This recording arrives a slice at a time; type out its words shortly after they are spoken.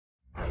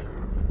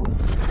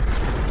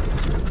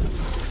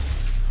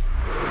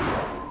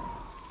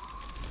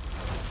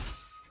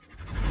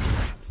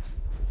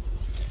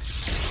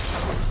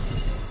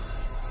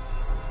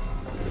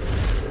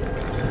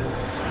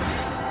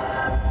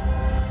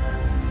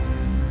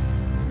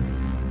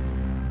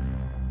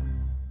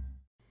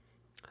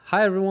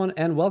Hi everyone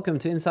and welcome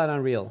to Inside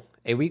Unreal,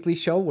 a weekly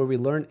show where we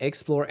learn,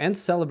 explore, and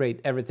celebrate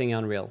everything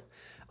Unreal.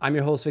 I'm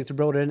your host Victor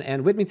Broden,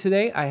 and with me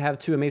today I have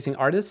two amazing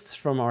artists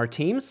from our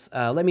teams.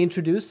 Let me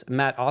introduce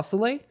Matt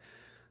Osterley,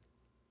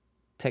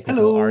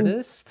 technical Hello.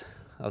 artist.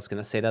 I was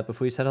going to say that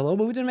before you said hello,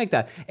 but we didn't make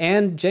that.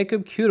 And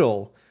Jacob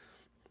Quixel.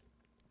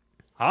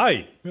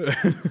 Hi.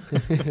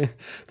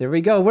 There we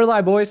go. We're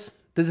live, boys.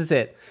 This is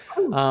it.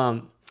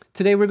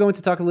 Today we're going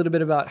to talk a little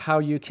bit about how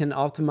you can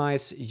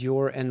optimize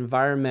your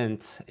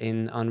environment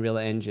in Unreal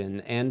Engine.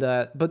 And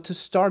but to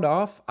start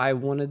off, I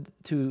wanted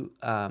to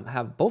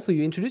have both of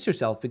you introduce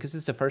yourself because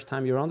it's the first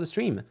time you're on the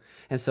stream.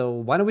 And so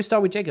why don't we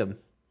start with Jacob?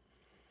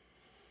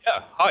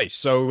 Yeah, hi.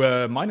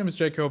 So my name is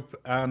Jacob,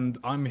 and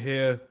I'm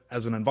here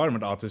as an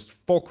environment artist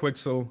for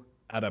Quixel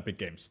at Epic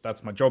Games.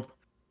 That's my job.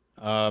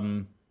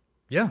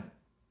 Yeah,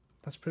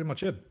 that's pretty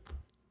much it.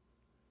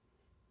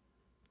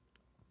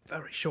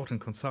 Very short and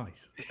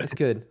concise. That's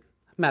good.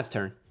 Matt's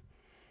turn.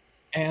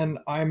 And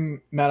I'm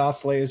Matt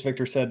Osley, as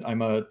Victor said.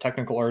 I'm a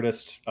technical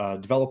artist,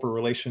 developer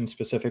relations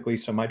specifically.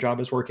 So my job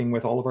is working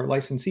with all of our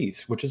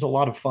licensees, which is a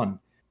lot of fun.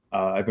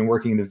 I've been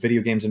working in the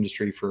video games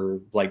industry for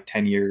like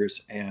 10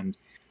 years, and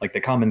like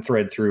the common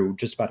thread through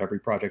just about every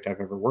project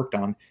I've ever worked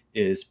on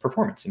is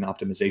performance and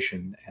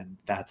optimization. And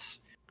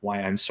that's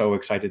why I'm so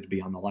excited to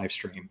be on the live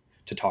stream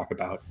to talk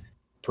about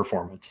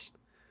performance.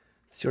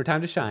 It's your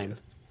time to shine.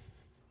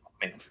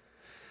 Man,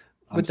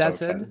 With that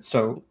said,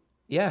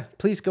 yeah,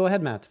 please go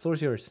ahead, Matt. The floor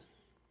is yours.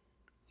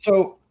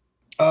 So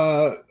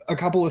a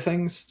couple of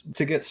things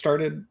to get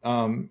started.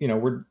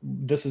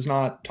 This is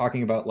not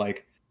talking about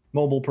like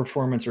mobile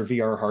performance or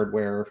VR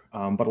hardware,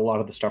 but a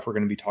lot of the stuff we're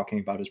going to be talking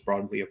about is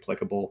broadly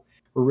applicable.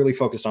 We're really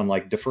focused on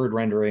like deferred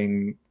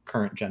rendering,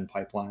 current gen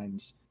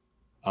pipelines.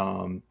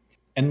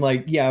 And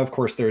like, yeah, of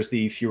course, there's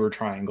the fewer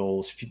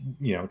triangles,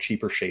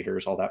 cheaper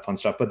shaders, all that fun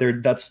stuff. But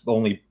that's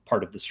only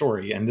part of the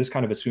story. And this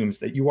kind of assumes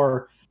that you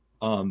are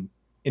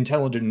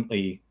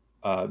intelligently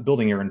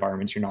building your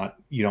environments. You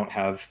don't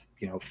have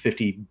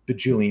 50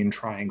 bajillion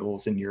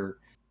triangles in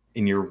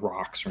your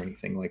rocks or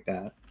anything like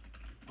that.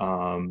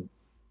 And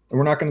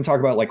we're not going to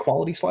talk about like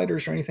quality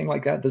sliders or anything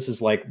like that. This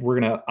is like we're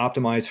going to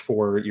optimize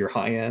for your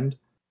high end.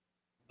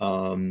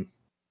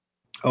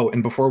 Oh,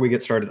 and before we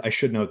get started, I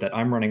should note that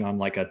I'm running on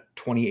like a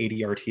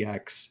 2080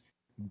 RTX,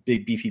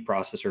 big beefy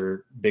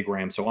processor, big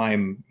RAM. So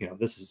I'm,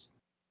 this is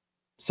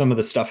some of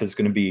the stuff is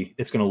going to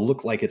it's going to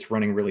look like it's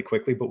running really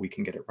quickly, but we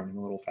can get it running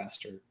a little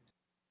faster.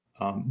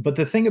 But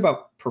the thing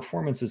about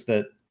performance is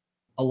that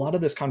a lot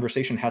of this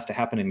conversation has to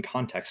happen in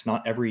context.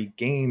 Not every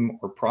game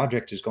or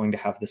project is going to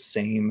have the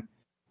same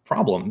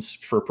problems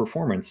for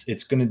performance.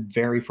 It's going to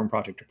vary from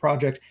project to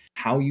project,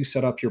 how you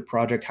set up your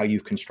project, how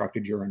you've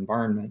constructed your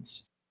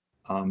environments,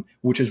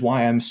 which is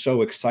why I'm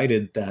so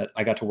excited that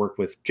I got to work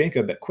with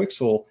Jacob at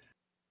Quixel,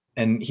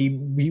 and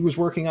he was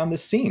working on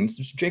this scene.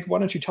 Jacob, why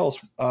don't you tell us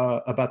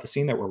about the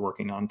scene that we're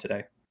working on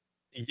today?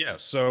 Yeah,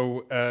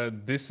 so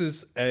this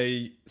is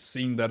a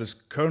scene that is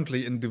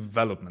currently in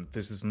development.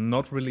 This is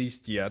not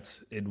released yet.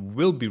 It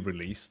will be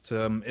released.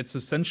 It's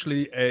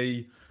essentially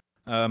a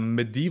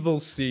medieval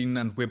scene,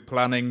 and we're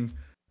planning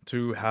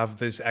to have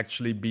this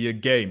actually be a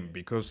game,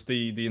 because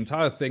the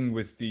entire thing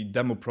with the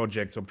demo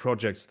projects or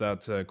projects that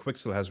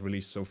Quixel has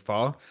released so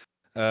far,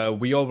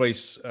 we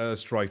always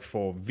strive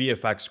for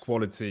VFX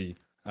quality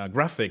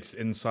graphics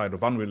inside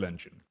of Unreal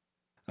Engine.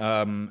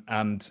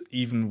 And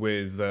even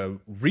with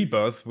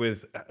Rebirth,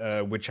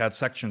 which had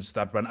sections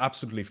that ran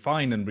absolutely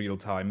fine in real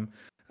time,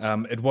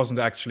 it wasn't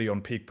actually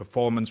on peak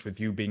performance with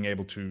you being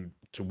able to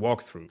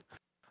walk through.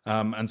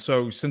 And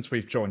so since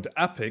we've joined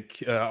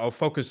Epic, our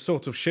focus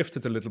sort of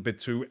shifted a little bit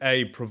to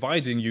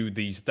providing you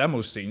these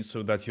demo scenes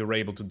so that you're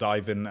able to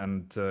dive in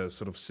and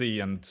sort of see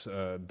and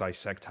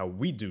dissect how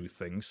we do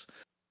things,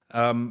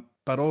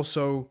 but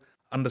also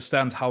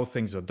understand how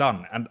things are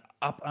done. And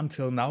up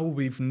until now,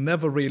 we've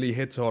never really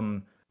hit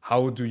on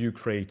how do you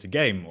create a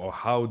game or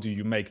how do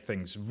you make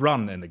things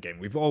run in a game.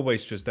 We've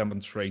always just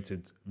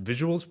demonstrated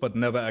visuals, but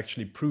never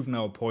actually proven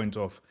our point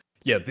of,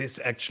 yeah, this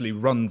actually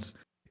runs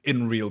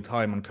in real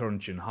time on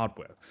current gen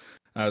hardware.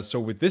 So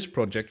with this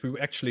project, we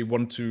actually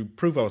want to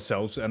prove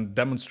ourselves and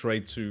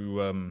demonstrate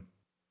to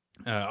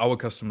our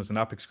customers and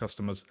Epic's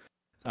customers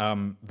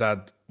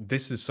that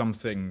this is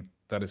something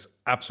that is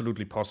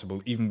absolutely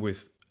possible, even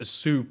with a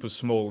super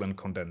small and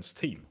condensed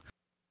team.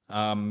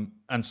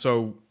 And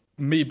so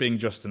me being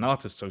just an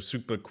artist, so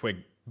super quick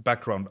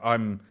background,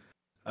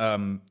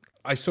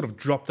 I sort of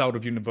dropped out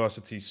of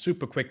university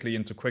super quickly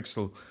into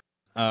Quixel.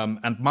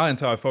 And my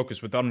entire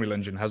focus with Unreal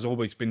Engine has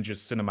always been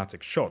just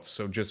cinematic shots,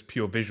 so just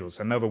pure visuals.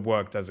 I never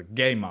worked as a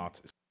game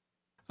artist.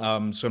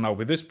 So now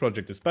with this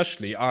project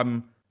especially,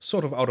 I'm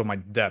sort of out of my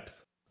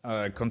depth,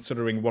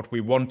 considering what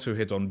we want to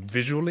hit on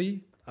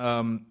visually,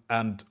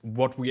 and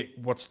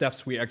what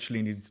steps we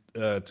actually need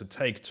to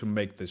take to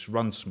make this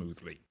run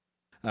smoothly.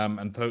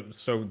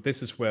 So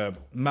this is where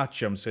Matt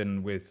jumps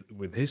in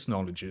with his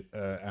knowledge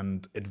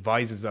and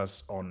advises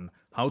us on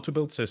how to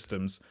build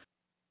systems,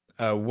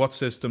 what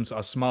systems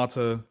are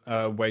smarter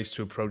ways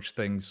to approach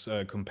things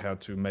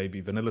compared to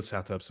maybe vanilla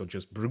setups or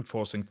just brute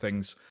forcing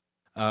things,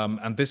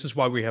 And this is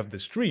why we have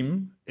this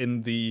stream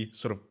in the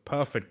sort of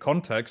perfect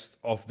context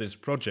of this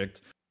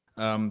project,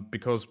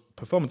 because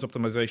performance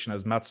optimization,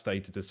 as Matt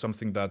stated, is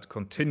something that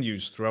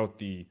continues throughout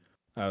the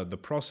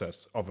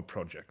process of a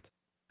project.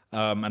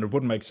 And it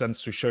wouldn't make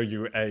sense to show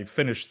you a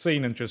finished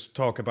scene and just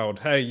talk about,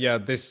 hey, yeah,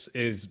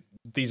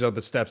 these are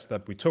the steps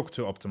that we took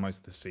to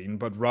optimize the scene,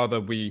 but rather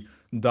we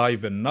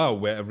dive in now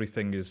where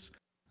everything is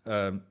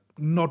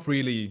not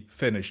really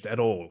finished at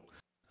all,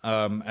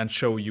 and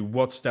show you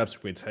what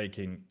steps we're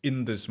taking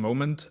in this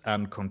moment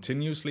and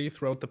continuously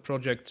throughout the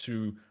project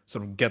to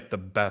sort of get the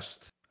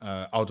best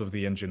out of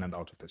the engine and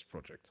out of this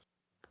project.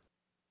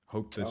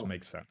 Hope this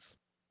makes sense.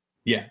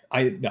 Yeah,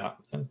 that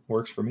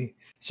works for me.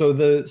 So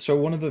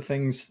one of the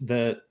things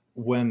that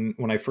when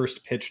I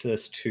first pitched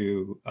this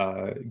to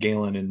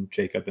Galen and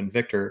Jacob and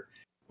Victor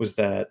was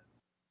that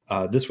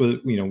this was,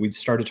 we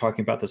started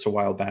talking about this a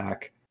while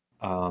back.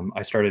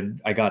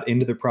 I got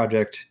into the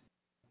project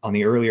on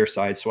the earlier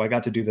side, so I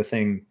got to do the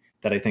thing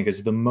that I think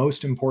is the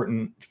most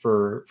important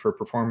for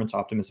performance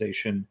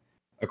optimization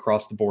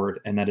across the board,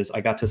 and that is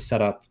I got to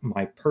set up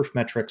my perf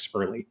metrics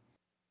early,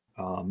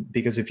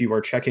 because if you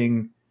were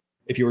checking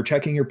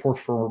your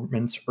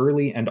performance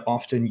early and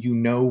often,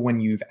 when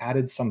you've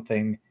added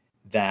something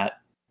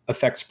that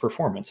affects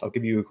performance. I'll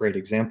give you a great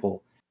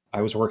example.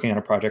 I was working on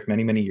a project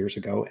many years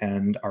ago,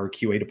 and our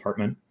QA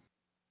department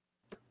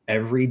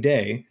every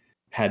day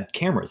had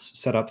cameras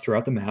set up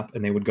throughout the map,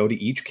 and they would go to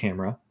each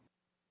camera.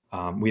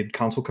 We had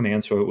console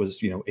commands, so it was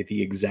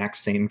the exact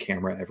same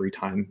camera every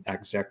time,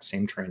 exact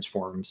same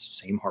transforms,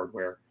 same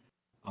hardware,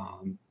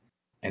 and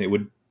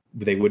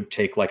they would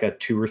take like a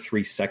 2 or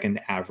 3 second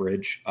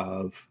average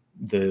of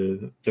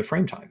the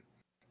frame time,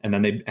 and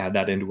then they'd add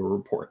that into a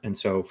report. And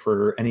so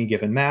for any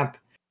given map,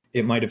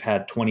 it might have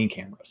had 20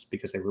 cameras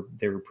because they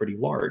were pretty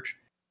large.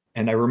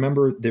 And I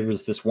remember there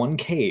was this one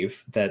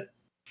cave that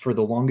for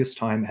the longest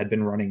time had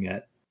been running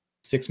at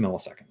 6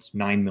 milliseconds,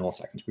 9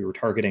 milliseconds. We were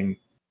targeting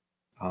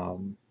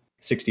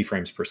 60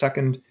 frames per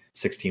second,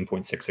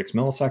 16.66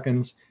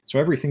 milliseconds. So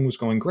everything was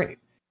going great.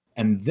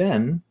 And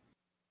then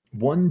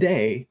one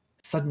day,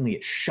 suddenly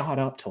it shot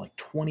up to like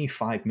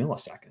 25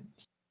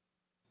 milliseconds.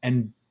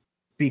 And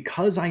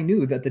because I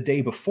knew that the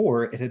day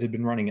before it had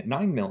been running at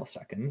 9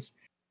 milliseconds,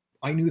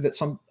 I knew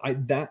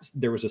that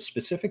there was a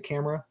specific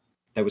camera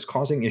that was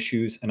causing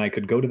issues, and I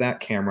could go to that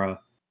camera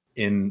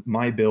in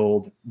my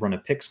build, run a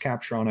pix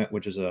capture on it,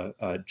 which is a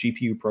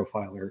GPU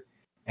profiler,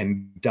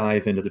 and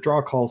dive into the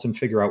draw calls and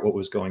figure out what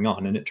was going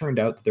on. And it turned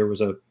out that there was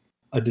a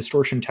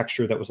distortion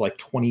texture that was like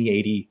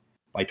 2080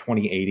 by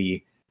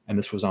 2080, and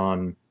this was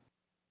on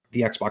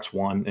the Xbox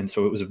One, and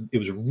so it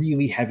was a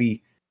really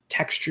heavy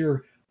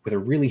texture with a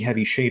really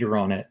heavy shader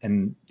on it,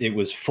 and it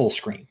was full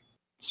screen,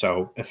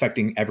 so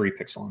affecting every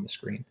pixel on the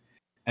screen.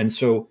 And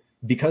so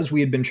because we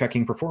had been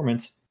checking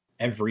performance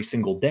every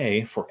single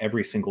day for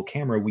every single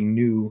camera, we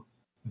knew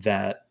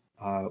that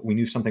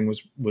something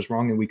was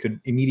wrong, and we could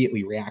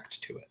immediately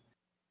react to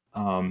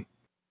it.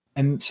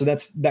 And so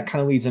that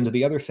kind of leads into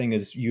the other thing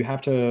is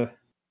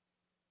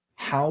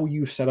how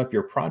you set up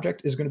your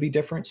project is going to be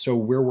different. So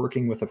we're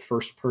working with a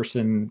first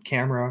person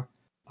camera,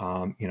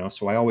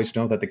 so I always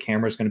know that the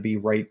camera is going to be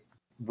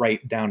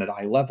right down at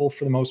eye level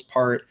for the most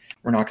part.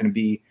 We're not going to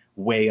be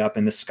way up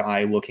in the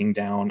sky looking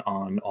down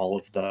on all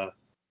of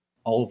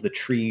the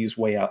trees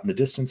way out in the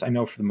distance. I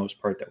know for the most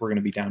part that we're going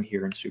to be down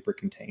here and super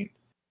contained.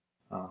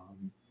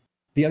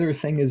 The other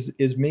thing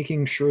is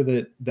making sure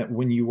that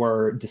when you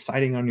are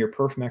deciding on your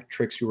perf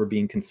metrics, you are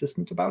being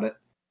consistent about it.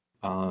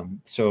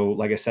 So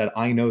like I said,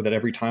 I know that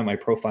every time I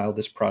profile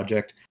this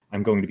project,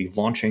 I'm going to be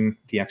launching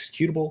the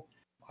executable.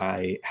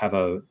 I have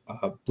a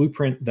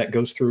blueprint that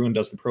goes through and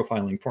does the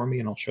profiling for me,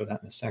 and I'll show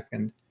that in a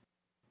second.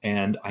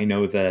 And I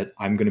know that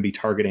I'm going to be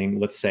targeting,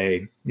 let's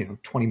say,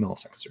 20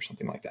 milliseconds or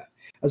something like that.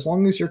 As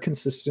long as you're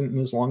consistent and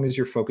as long as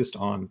you're focused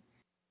on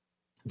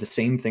the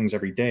same things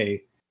every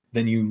day,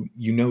 then you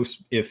know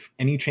if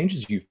any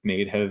changes you've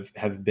made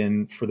have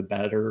been for the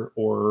better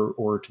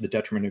or to the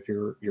detriment of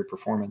your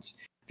performance.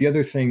 The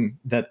other thing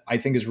that I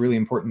think is really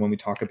important when we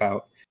talk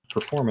about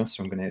performance,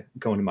 so I'm going to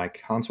go into my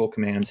console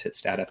commands, hit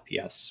stat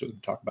FPS, so we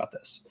can talk about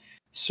this.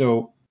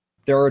 So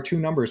there are two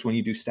numbers when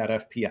you do stat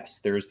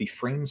FPS. There's the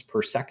frames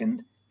per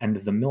second and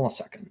the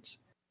milliseconds.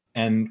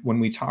 And when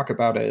we talk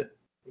about it,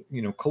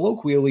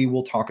 colloquially,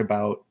 we'll talk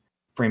about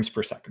frames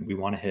per second. We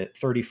want to hit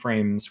 30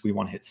 frames, we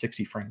want to hit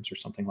 60 frames or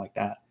something like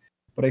that.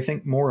 But I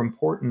think more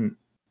important,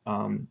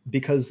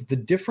 because the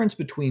difference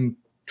between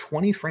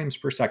 20 frames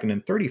per second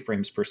and 30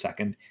 frames per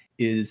second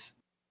is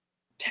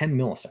 10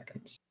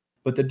 milliseconds.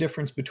 But the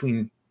difference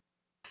between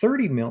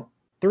 30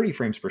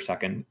 frames per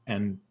second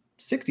and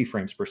 60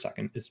 frames per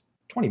second is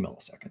 20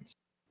 milliseconds.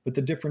 But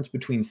the difference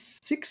between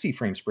 60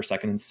 frames per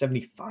second and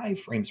 75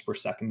 frames per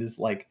second is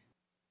like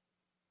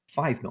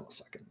 5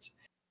 milliseconds.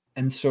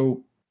 And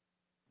so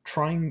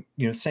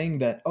saying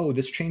that, oh,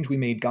 this change we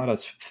made got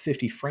us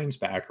 50 frames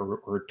back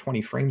or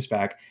 20 frames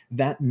back,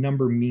 that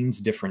number means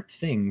different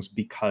things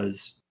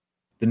because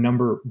the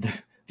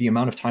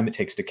amount of time it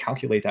takes to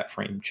calculate that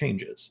frame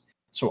changes.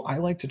 So I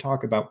like to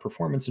talk about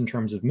performance in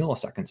terms of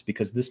milliseconds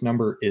because this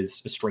number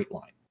is a straight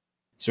line.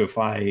 So if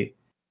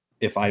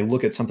I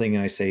look at something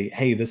and I say,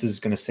 hey, this is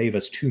going to save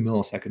us 2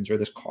 milliseconds, or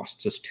this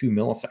costs us 2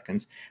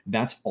 milliseconds,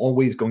 that's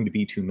always going to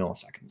be 2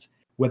 milliseconds.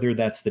 Whether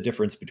that's the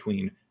difference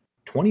between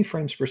 20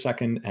 frames per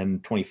second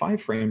and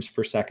 25 frames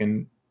per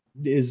second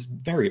is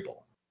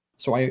variable.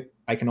 So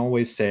I can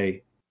always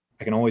say,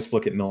 I can always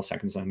look at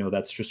milliseconds, and I know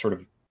that's just sort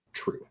of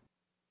true.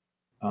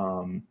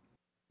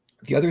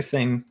 The other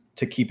thing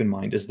to keep in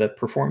mind is that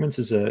performance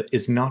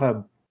is not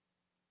a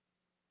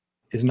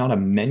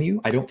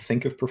menu. I don't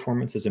think of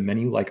performance as a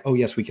menu like, oh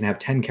yes, we can have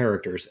 10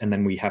 characters and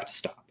then we have to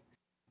stop.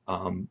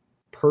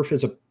 Perf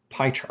is a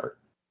pie chart.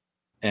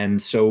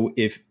 And so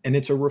and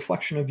it's a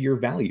reflection of your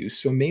values.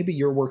 So maybe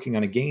you're working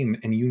on a game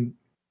and you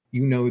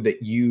know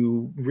that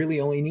you really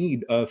only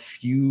need a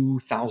few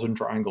thousand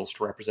triangles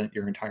to represent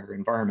your entire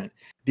environment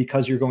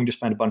because you're going to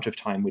spend a bunch of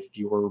time with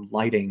your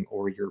lighting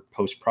or your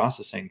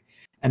post-processing.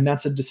 And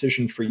that's a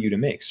decision for you to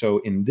make. So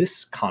in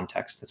this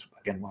context, that's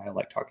again why I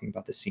like talking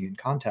about this scene in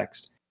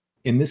context.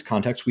 In this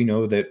context, we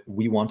know that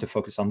we want to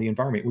focus on the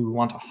environment. We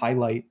want to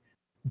highlight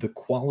the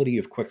quality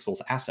of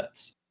Quixel's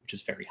assets, which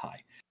is very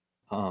high.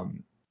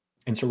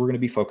 And so we're going to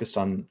be focused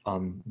on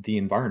the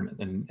environment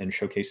and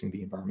showcasing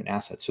the environment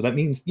assets. So that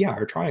means, yeah,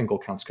 our triangle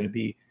count's going to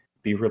be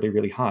really,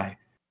 really high.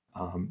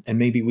 And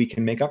maybe we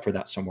can make up for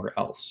that somewhere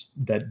else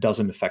that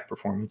doesn't affect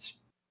performance.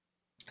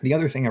 The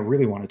other thing I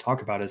really want to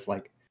talk about is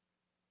like,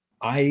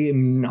 I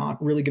am not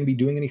really going to be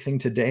doing anything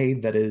today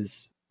that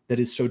is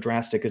so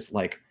drastic as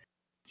like,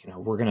 you know,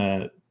 we're going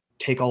to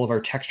take all of our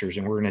textures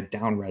and we're going to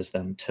down-res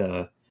them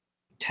to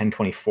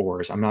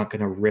 1024s. I'm not going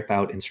to rip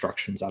out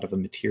instructions out of a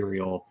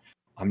material.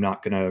 I'm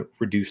not going to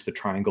reduce the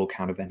triangle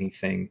count of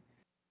anything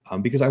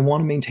because I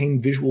want to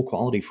maintain visual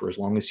quality for as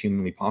long as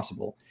humanly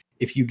possible.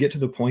 If you get to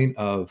the point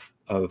of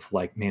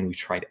like, man, we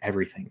tried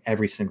everything,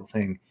 every single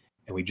thing,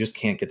 and we just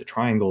can't get the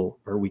triangle,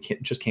 or we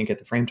just can't get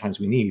the frame times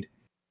we need,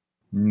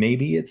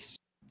 maybe it's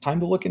time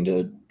to look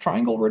into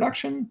triangle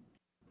reduction.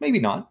 Maybe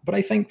not, but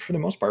I think for the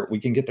most part, we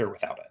can get there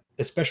without it,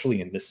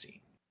 especially in this scene.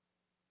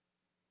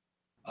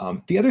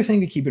 The other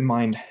thing to keep in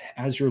mind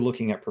as you're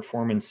looking at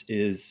performance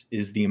is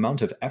the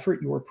amount of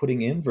effort you are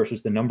putting in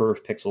versus the number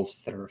of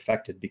pixels that are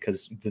affected.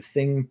 Because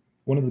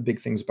one of the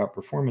big things about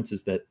performance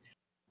is that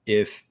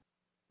if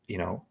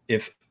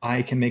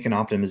I can make an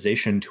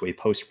optimization to a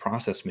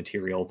post-process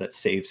material that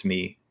saves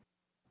me,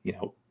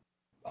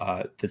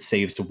 that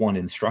saves to one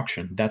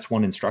instruction, that's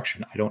one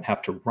instruction I don't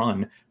have to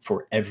run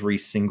for every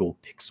single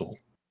pixel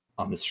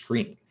on the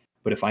screen.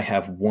 But if I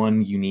have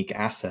one unique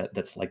asset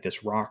that's like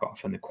this rock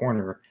off in the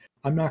corner,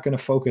 I'm not going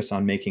to focus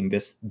on making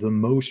this the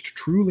most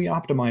truly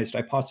optimized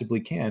I possibly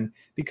can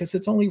because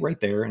it's only right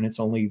there and it's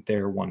only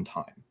there one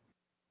time.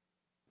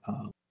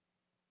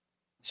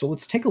 So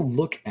let's take a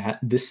look at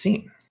this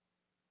scene.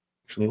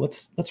 Actually,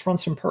 let's run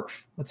some perf.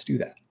 Let's do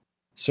that.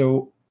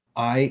 So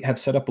I have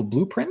set up a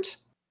blueprint,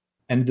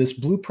 and this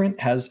blueprint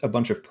has a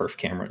bunch of perf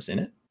cameras in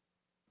it.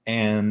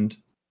 And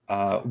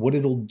what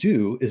it'll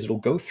do is it'll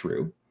go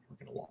through.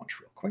 We're going to launch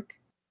real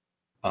quick.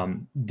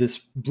 This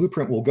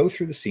blueprint will go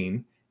through the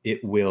scene.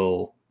 It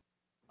will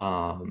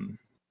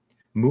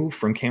move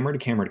from camera to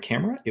camera to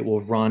camera. It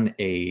will run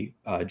a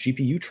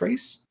GPU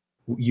trace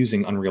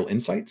using Unreal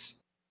Insights.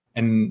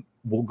 And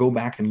we'll go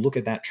back and look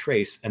at that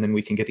trace, and then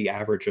we can get the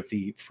average of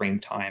the frame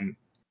time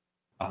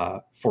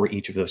for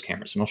each of those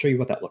cameras. And I'll show you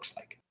what that looks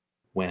like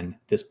when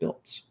this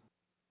builds.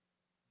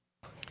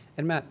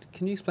 And Matt,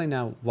 can you explain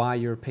now why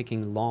you're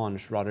picking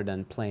launch rather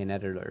than play in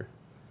editor?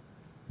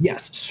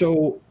 Yes.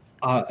 So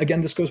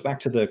again, this goes back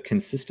to the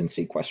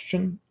consistency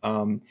question.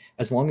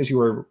 As long as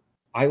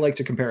I like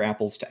to compare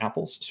apples to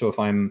apples. So if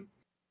I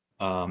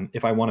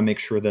want to make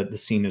sure that the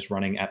scene is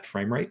running at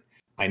frame rate,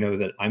 I know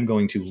that I'm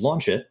going to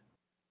launch it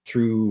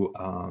through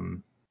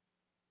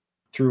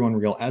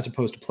Unreal as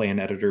opposed to play in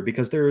editor,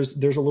 because there's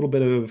a little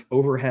bit of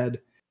overhead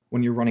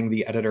when you're running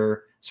the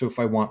editor. So if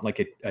I want like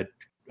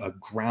a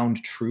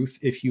ground truth,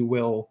 if you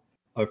will,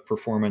 of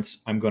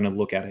performance, I'm going to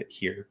look at it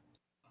here.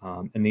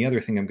 And the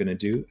other thing I'm going to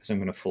do is I'm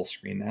going to full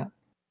screen that.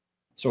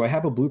 So I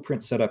have a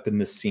blueprint set up in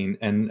this scene.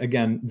 And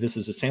again, this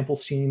is a sample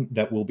scene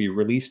that will be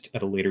released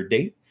at a later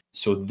date.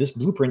 So this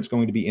blueprint's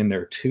going to be in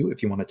there too,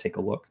 if you want to take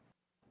a look.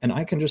 And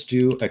I can just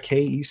do a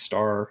KE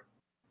star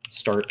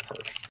start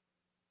perf.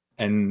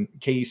 And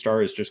KE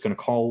star is just going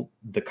to call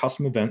the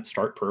custom event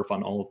start perf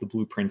on all of the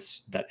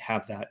blueprints that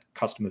have that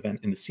custom event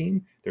in the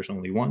scene. There's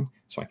only one.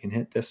 So I can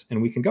hit this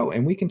and we can go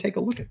and we can take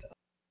a look at this.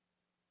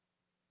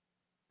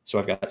 So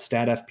I've got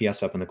stat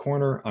FPS up in the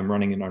corner. I'm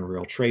running an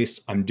Unreal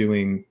trace. I'm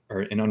doing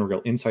an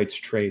Unreal Insights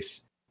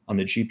trace on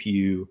the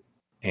GPU,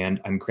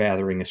 and I'm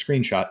gathering a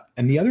screenshot.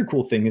 And the other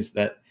cool thing is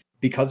that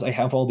because I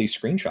have all these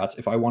screenshots,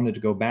 if I wanted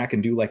to go back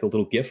and do like a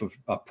little GIF of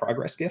a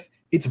progress GIF,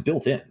 it's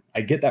built in.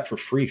 I get that for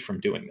free from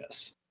doing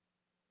this.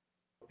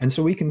 And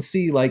so we can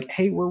see like,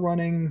 hey, we're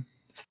running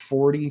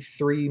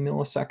 43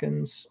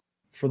 milliseconds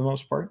for the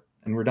most part,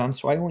 and we're done.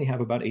 So I only have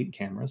about 8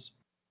 cameras.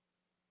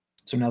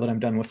 So now that I'm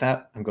done with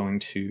that, I'm going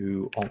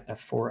to Alt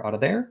F4 out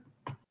of there,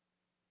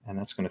 and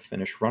that's going to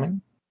finish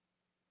running.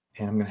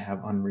 And I'm going to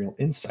have Unreal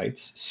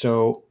Insights.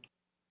 So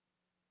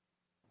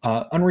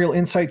Unreal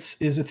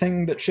Insights is a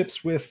thing that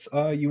ships with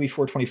UE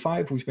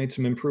 425. We've made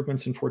some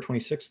improvements in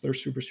 426. They're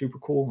super, super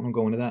cool. And I'll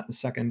go into that in a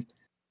second.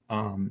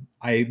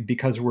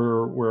 Because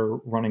we're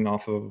running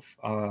off of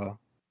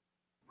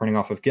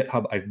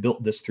GitHub, I've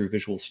built this through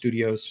Visual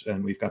Studios,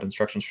 and we've got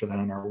instructions for that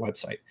on our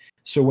website.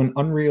 So when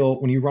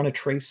you run a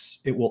trace,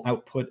 it will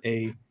output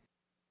a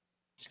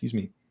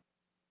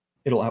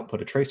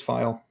trace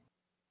file.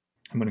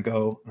 I'm going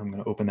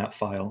to open that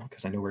file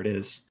because I know where it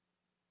is.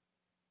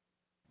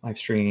 Live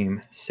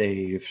stream,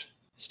 saved,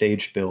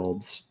 staged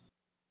builds,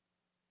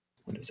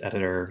 Windows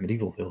Editor,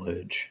 Medieval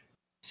Village,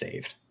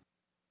 saved.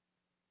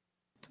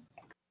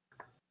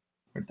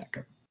 Where'd that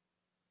go?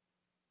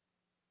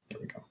 There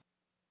we go.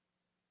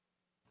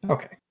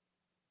 Okay.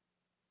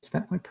 Is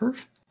that my perf?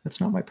 That's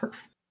not my perf.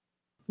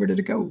 Where did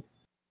it go?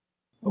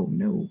 Oh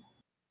no.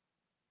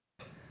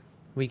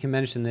 We can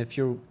mention, if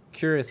you're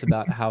curious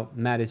about how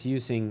Matt is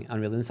using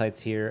Unreal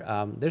Insights here,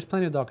 there's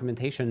plenty of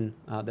documentation.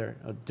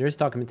 There's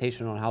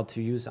documentation on how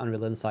to use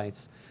Unreal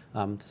Insights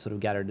to sort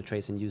of gather the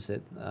trace and use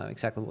it,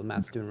 exactly what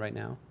Matt's doing right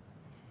now.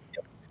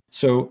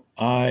 So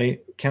I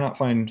cannot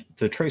find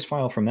the trace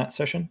file from that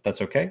session.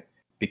 That's okay,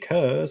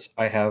 because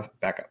I have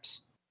backups.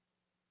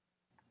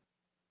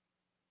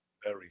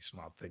 Very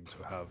smart thing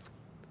to have.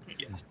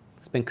 Yes.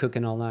 It's been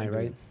cooking all night,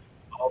 right?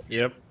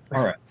 Yep.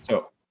 All right,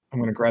 so I'm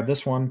going to grab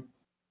this one.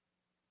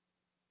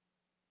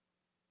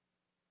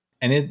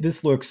 And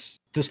this looks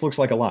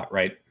like a lot,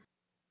 right?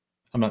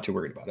 I'm not too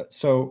worried about it.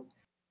 So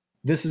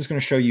this is going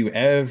to show you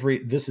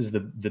this is the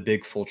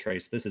big full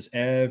trace. This is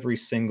every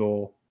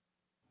single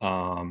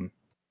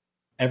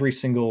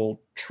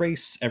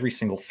trace, every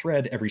single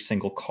thread, every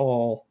single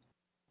call,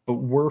 but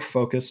we're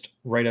focused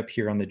right up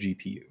here on the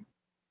GPU.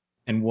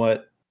 And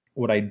what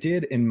I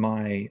did in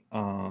my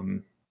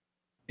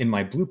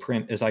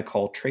blueprint is I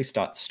call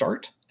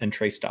trace.start and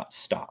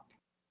trace.stop.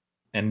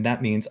 And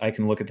that means I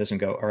can look at this and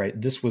go, all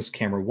right, this was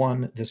camera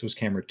 1, this was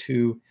camera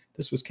 2,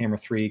 this was camera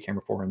 3,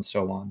 camera 4, and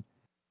so on.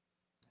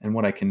 And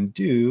what I can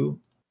do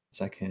is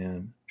I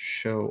can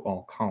show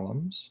all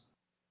columns,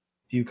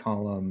 view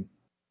column,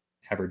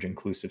 average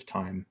inclusive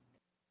time.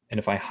 And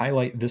if I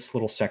highlight this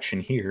little section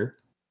here,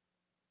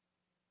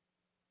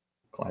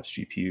 collapse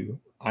GPU,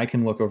 I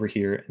can look over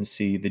here and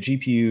see the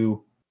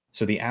GPU.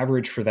 So the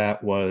average for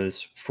that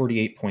was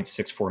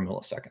 48.64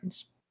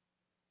 milliseconds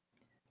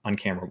on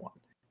camera 1.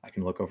 I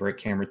can look over at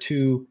camera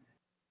 2,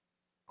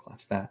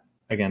 collapse that.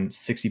 Again,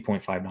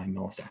 60.59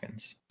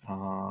 milliseconds.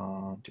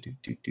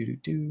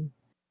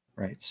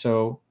 Right,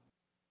 so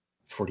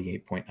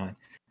 48.9.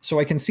 So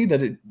I can see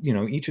that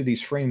each of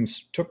these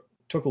frames took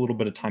a little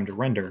bit of time to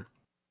render,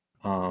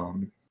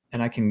 and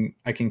I can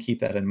keep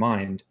that in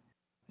mind,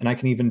 and I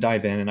can even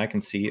dive in and I can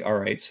see, all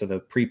right, so the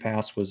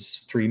pre-pass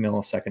was 3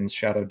 milliseconds,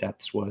 shadow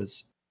depths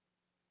was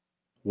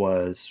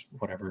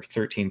whatever,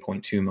 13.2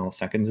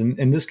 milliseconds,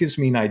 and this gives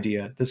me an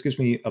idea. This gives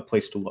me a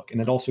place to look, and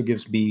it also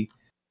gives me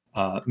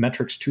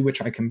metrics to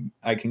which I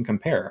can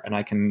compare, and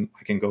I can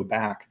go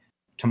back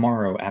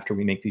tomorrow after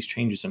we make these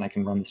changes, and I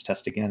can run this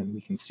test again, and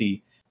we can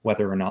see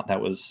whether or not that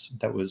was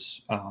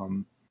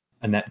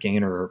a net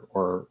gain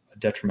or a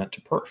detriment to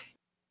perf.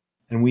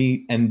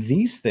 And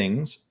these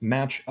things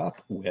match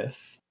up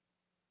with.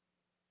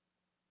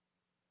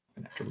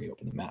 I'm gonna have to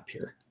reopen the map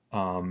here.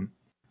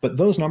 But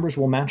those numbers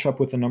will match up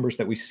with the numbers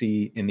that we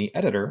see in the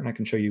editor, and I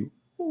can show you.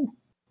 Ooh,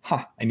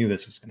 I knew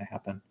this was going to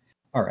happen.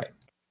 All right,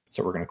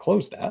 so we're going to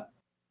close that.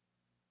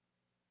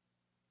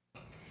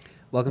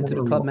 Welcome to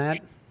the club, Matt.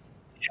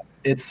 Yeah,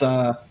 it's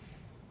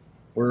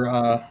we're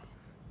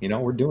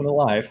doing it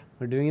live.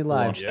 We're doing it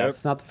live. Yep.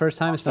 It's not the first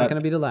time. It's not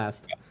going to be the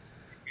last.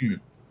 Yeah.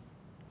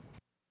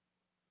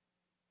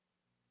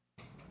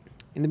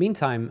 In the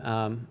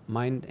meantime,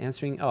 mind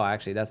answering? Oh,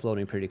 actually, that's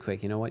loading pretty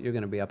quick. You know what? You're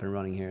going to be up and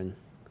running here. And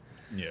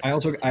yeah. I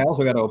also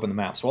got to open the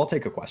map, so I'll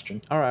take a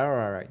question. All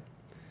right.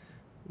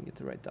 Let me get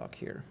the right doc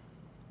here.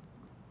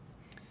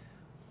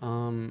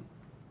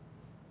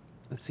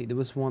 Let's see. There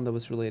was one that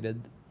was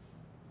related.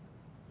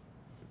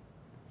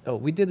 Oh,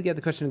 we did get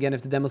the question again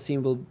if the demo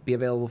scene will be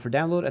available for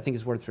download. I think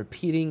it's worth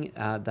repeating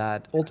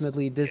that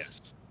ultimately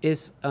this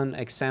is an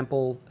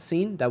example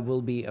scene that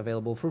will be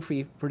available for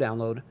free for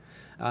download,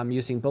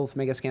 using both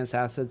Megascans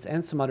assets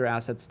and some other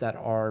assets that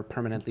are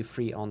permanently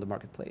free on the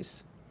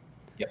marketplace.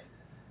 Yep.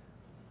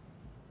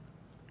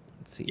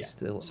 Let's see,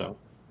 still. So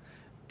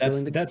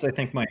that's I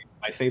think my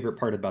favorite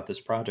part about this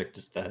project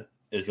is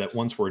that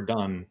once we're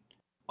done,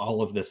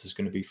 all of this is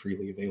going to be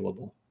freely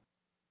available.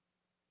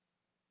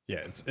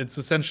 Yeah, it's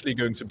essentially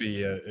going to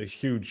be a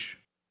huge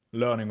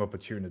learning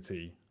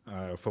opportunity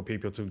for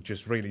people to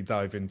just really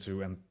dive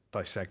into and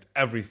dissect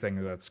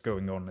everything that's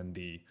going on in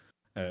the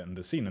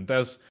scene. And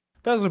there's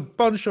a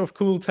bunch of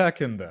cool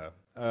tech in there.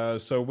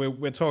 So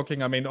we're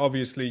talking. I mean,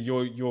 obviously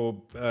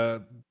your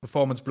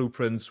performance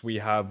blueprints. We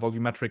have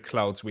volumetric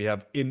clouds. We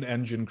have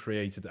in-engine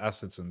created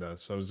assets in there.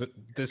 So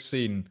this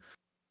scene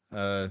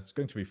is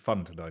going to be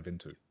fun to dive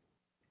into.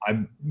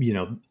 I'm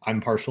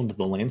partial to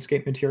the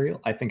landscape material.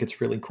 I think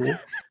it's really cool.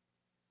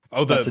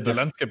 Oh, the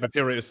landscape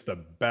material is the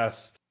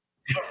best.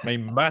 I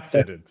mean, Matt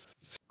did it.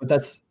 But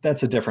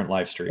that's a different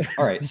live stream.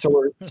 All right, so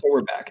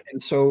we're back,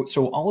 and so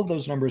all of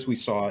those numbers we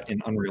saw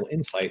in Unreal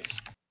Insights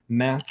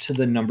map to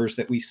the numbers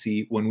that we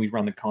see when we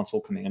run the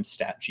console command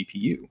stat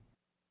GPU.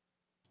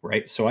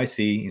 Right, so I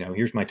see, you know,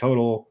 here's my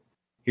total,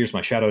 here's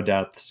my shadow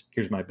depths,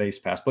 here's my base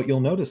pass, but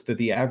you'll notice that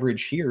the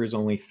average here is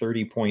only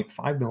 30.5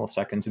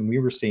 milliseconds, and we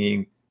were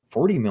seeing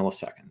 40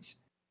 milliseconds.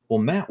 Well,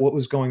 Matt, what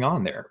was going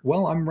on there?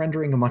 Well, I'm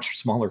rendering a much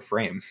smaller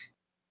frame.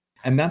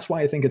 And that's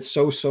why I think it's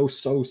so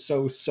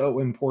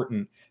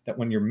important that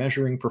when you're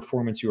measuring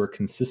performance, you are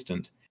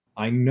consistent.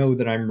 I know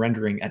that I'm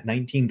rendering at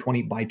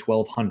 1920 by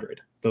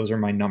 1200. Those are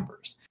my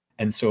numbers.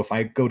 And so if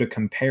I go to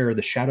compare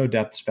the shadow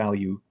depths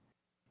value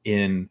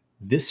in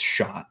this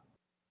shot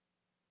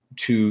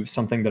to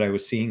something that I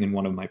was seeing in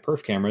one of my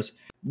perf cameras,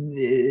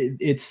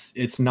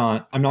 it's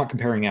not, I'm not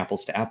comparing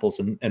apples to apples,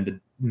 and the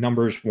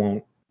numbers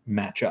won't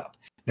match up.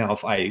 Now,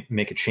 if I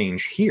make a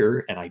change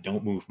here and I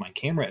don't move my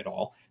camera at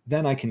all,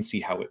 then I can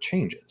see how it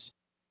changes.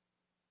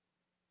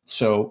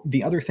 So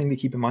the other thing to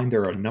keep in mind,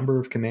 there are a number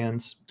of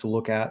commands to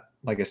look at.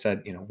 Like I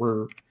said, you know,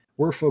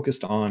 we're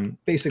focused on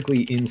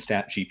basically in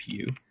stat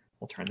GPU.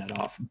 We'll turn that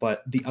off.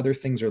 But the other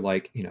things are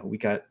like, you know, we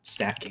got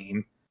stat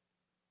game,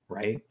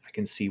 right? I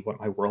can see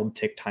what my world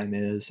tick time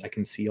is. I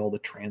can see all the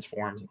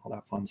transforms and all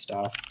that fun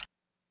stuff.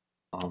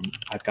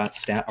 I've got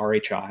stat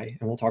RHI,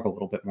 and we'll talk a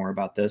little bit more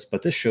about this,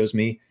 but this shows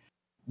me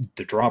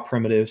the draw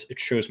primitives. It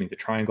shows me the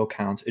triangle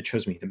counts. It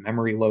shows me the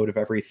memory load of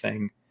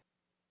everything.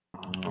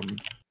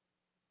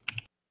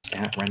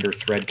 Stat render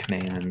thread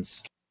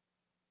commands.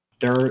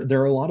 There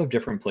are a lot of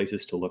different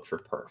places to look for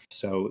perf.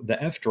 So the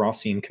fdraw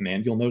scene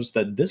command, you'll notice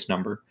that this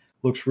number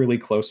looks really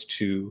close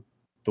to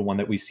the one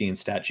that we see in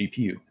stat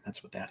GPU.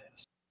 That's what that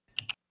is.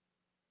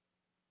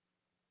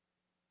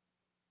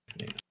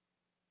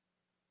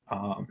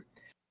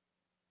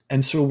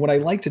 And so what I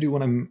like to do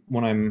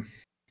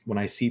when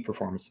I see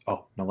performance,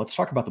 oh, no, let's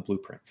talk about the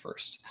blueprint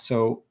first.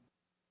 So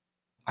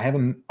I have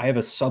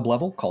a sub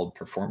level called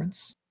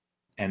performance,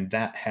 and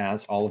that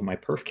has all of my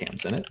perf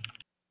cams in it.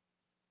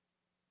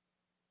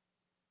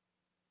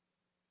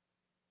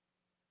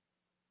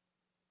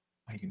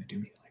 Why are you gonna do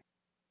me like?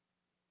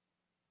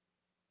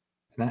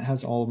 And that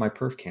has all of my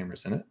perf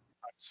cameras in it.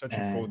 I'm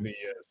searching for the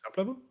sub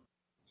level.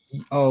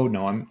 Oh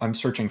no, I'm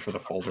searching for the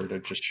folder to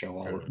just show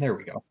all of. There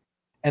we go.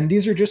 And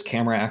these are just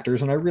camera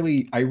actors, and I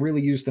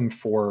really use them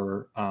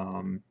for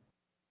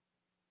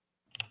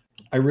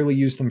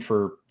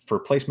for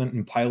placement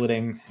and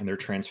piloting, and their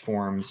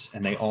transforms,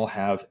 and they all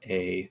have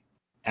a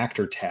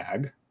actor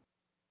tag.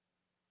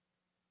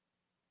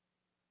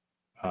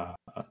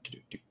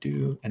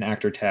 An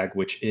actor tag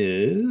which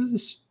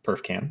is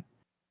perf cam,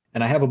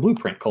 and I have a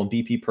blueprint called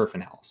BP perf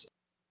analysis.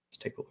 Let's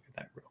take a look at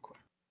that real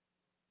quick.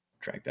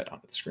 Drag that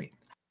onto the screen.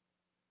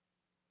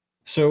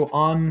 So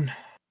on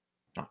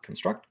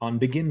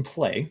begin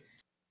play,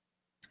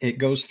 it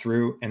goes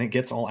through and it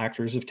gets all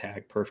actors of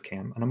tag perf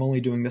cam, and I'm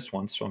only doing this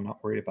once, so I'm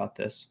not worried about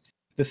this.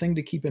 The thing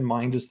to keep in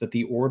mind is that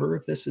the order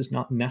of this is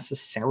not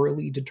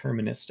necessarily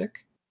deterministic.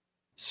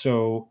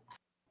 So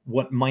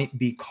what might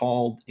be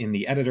called in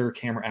the editor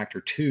camera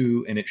actor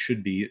 2, and it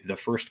should be the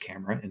first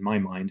camera in my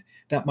mind,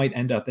 that might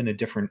end up in a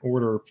different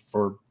order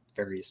for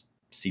various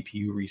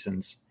CPU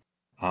reasons.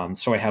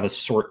 So I have a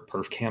sort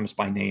perf cams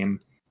by name.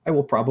 I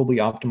will probably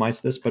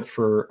optimize this, but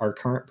for our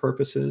current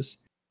purposes,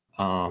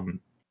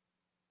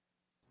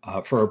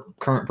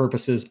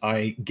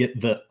 I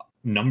get the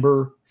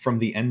number from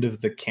the end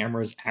of the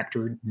camera's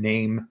actor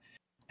name,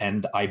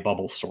 and I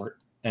bubble sort.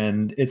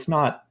 And it's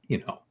not, you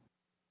know,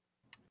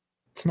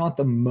 it's not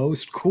the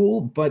most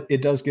cool, but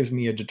it does give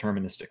me a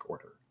deterministic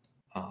order.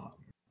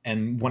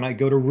 And when I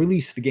go to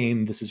release the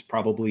game, this is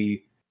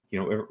probably, you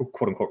know,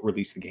 quote unquote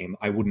release the game.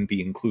 I wouldn't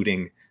be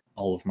including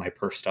all of my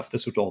perf stuff.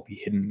 This would all be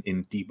hidden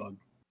in debug.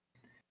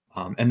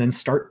 And then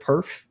start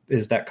perf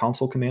is that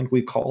console command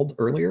we called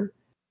earlier.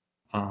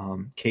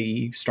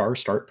 KE star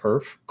start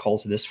perf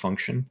calls this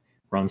function,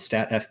 runs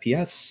stat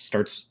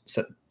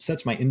FPS,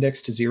 sets my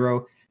index to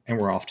 0, and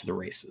we're off to the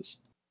races.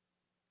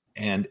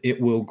 And it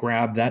will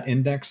grab that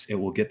index, it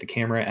will get the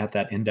camera at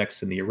that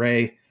index in the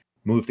array,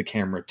 move the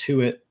camera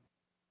to it,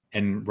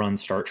 and run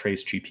start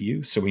trace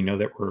GPU. So we know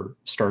that we're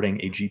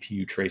starting a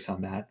GPU trace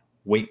on that.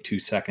 Wait 2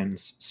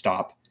 seconds,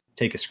 stop,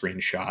 take a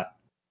screenshot,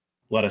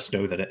 let us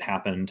know that it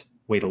happened,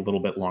 wait a little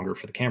bit longer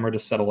for the camera to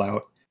settle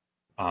out.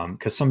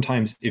 Because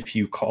sometimes if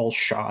you call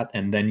shot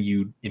and then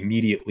you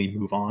immediately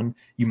move on,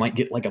 you might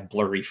get like a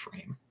blurry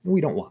frame.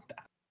 We don't want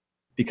that,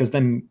 because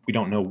then we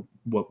don't know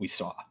what we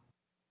saw.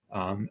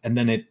 And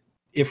then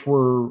if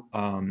we're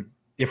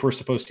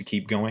supposed to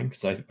keep going,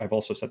 because I've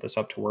also set this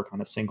up to work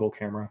on a single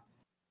camera.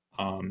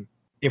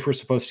 If we're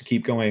supposed to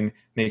keep going,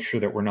 make sure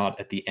that we're not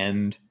at the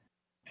end,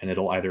 and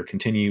it'll either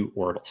continue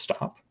or it'll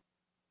stop.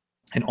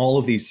 And all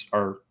of these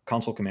are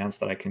console commands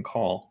that I can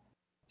call.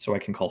 So I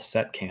can call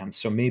set cam.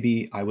 So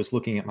maybe I was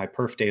looking at my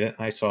perf data and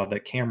I saw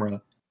that camera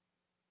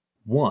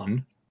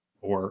 1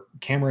 or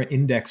camera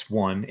index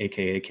 1,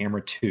 aka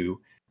camera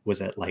 2, was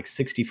at like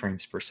 60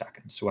 frames per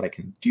second. So what I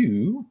can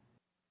do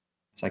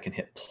So I can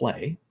hit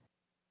play.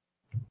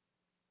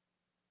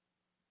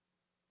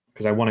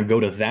 Because I want to go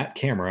to that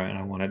camera and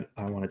I want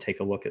to take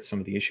a look at some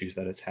of the issues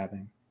that it's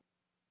having.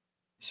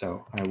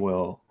 So I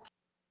will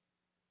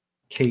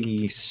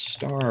KE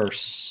star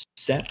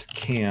set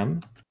cam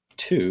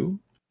 2.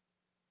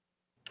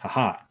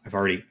 Haha, I've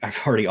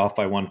already off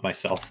by 1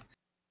 myself.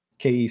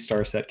 KE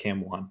star set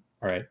cam 1.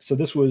 All right, so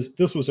this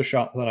was a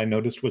shot that I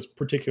noticed was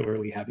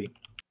particularly heavy.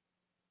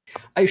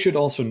 I should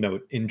also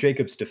note, in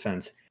Jacob's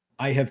defense,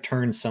 I have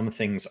turned some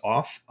things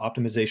off,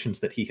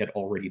 optimizations that he had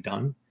already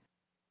done.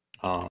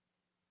 No.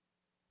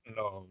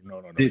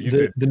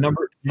 The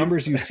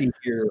numbers you see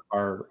here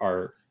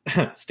are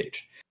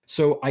staged.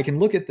 So I can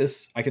look at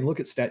this. I can look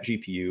at stat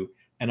GPU,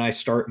 and I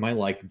start my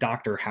like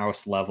Dr.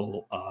 House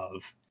level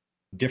of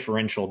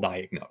differential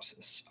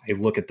diagnosis. I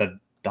look at the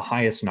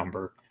highest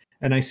number,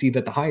 and I see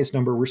that the highest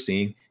number we're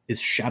seeing is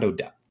shadow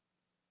depth,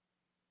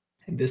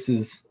 and this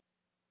is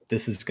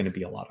going to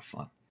be a lot of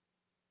fun.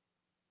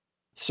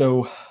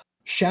 So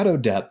shadow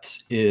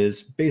depths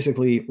is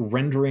basically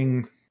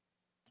rendering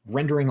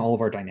all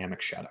of our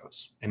dynamic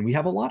shadows, and we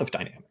have a lot of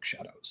dynamic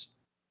shadows.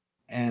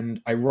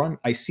 And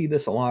I see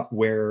this a lot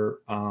where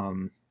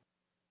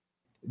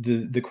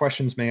the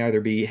questions may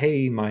either be,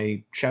 hey,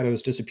 my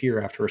shadows disappear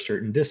after a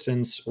certain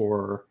distance,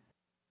 or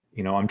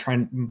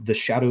the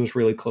shadows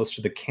really close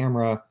to the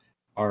camera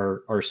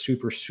are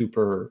super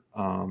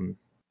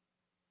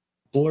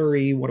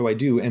blurry. What do I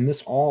do? And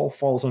this all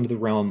falls under the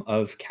realm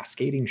of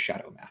cascading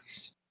shadow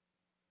maps.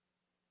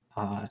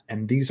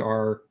 And these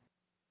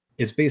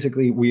it's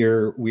basically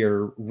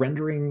we're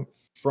rendering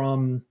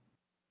from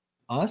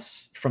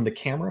the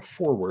camera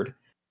forward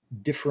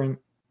different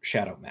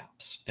shadow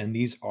maps, and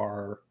these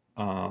are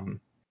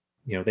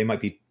they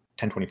might be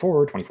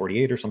 1024,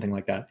 2048, or something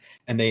like that,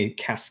 and they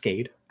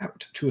cascade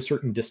out to a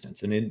certain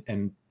distance,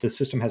 and the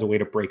system has a way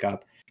to break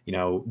up.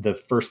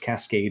 The first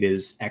cascade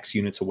is X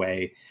units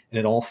away, and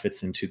it all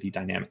fits into the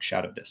dynamic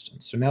shadow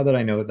distance. So now that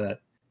I know that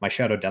my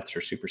shadow depths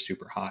are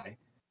super high,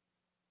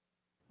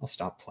 I'll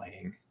stop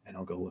playing and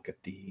I'll go look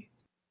at the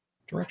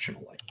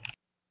directional light.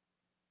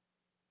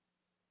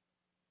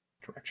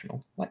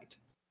 Directional light.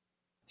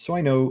 So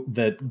I know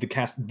that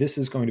this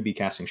is going to be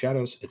casting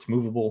shadows. It's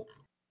movable.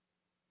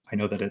 I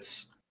know that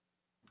it's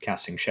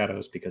casting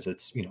shadows because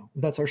it's,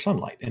 that's our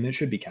sunlight, and it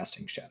should be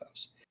casting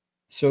shadows.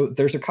 So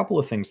there's a couple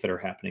of things that are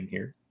happening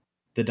here.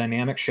 The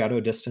dynamic shadow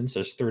distance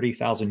is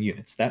 30,000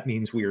 units. That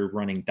means we are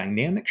running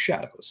dynamic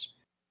shadows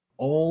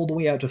all the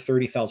way out to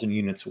 30,000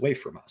 units away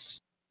from us.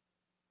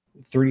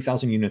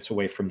 30,000 units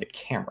away from the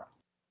camera.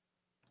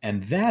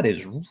 And that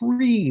is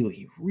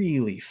really,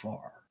 really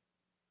far,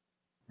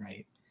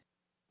 right?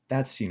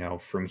 That's,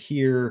 from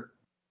here,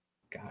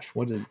 gosh,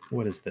 what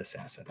is this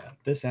asset at?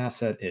 This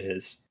asset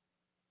is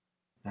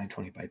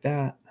 920 by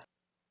that,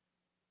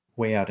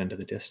 way out into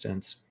the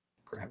distance.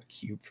 Grab a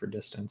cube for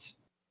distance,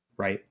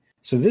 right?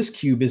 So this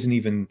cube isn't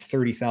even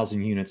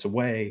 30,000 units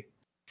away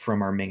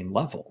from our main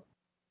level.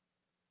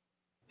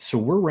 So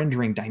we're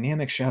rendering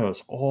dynamic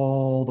shadows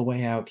all the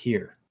way out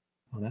here.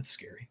 Well, that's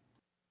scary.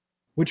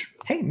 Which,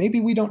 hey, maybe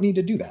we don't need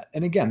to do that.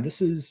 And again,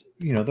 this is,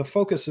 the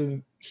focus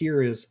of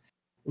here is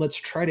let's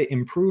try to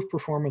improve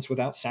performance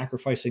without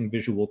sacrificing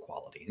visual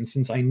quality. And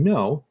since I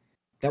know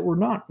that we're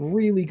not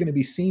really going to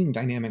be seeing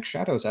dynamic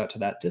shadows out to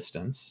that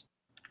distance,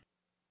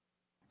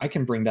 I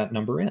can bring that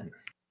number in.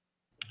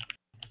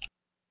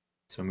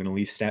 So I'm going to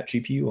leave stat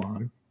GPU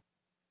on,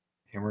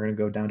 and we're going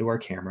to go down to our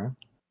camera,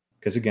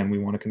 because again, we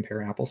want to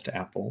compare apples to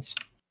apples.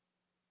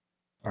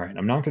 All right,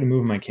 I'm not going to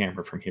move my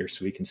camera from here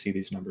so we can see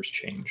these numbers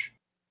change.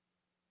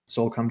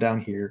 So I'll come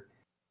down here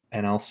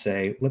and I'll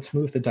say, let's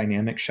move the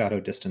dynamic shadow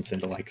distance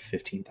into like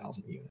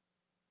 15,000 units.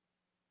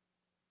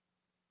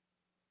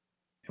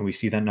 And we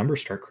see that number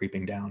start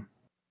creeping down.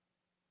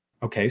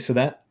 Okay, so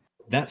that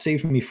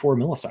saved me 4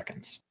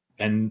 milliseconds.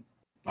 And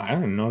I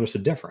don't notice a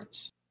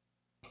difference.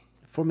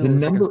 4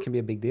 milliseconds can be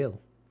a big deal.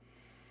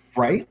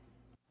 Right?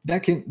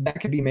 That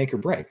can be make or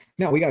break.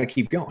 Now we got to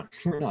keep going.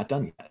 We're not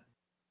done yet.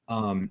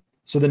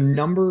 So the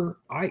number,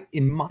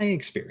 in my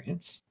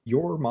experience,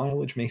 your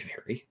mileage may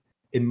vary.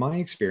 In my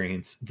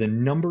experience, the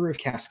number of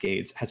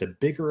cascades has a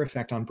bigger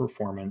effect on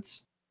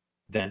performance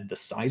than the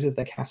size of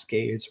the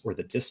cascades or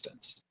the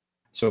distance.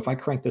 So if I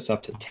crank this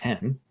up to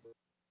 10,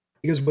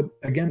 because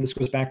again, this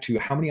goes back to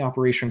how many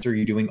operations are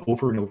you doing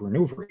over and over and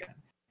over again?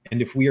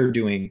 And if we are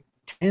doing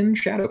 10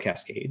 shadow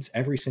cascades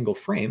every single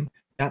frame,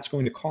 that's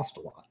going to cost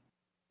a lot.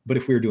 But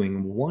if we're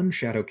doing one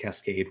shadow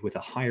cascade with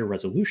a higher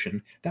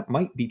resolution, that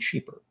might be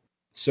cheaper.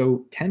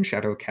 So 10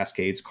 shadow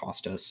cascades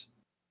cost us,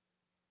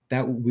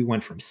 that we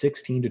went from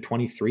 16 to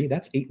 23,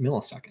 that's 8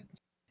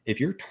 milliseconds. If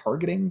you're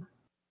targeting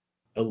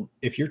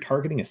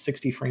a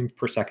 60 frames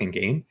per second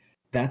game,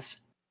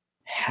 that's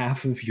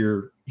half of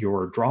your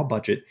draw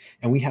budget.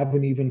 And we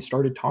haven't even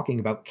started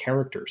talking about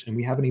characters, and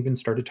we haven't even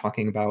started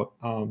talking about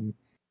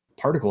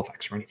particle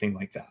effects or anything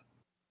like that.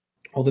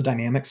 All the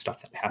dynamic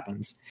stuff that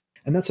happens.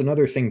 And that's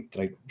another thing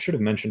that I should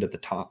have mentioned at the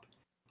top.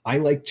 I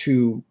like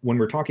to, when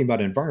we're talking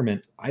about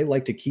environment, I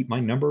like to keep my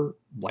number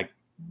like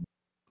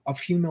a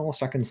few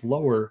milliseconds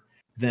lower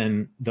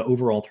than the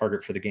overall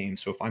target for the game.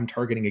 So if I'm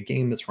targeting a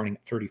game that's running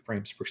at 30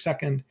 frames per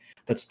second,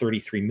 that's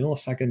 33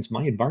 milliseconds,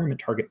 my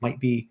environment target might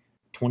be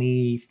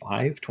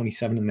 25,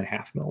 27 and a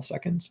half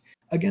milliseconds.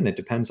 Again, it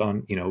depends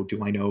on, do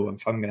I know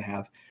if I'm going to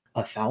have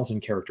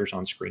 1,000 characters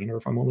on screen or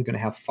if I'm only going to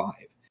have 5.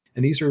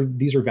 And these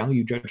are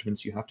value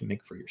judgments you have to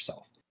make for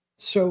yourself.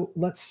 So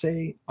let's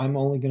say I'm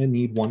only going to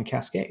need 1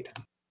 cascade.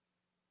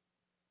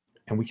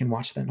 And we can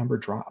watch that number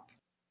drop.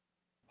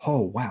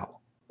 Oh, wow.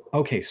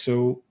 Okay,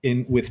 so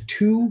with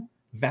 2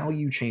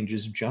 value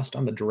changes just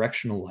on the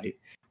directional light,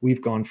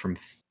 we've gone from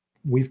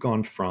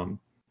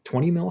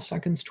 20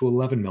 milliseconds to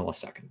 11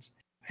 milliseconds.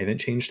 I haven't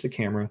changed the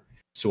camera,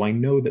 so I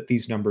know that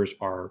these numbers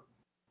are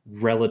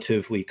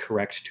relatively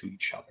correct to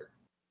each other.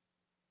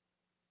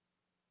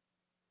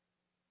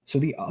 So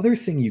the other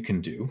thing you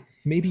can do,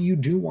 maybe you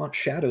do want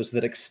shadows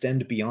that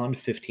extend beyond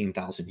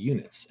 15,000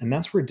 units, and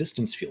that's where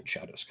distance field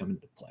shadows come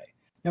into play.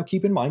 Now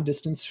keep in mind,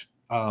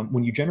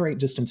 when you generate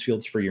distance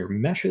fields for your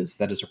meshes,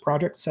 that is a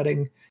project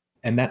setting,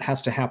 and that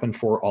has to happen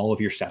for all of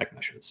your static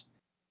meshes.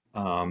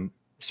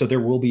 So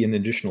there will be an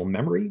additional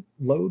memory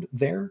load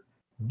there,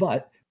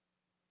 but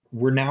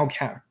we're now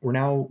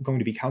going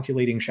to be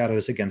calculating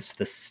shadows against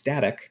the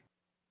static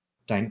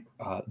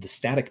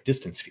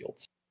distance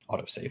fields,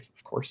 autosave,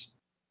 of course.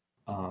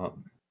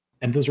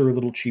 And those are a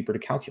little cheaper to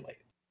calculate.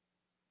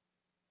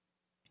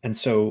 And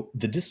so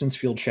the distance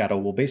field shadow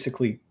will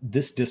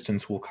this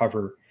distance will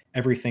cover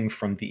everything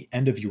from the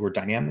end of your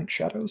dynamic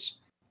shadows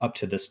up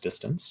to this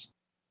distance.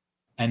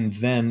 And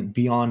then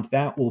beyond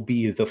that will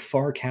be the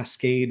far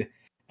cascade.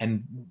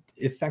 And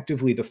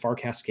effectively, the far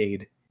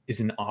cascade is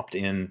an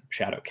opt-in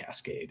shadow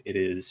cascade. It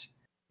is,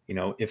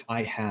 if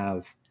I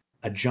have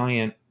a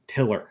giant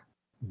pillar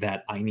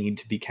that I need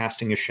to be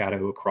casting a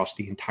shadow across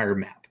the entire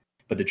map,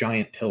 but the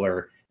giant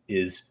pillar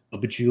is a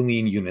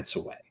bajillion units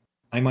away,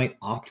 I might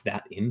opt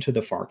that into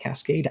the far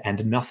cascade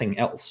and nothing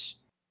else,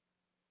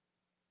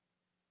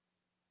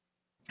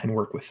 and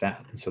work with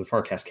that. And so the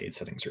far cascade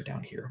settings are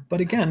down here.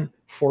 But again,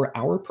 for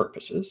our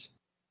purposes,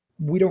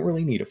 we don't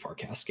really need a far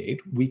cascade.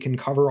 We can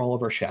cover all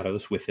of our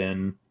shadows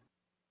within,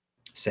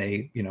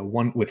 say,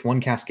 with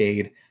 1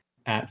 cascade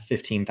at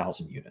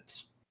 15,000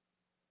 units.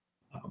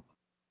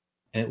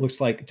 And it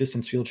looks like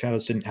distance field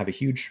shadows didn't have a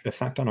huge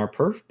effect on our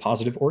perf,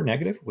 positive or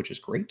negative, which is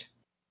great.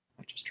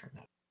 I just turned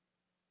that.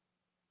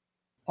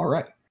 All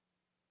right.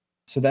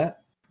 So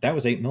that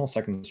was 8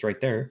 milliseconds right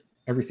there.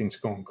 Everything's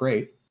going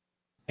great.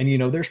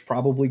 And there's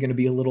probably going to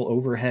be a little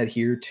overhead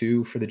here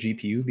too for the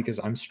GPU because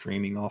I'm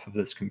streaming off of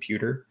this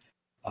computer.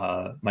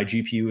 My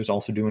GPU is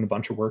also doing a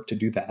bunch of work to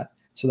do that.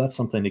 So that's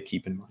something to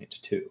keep in mind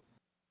too.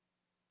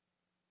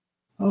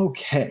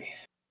 Okay.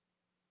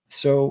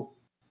 So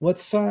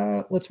let's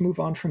move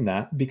on from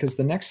that, because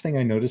the next thing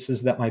I notice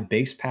is that my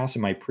base pass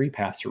and my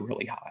prepass are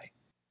really high.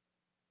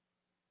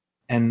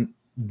 And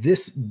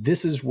this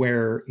is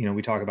where,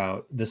 we talk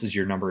about, this is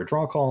your number of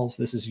draw calls,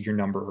 this is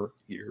your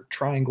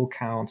triangle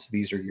counts,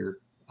 these are your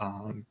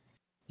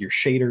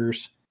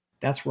shaders.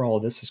 That's where all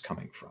of this is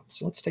coming from.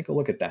 So let's take a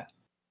look at that.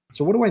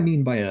 So what do I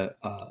mean by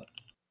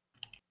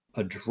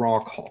a draw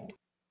call?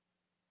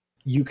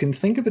 You can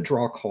think of a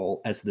draw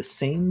call as the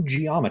same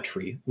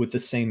geometry with the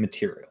same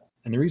material.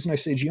 And the reason I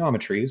say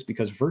geometry is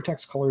because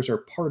vertex colors are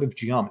part of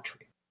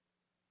geometry.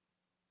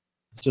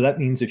 So that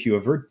means if you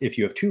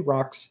have 2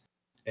 rocks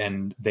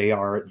and they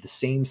are the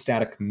same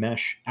static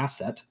mesh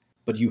asset,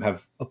 but you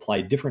have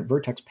applied different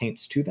vertex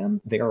paints to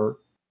them, they are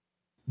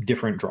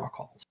different draw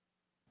calls.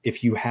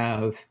 If you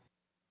have,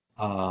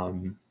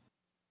 and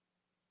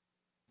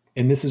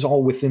this is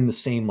all within the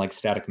same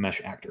static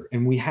mesh actor.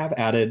 And we have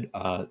added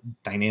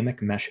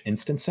dynamic mesh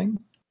instancing,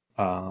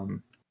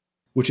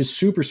 which is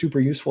super, super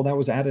useful. That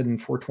was added in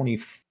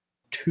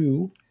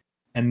 4.22,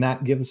 and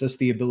that gives us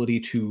the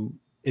ability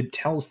it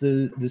tells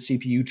the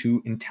CPU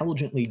to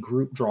intelligently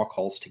group draw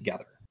calls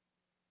together.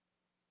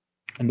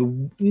 And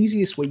the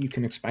easiest way you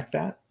can inspect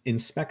that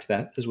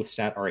is with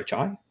stat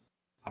RHI,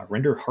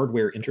 render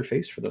hardware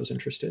interface for those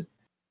interested.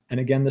 And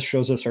again, this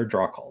shows us our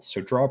draw calls.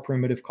 So draw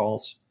primitive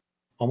calls,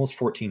 almost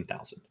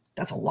 14,000.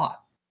 That's a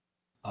lot.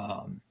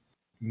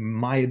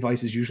 My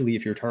advice is usually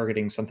if you're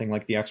targeting something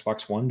like the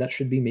Xbox One, that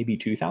should be maybe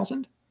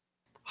 2,000.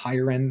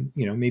 Higher end,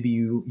 maybe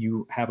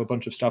you have a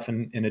bunch of stuff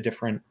in a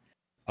different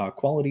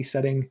quality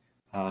setting.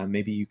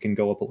 Maybe you can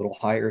go up a little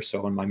higher.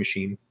 So on my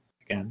machine,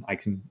 again, I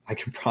can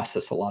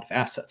process a lot of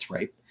assets,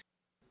 right?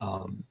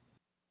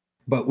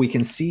 But we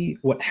can see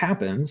what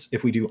happens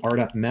if we do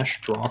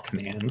r.mesh draw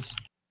commands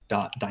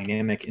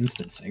 .dynamic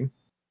instancing,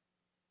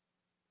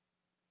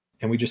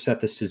 and we just set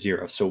this to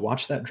 0. So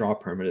watch that draw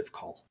primitive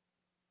call.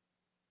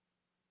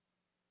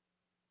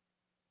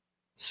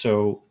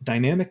 So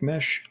dynamic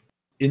mesh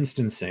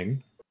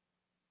instancing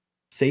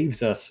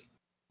saves us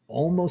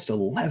almost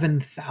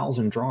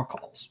 11,000 draw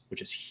calls,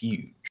 which is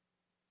huge.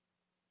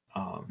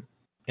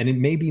 And it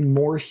may be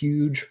more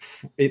huge.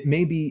 It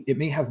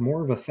may have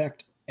more of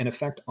an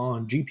effect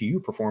on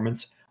GPU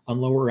performance on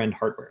lower end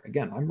hardware.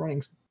 Again, I'm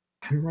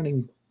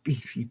running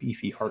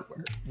beefy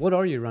hardware. What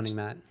are you running,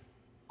 Matt?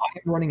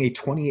 I'm running a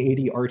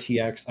 2080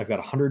 RTX. I've got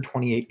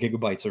 128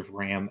 gigabytes of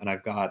RAM, and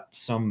I've got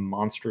some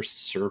monster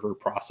server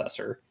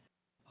processor.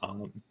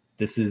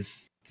 This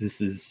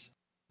is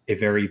a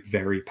very,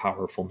 very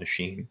powerful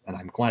machine, and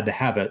I'm glad to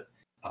have it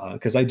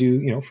because I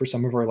do, you know, for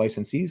some of our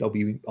licensees,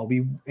 I'll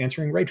be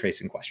answering ray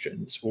tracing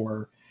questions,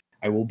 or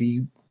I will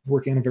be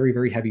working on a very,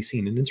 very heavy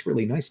scene, and it's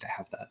really nice to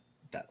have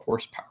that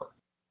horsepower.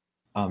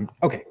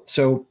 Okay,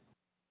 so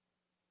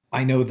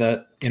I know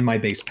that in my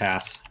base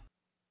pass,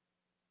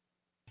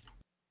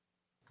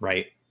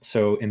 right?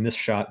 So in this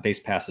shot, base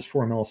pass is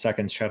 4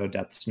 milliseconds, shadow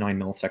depth is 9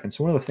 milliseconds.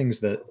 So one of the things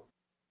that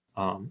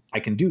I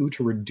can do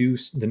to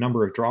reduce the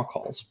number of draw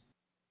calls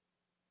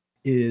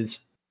is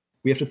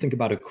we have to think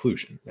about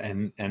occlusion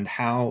and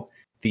how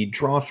the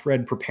draw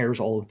thread prepares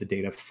all of the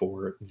data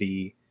for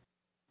the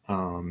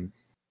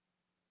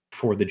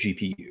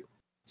GPU.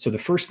 So the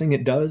first thing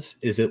it does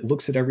is it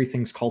looks at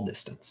everything's call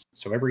distance.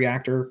 So every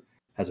actor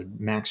has a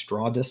max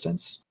draw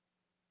distance.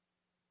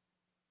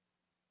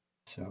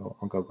 So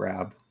I'll go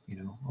grab,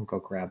 I'll go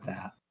grab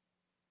that.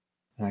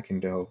 And I can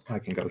go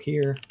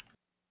here,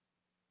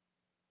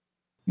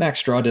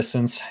 max draw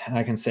distance, and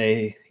I can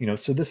say,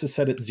 so this is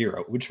set at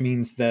 0, which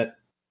means that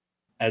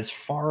as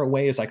far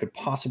away as I could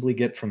possibly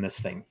get from this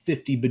thing,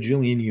 50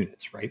 bajillion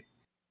units, right?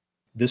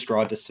 This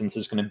draw distance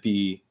is going to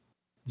be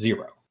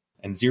 0.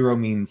 And 0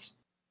 means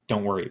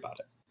don't worry about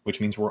it,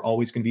 which means we're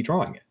always going to be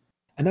drawing it.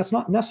 And that's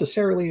not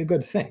necessarily a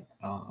good thing,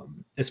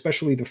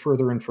 especially the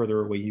further and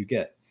further away you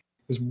get.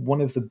 Because one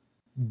of the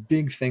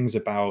big things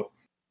about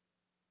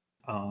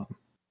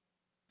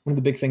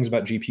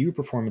GPU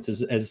performance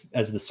is as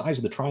the size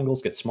of the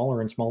triangles gets smaller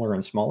and smaller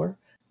and smaller,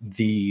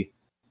 the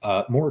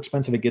more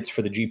expensive it gets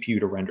for the GPU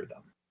to render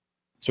them.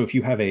 So if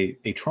you have a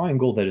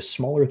triangle that is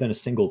smaller than a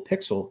single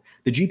pixel,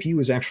 the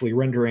GPU is actually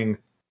rendering, let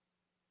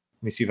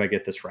me see if I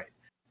get this right.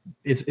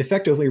 It's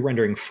effectively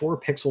rendering 4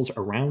 pixels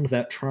around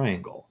that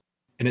triangle.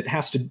 And it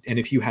has to, and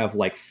if you have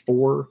like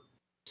 4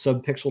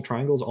 subpixel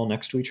triangles all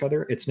next to each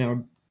other, it's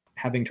now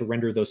having to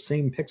render those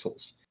same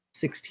pixels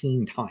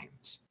 16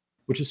 times,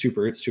 which is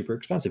super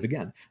expensive.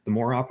 Again, the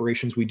more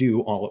operations we do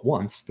all at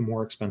once, the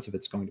more expensive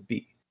it's going to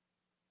be.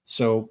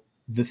 So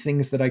the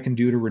things that I can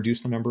do to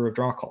reduce the number of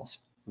draw calls,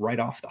 right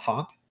off the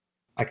hop,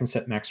 I can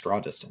set max draw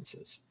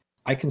distances.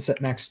 I can set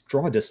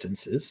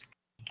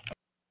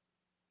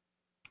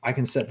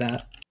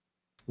that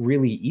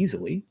really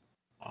easily,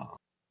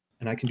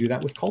 and I can do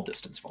that with call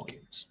distance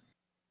volumes.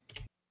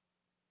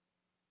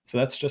 So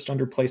that's just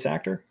under place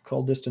actor,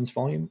 call distance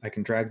volume. I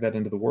can drag that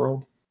into the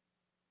world.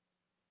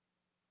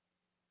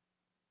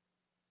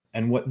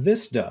 And what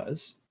this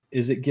does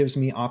is it gives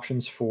me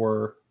options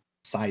for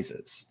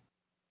sizes.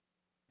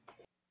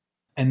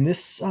 And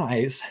this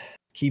size,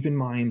 keep in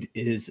mind,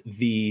 is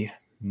the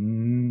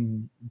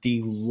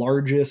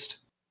largest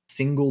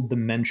single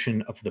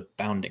dimension of the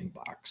bounding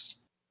box.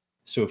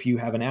 So if you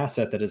have an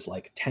asset that is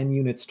like 10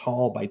 units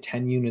tall by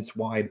 10 units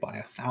wide by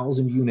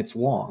 1,000 units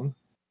long,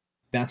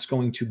 that's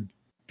going to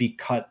be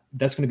cut.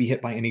 That's going to be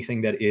hit by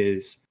anything that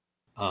is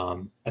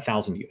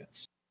 1,000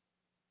 units.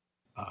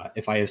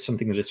 If I have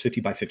something that is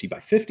 50 by 50 by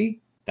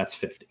 50, that's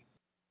 50.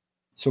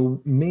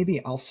 So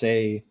maybe I'll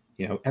say,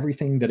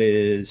 everything that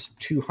is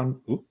 200,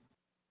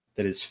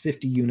 that is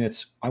 50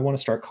 units, I want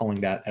to start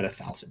calling that at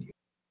 1,000 units.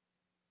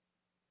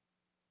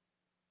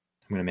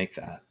 I'm going to make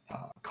that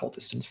call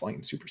distance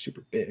volume super,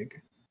 super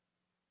big.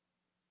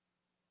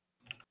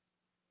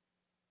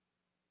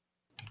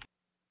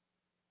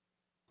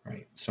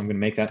 Right, so I'm going to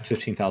make that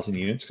 15,000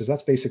 units because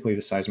that's basically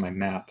the size of my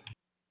map.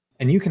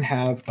 And you can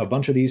have a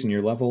bunch of these in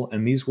your level,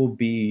 and these will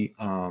be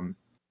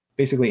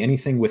basically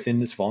anything within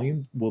this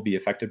volume will be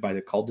affected by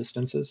the call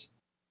distances.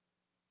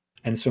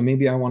 And so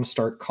maybe I want to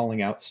start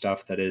calling out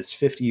stuff that is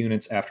 50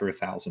 units after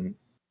 1,000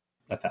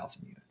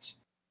 units.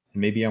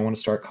 And maybe I want to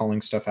start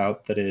calling stuff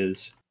out that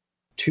is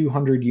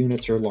 200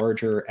 units or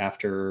larger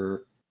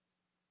after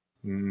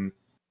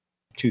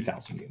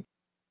 2,000 units.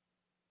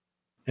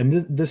 And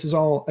this is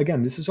all,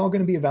 again, this is all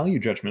going to be a value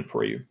judgment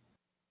for you.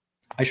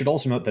 I should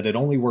also note that it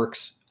only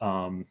works,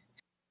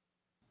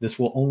 this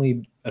will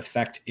only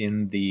affect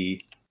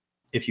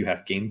if you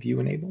have game view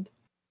enabled.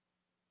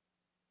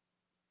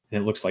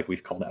 And it looks like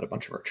we've called out a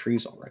bunch of our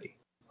trees already.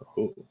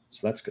 Oh,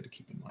 so that's good to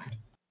keep in mind.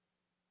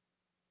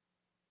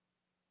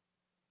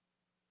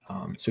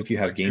 So if you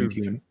have game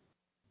view,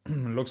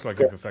 looks like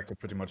you've affected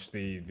pretty much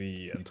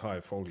the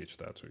entire foliage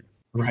there too.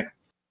 Right.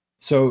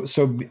 So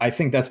I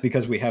think that's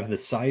because we have the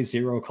size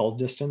 0, call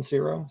distance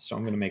 0. So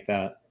I'm going to make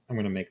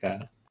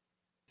that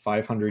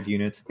 500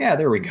 units. Yeah,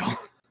 there we go.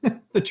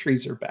 The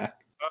trees are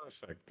back.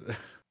 Perfect.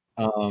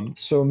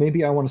 So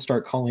maybe I want to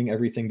start calling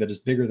everything that is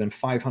bigger than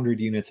 500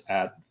 units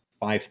at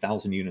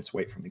 5,000 units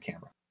away from the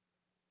camera.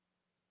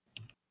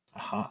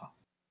 Aha.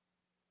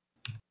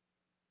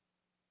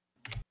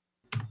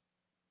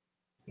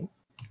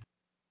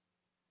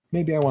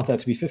 Maybe I want that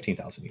to be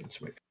 15,000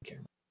 units away from the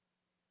camera.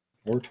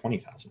 Or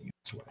 20,000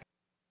 units away.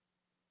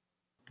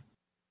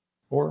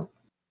 Or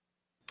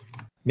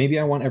maybe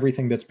I want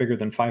everything that's bigger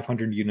than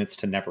 500 units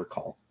to never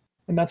call.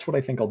 And that's what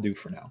I think I'll do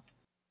for now.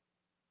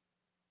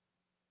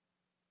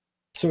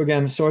 So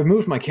again, so I've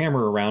moved my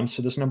camera around,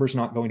 so this number's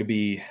not going to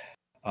be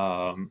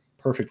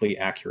perfectly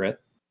accurate,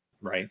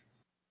 right?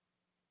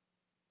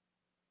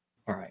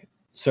 All right.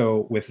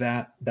 So with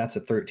that, that's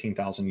at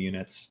 13,000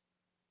 units.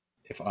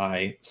 If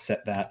I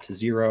set that to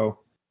 0,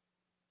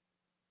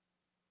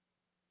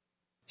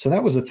 so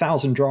that was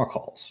 1,000 draw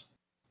calls.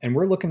 And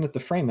we're looking at the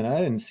frame, and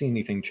I didn't see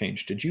anything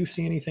change. Did you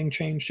see anything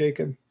change,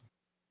 Jacob?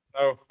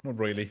 No, not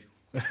really.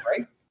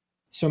 Right?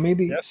 So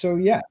maybe, Yeah. so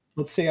yeah,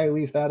 let's say I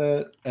leave that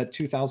at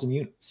 2,000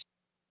 units.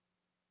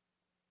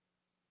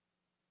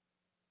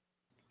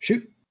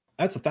 Shoot,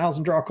 that's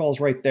 1,000 draw calls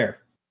right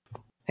there.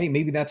 Hey,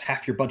 maybe that's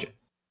half your budget.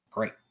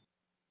 Great.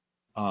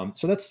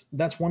 So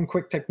that's one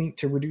quick technique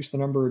to reduce the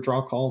number of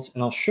draw calls,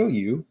 and I'll show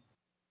you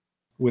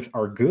with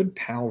our good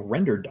pal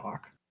render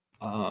doc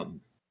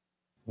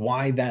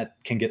why that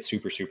can get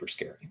super, super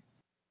scary.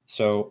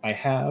 So I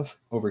have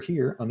over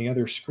here on the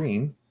other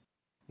screen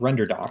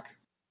render doc.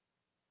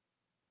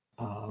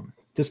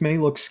 This may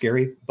look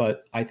scary,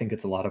 but I think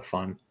it's a lot of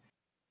fun.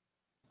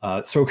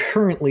 So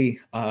currently,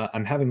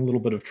 I'm having a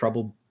little bit of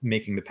trouble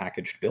making the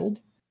packaged build.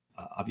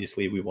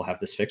 Obviously, we will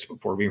have this fixed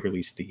before we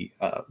release the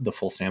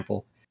full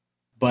sample.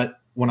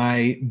 But when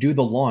I do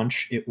the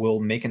launch, it will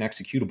make an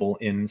executable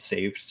in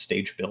saved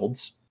stage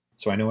builds.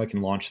 So I know I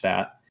can launch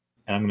that.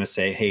 And I'm going to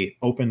say, hey,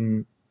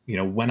 open,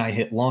 when I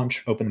hit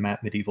launch, open the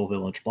map Medieval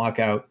Village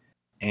blockout.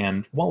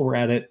 And while we're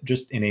at it,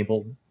 just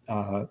enable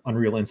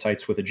Unreal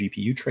Insights with a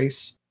GPU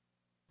trace.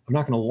 I'm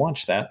not going to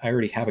launch that. I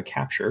already have a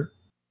capture.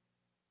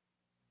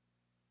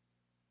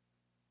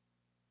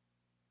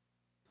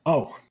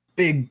 Oh,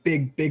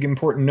 big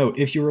important note.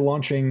 If you were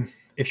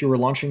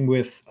launching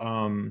with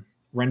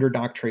render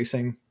doc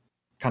tracing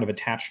kind of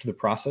attached to the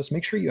process,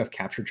 make sure you have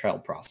capture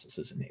child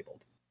processes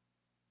enabled.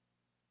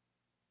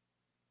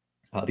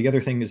 The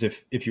other thing is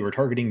if you are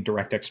targeting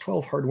DirectX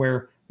 12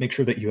 hardware, make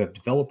sure that you have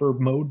developer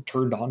mode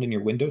turned on in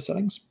your Windows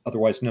settings.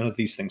 Otherwise, none of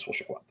these things will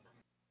show up.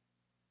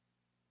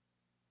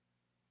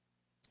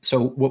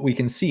 So what we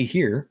can see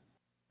here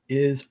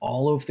is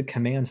all of the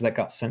commands that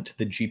got sent to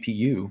the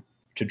GPU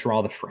to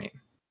draw the frame.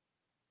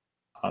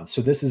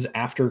 So this is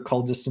after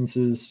call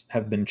distances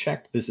have been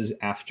checked. This is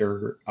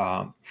after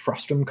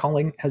Frustrum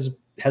Culling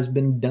has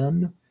been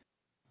done.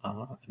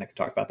 And I can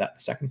talk about that in a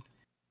second.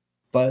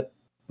 But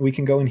we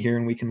can go in here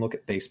and we can look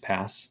at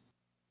Basepass.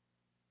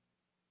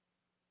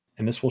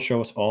 And this will show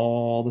us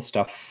all the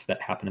stuff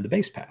that happened in the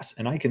Basepass.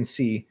 And I can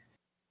see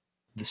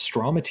the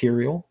straw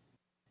material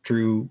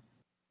drew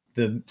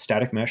the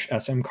static mesh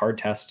SM card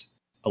test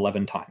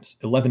 11 times,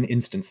 11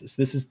 instances.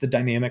 This is the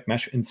dynamic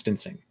mesh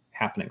instancing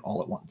happening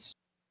all at once.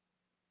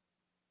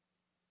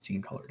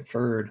 Scene color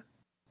deferred.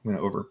 I'm going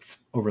to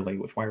overlay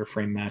with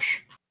wireframe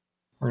mesh.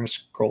 We're going to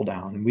scroll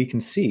down and we can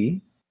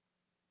see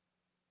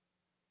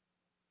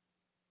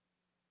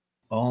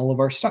all of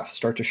our stuff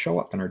start to show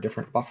up in our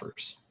different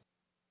buffers.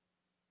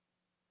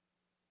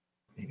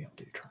 Maybe I'll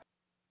do try.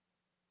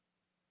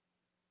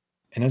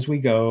 And as we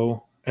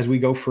go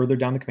further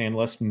down the command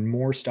list,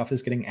 more stuff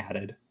is getting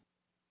added.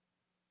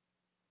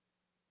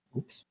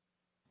 Oops,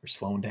 we're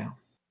slowing down.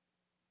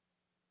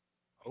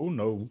 Oh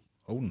no,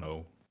 oh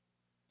no.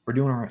 We're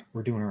doing all right.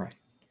 We're doing all right.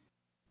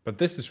 But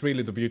this is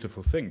really the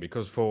beautiful thing,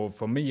 because for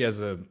me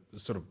as a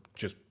sort of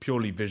just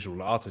purely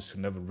visual artist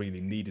who never really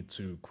needed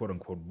to quote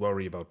unquote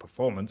worry about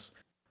performance,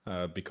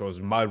 because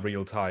my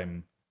real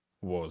time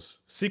was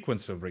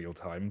sequencer real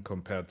time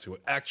compared to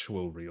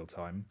actual real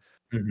time.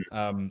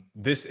 Mm-hmm.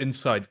 This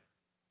insight,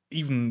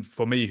 even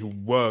for me who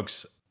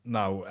works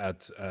now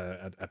at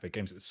Epic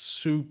Games, is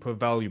super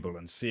valuable,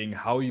 and seeing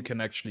how you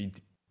can actually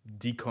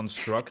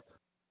deconstruct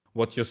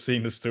what your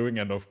scene is doing,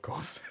 and of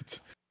course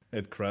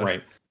it crashed.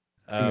 Right.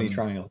 Too many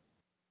triangles.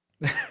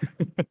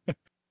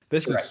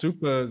 This is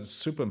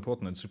super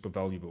important and super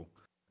valuable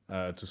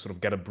to sort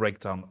of get a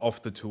breakdown of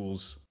the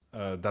tools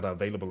that are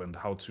available and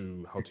how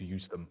to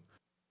use them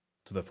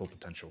to their full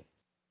potential.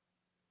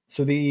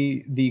 So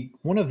the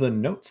one of the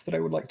notes that I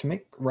would like to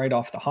make right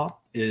off the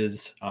hop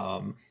is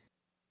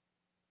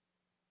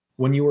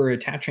when you are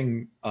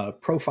attaching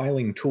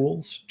profiling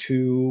tools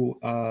to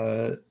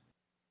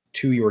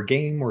your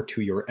game or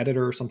to your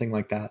editor or something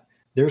like that,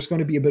 there's going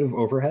to be a bit of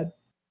overhead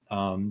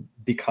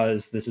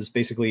because this is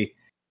basically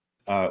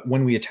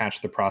when we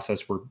attach the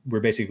process, we're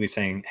basically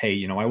saying,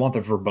 hey, I want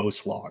the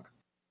verbose log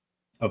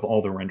of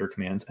all the render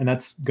commands, and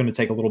that's going to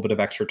take a little bit of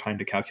extra time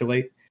to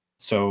calculate.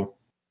 So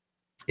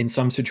in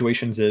some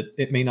situations,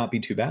 it may not be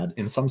too bad.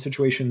 In some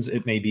situations,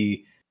 it may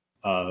be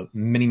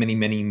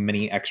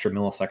many extra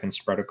milliseconds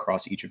spread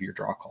across each of your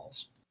draw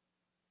calls.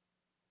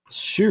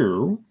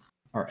 So,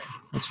 all right,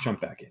 let's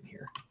jump back in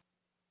here.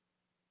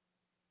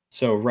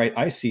 So, right,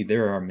 I see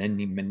there are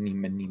many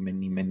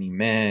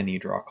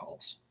draw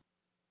calls,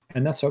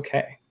 and that's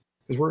okay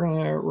because we're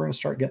gonna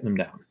start getting them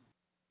down.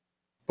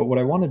 But what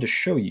I wanted to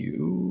show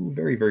you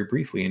very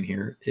briefly in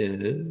here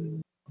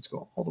is, let's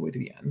go all the way to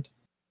the end.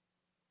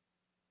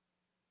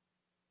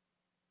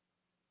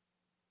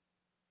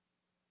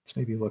 Let's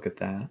maybe look at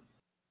that,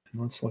 and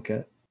let's look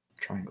at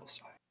triangle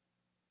size.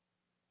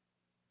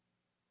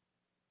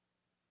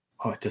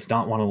 Oh, it does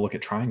not want to look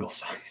at triangle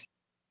size.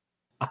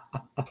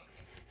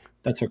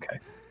 That's okay.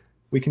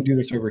 We can do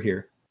this over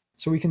here.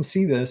 So we can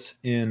see this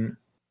in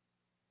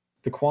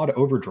the quad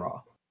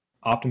overdraw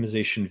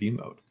optimization view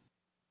mode.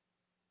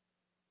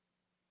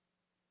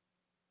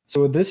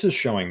 So what this is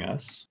showing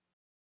us.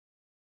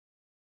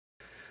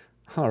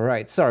 All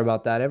right, sorry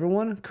about that,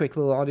 everyone. Quick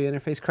little audio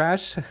interface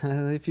crash.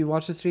 If you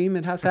watch the stream,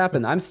 it has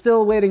happened. I'm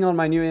still waiting on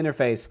my new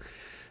interface.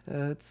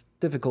 It's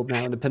difficult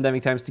now in the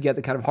pandemic times to get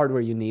the kind of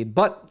hardware you need,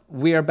 but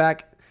we are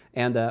back,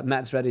 and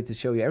Matt's ready to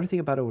show you everything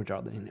about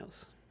Overdraw that he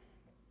knows.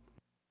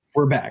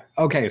 We're back.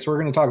 Okay, so we're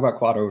going to talk about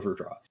quad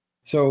overdraw.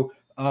 So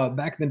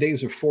back in the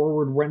days of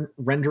forward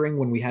rendering,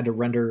 when we had to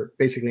render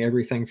basically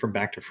everything from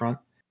back to front,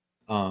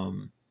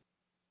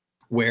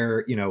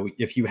 where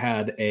if you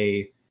had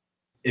a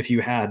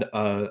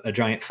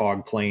giant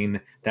fog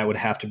plane that would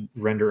have to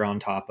render on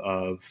top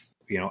of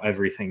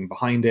everything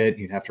behind it,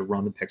 you'd have to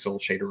run the pixel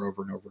shader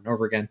over and over and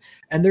over again.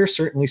 And there's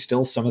certainly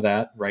still some of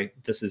that, right?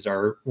 This is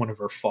one of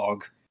our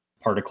fog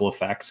particle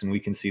effects, and we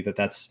can see that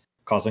that's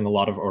causing a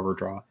lot of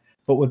overdraw.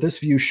 But what this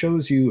view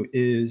shows you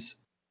is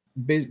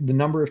the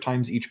number of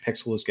times each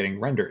pixel is getting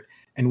rendered.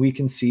 And we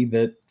can see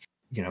that,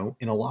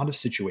 in a lot of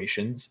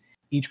situations,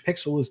 each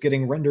pixel is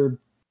getting rendered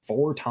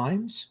 4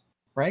 times,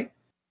 right?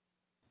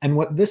 And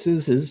what this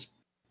is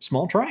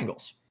small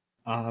triangles.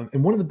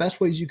 And one of the best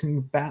ways you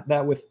can bat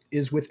that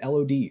is with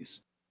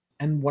LODs.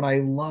 And what I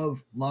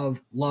love, love,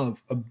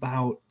 love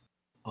about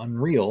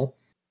Unreal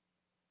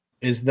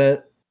is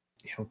that,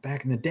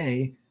 back in the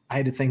day, I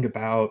had to think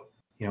about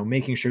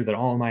making sure that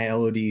all of my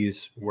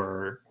LODs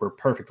were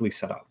perfectly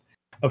set up.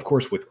 Of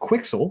course, with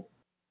Quixel,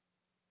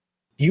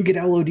 you get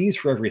LODs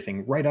for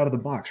everything right out of the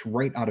box,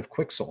 right out of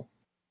Quixel.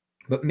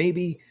 But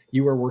maybe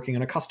you are working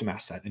on a custom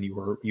asset and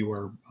you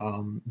are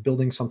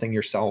building something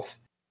yourself,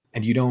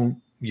 and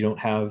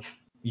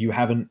you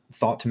haven't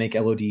thought to make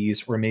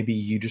LODs, or maybe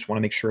you just want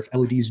to make sure if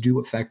LODs do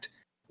affect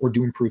or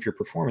do improve your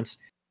performance,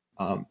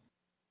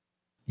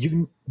 you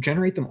can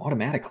generate them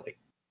automatically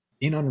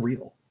in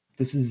Unreal.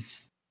 This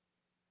is,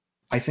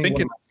 I think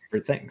one of my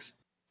favorite things.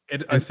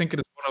 I think it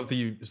is one of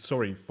the,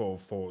 sorry for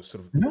sort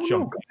of no,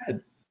 jump. Go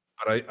ahead.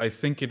 But I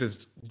think it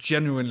is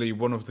genuinely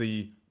one of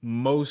the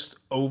most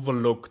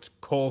overlooked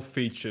core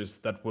features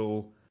that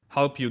will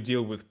help you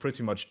deal with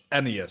pretty much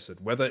any asset,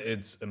 whether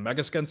it's a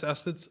Megascans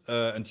asset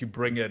and you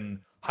bring in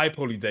high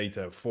poly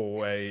data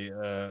for a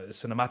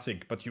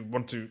cinematic, but you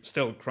want to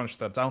still crunch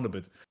that down a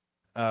bit.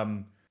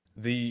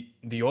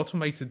 The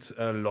automated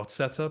LOT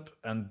setup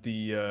and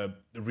the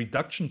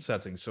reduction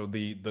setting, so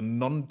the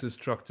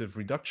non-destructive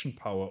reduction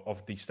power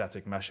of the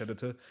static mesh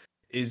editor,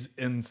 is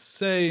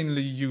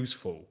insanely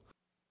useful.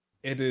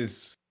 It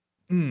is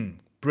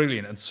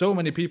brilliant, and so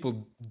many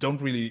people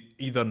don't really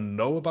either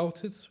know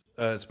about it,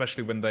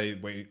 especially when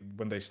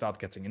they start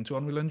getting into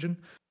Unreal Engine,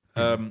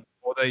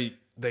 or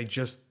they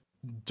just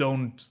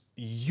don't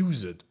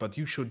use it. But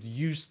you should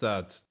use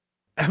that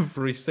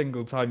every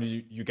single time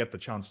you get the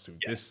chance to.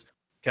 Yes. This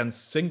can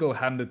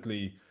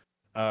single-handedly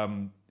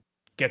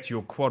get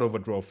your quad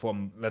overdraw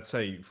from, let's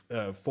say,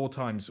 4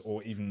 times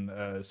or even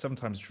 7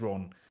 times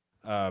drawn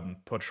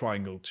per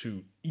triangle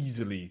to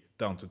easily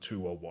down to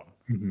 2 or 1.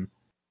 Mm-hmm.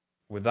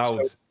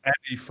 Without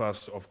any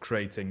fuss of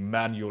creating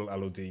manual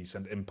LODs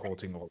and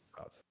importing all of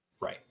that.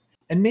 Right.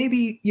 And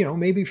maybe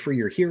for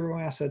your hero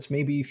assets,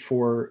 maybe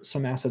for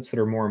some assets that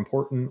are more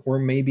important, or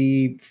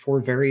maybe for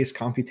various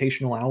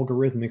computational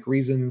algorithmic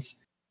reasons,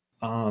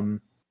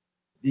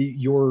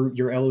 your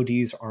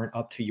LODs aren't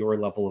up to your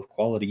level of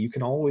quality. You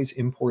can always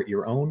import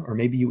your own, or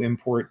maybe you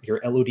import your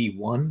LOD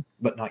 1,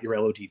 but not your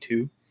LOD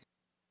 2.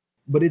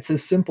 But it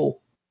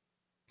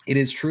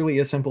is truly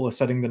as simple as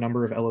setting the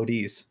number of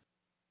LODs.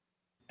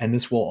 And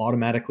this will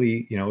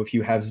automatically, if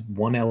you have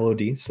 1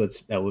 LOD, so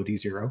that's LOD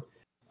 0,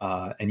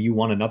 and you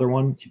want another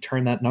one, you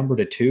turn that number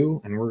to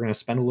 2, and we're going to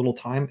spend a little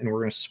time, and we're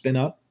going to spin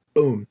up,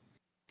 boom,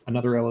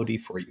 another LOD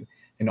for you.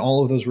 And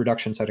all of those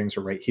reduction settings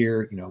are right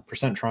here.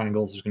 Percent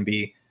triangles is going to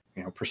be,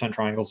 percent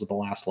triangles at the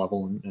last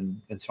level,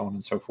 and so on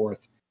and so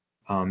forth.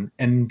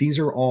 And these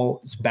are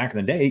all, back in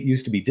the day, it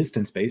used to be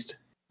distance-based.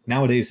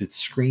 Nowadays, it's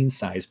screen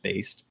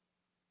size-based.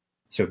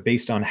 So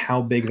based on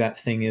how big that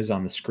thing is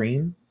on the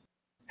screen,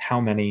 how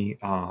many,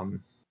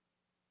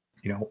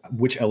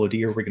 which LOD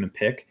are we going to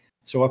pick?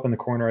 So up in the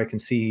corner, I can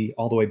see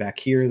all the way back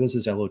here, this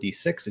is LOD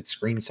 6. Its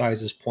screen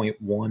size is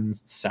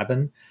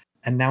 0.17,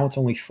 and now it's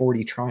only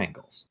 40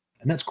 triangles.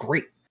 And that's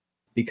great,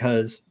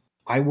 because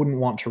I wouldn't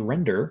want to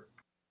render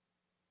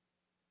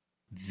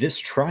this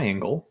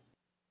triangle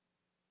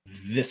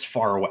this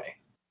far away.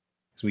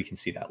 So we can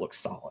see that looks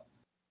solid.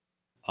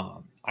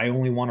 I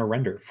only want to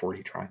render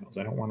 40 triangles.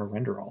 I don't want to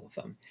render all of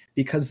them,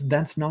 because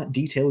that's not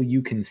detail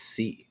you can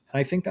see. And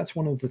I think that's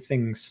one of the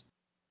things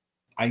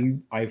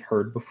I've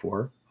heard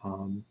before,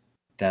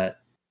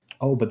 that,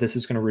 but this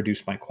is going to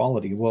reduce my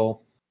quality.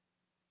 Well,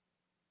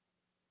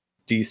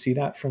 do you see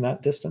that from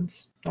that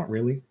distance? Not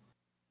really.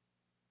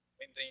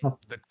 I mean,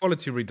 the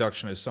quality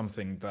reduction is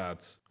something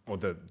that, or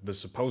the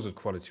supposed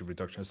quality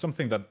reduction is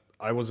something that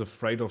I was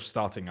afraid of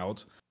starting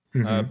out.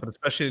 But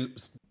especially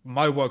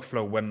my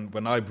workflow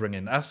when I bring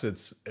in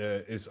assets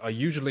is I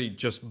usually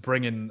just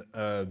bring in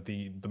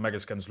the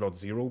Megascan slot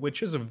 0,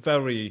 which is a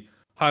very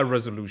high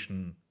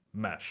resolution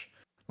mesh.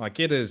 Like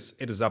it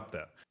is up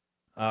there.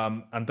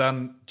 And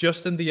then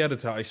just in the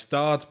editor, I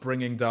start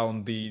bringing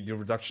down the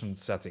reduction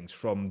settings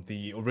from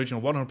the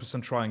original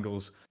 100%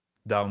 triangles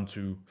down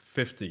to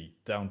 50,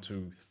 down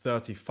to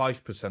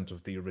 35%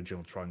 of the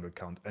original triangle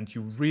count. And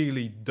you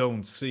really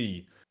don't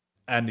see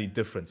any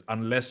difference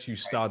unless you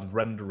start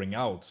rendering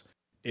out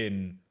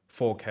in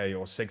 4K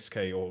or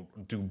 6K or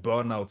do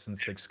burnouts in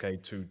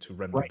 6K to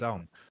render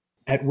down.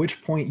 At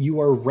which point you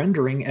are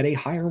rendering at a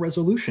higher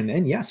resolution.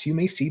 And yes, you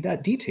may see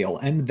that detail.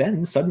 And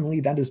then suddenly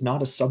that is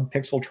not a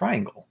sub-pixel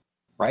triangle,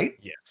 right?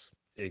 Yes,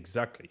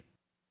 exactly.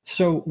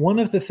 So one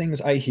of the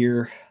things I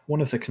hear,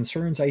 one of the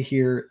concerns I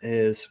hear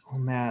is, oh,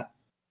 Matt,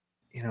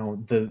 you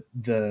know,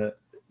 the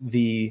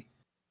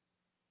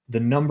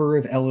number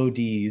of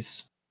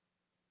LODs,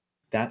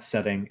 that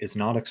setting is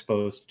not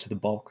exposed to the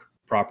bulk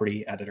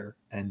property editor.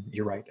 And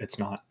you're right, it's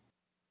not.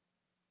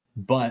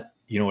 But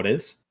you know what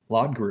is?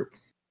 LOD group.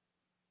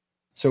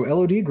 So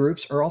LOD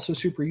groups are also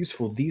super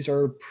useful. These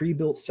are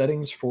pre-built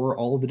settings for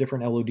all of the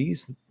different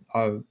LODs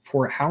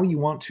for how you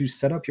want to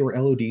set up your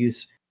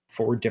LODs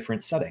for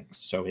different settings.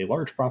 So a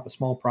large prop, a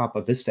small prop,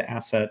 a Vista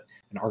asset,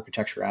 an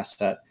architecture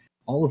asset,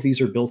 all of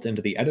these are built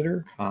into the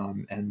editor.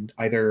 And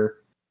either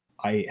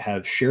I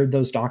have shared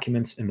those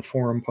documents in the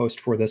forum post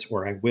for this,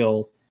 or I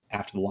will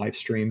after the live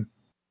stream.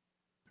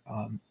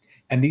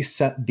 And these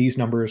set these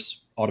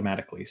numbers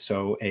automatically.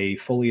 So a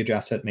foliage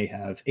asset may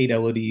have 8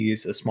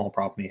 LODs, a small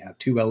prop may have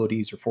 2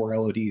 LODs or 4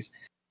 LODs.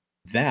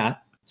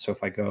 So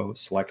if I go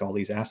select all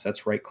these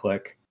assets, right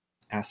click,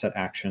 asset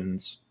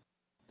actions,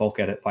 bulk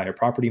edit via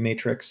property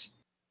matrix,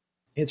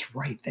 it's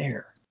right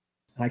there.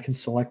 And I can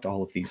select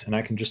all of these and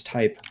I can just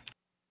type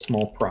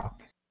small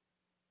prop.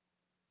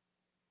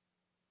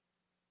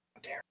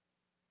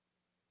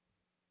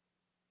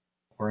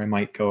 Or I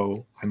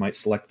might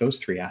select those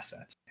 3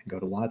 assets and go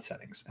to LOD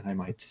settings, and I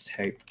might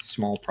type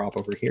small prop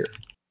over here.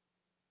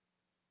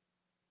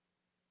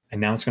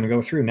 And now it's going to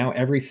go through. Now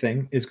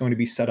everything is going to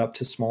be set up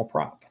to small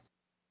prop.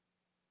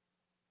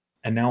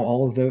 And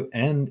now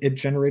it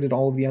generated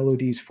all of the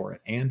LODs for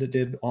it, and it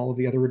did all of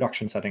the other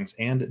reduction settings,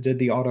 and it did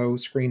the auto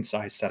screen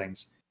size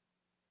settings.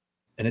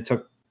 And it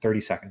took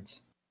 30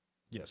 seconds.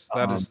 Yes,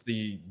 that is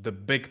the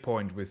big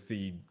point with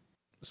the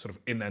sort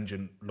of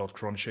in-engine LOD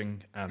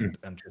crunching and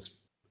just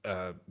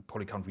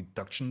poly count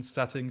reduction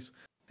settings.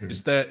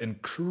 Is they're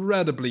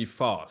incredibly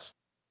fast.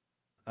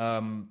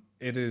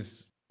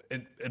 It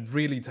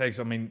really takes,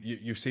 I mean,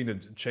 you've seen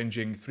it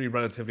changing 3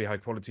 relatively high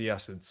quality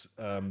assets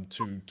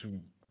to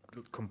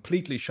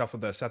completely shuffle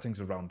their settings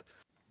around.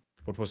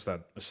 What was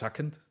that? A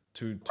second?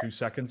 2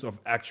 seconds of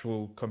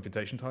actual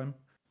computation time?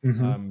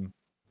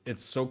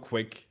 It's so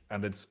quick,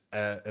 and it's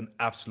an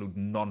absolute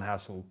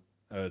non-hassle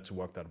to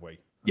work that way.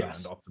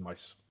 Yes. And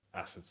optimize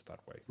assets that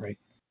way. Right.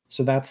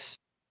 So that's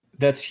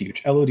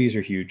huge. LODs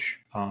are huge.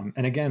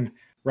 And again,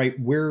 right,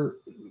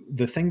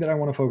 the thing that I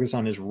want to focus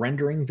on is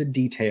rendering the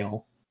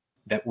detail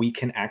that we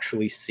can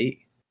actually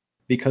see,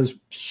 because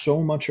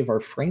so much of our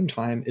frame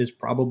time is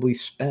probably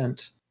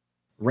spent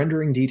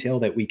rendering detail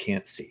that we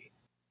can't see.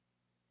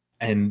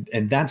 And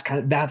that's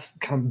kind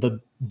of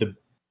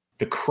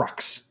the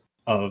crux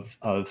of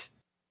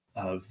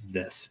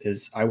this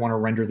is I want to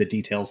render the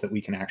details that we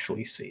can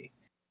actually see.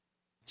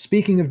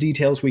 Speaking of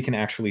details we can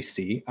actually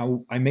see,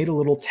 I made a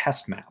little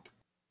test map.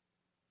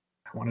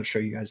 I want to show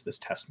you guys this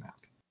test map.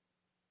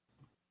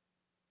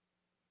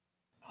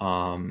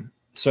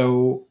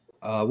 So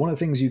one of the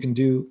things you can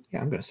do,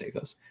 I'm going to save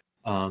those.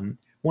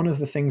 One of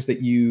the things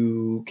that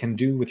you can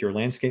do with your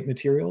landscape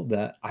material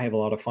that I have a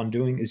lot of fun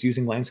doing is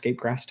using landscape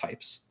grass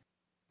types.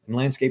 And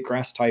landscape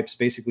grass types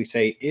basically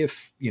say,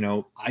 if,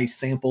 I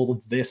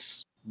sample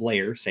this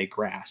layer, say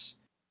grass,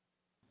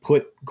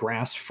 put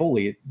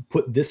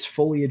this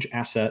foliage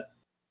asset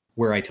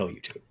where I tell you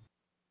to.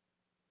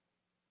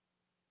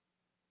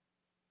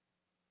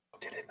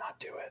 Did it not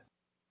do it?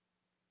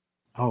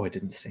 Oh, it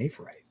didn't save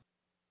right.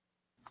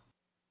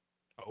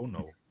 Oh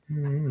no.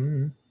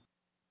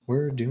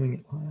 We're doing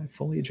it live.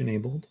 Foliage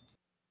enabled.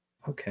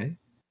 Okay.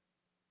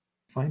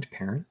 Find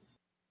parent.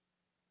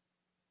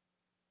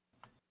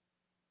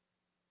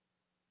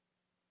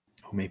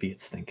 Oh, maybe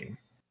it's thinking.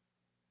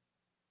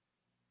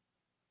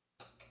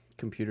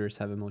 Computers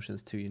have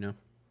emotions too,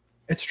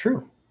 It's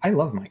true. I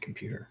love my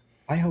computer.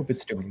 I hope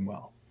it's doing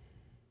well.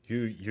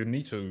 You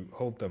need to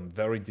hold them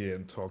very dear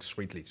and talk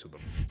sweetly to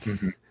them.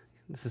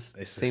 This is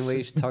the same way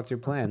you should talk to your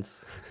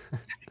plants.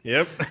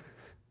 Yep.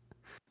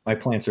 My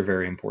plants are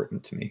very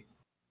important to me.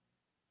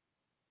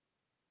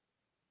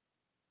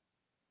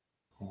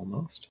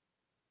 Almost.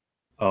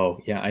 Oh,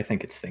 yeah, I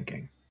think it's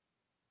thinking.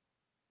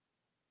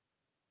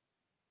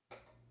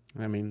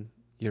 I mean,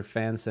 your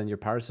fans and your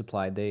power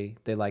supply, they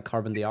like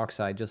carbon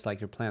dioxide just like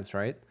your plants,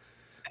 right?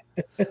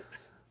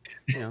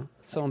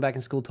 Someone back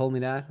in school told me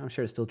that. I'm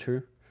sure it's still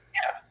true.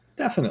 Yeah,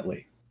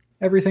 definitely.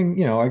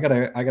 Everything, I got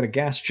a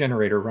gas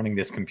generator running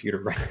this computer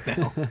right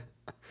now.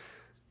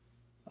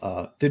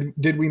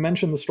 Did we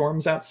mention the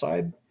storms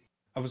outside?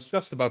 I was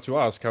just about to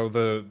ask how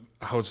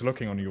it's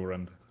looking on your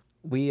end.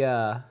 We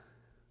I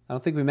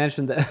don't think we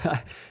mentioned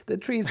that the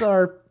trees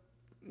are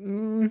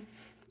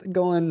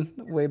going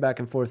way back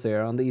and forth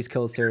there on the East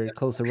Coast here,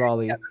 close to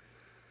Raleigh.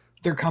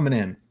 They're coming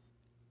in.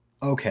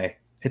 Okay,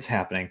 it's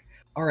happening.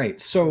 All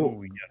right,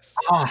 so yes.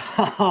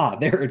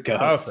 There it goes.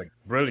 Perfect,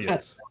 brilliant.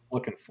 That's what I was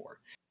looking for.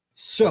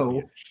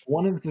 So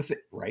one of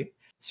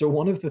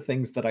the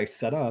things that I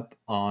set up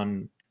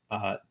on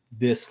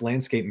this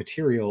landscape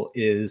material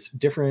is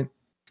different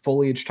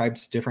foliage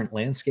types, different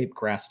landscape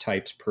grass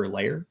types per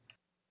layer.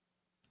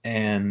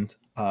 And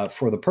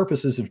for the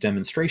purposes of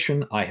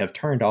demonstration, I have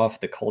turned off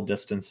the cull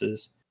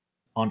distances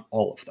on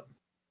all of them.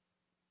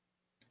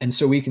 And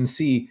so we can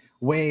see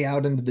way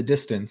out into the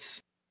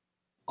distance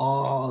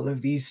all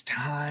of these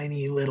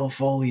tiny little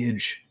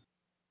foliage.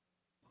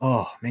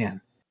 Oh,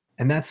 man.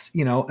 And that's,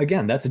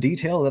 again, that's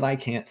detail that I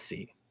can't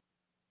see.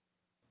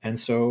 And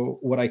so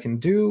what I can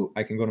do,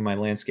 I can go to my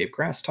landscape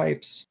grass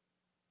types,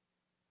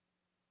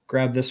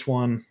 grab this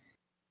one.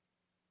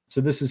 So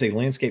this is a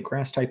landscape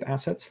grass type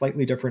asset,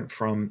 slightly different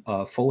from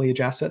a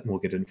foliage asset, and we'll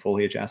get into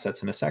foliage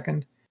assets in a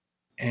second.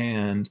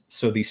 And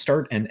so the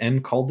start and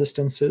end cull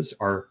distances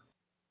are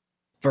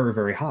very,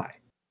 very high.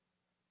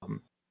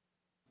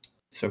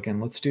 So again,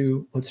 let's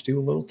do a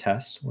little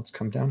test. Let's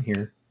come down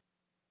here,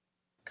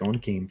 go into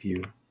game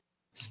view,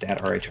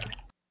 stat RHI.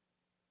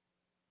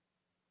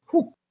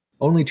 Whew,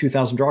 only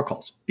 2,000 draw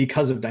calls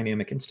because of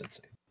dynamic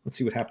instancing. Let's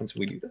see what happens if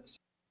we do this.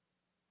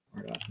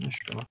 Mesh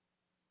draw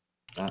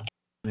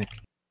dynamic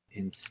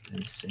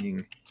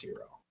instancing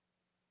 0.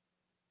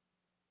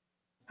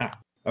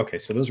 Okay,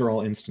 so those are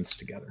all instanced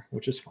together,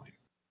 which is fine.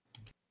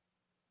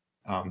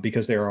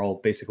 Because they are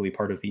all basically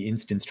part of the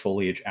instanced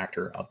foliage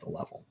actor of the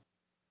level.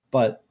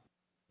 But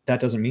that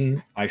doesn't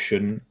mean I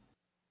shouldn't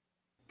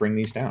bring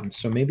these down.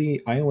 So maybe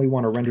I only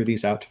want to render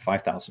these out to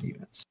 5,000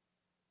 units.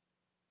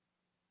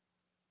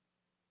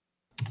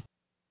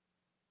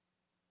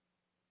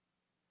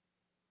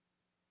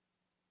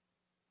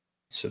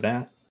 So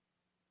that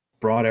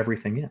brought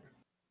everything in.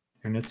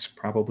 And it's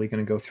probably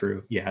going to go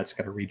through. Yeah, it's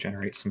got to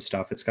regenerate some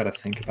stuff. It's got to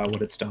think about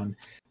what it's done.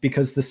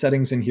 Because the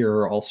settings in here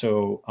are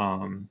also...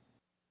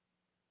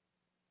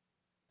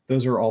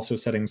 those are also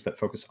settings that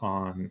focus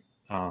on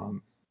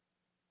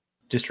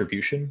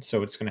distribution.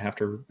 So it's going to have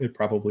to... It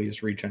probably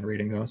is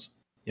regenerating those.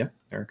 Yep,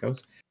 there it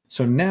goes.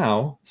 So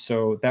now,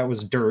 so that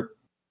was dirt.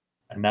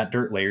 And that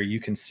dirt layer,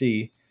 you can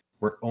see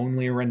we're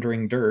only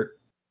rendering dirt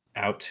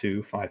out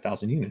to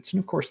 5,000 units. And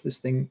of course, these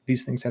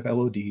things have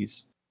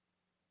LODs.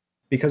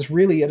 Because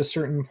really, at a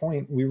certain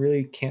point, we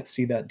really can't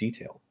see that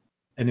detail.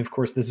 And of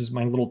course, this is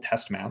my little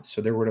test map.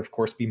 So there would, of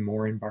course, be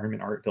more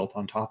environment art built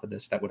on top of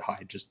this that would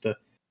hide just the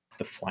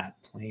flat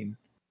plane.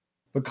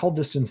 But cull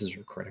distances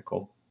are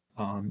critical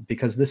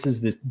because this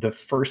is the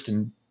first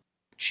and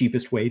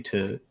cheapest way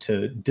to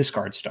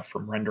discard stuff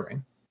from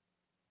rendering.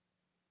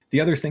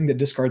 The other thing that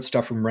discards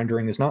stuff from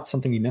rendering is not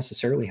something you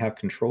necessarily have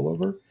control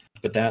over,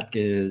 but that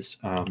is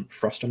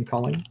Frustrum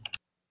Culling,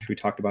 which we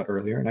talked about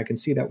earlier. And I can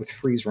see that with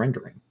freeze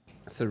rendering.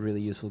 That's a really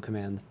useful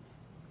command.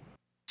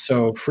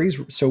 So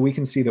we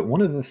can see that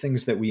one of the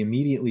things that we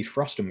immediately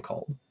frustum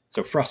culled,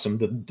 so frustum,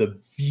 the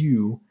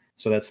view,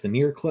 so that's the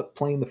near clip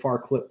plane, the far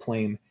clip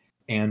plane,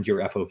 and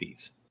your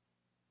FOVs.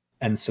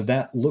 And so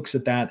that looks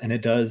at that, and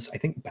it does, I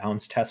think,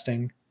 bounds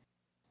testing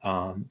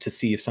to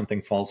see if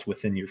something falls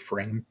within your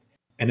frame.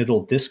 And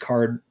it'll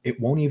discard, it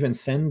won't even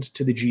send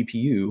to the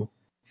GPU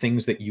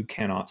things that you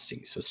cannot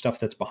see. So stuff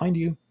that's behind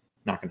you,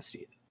 not going to see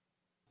it.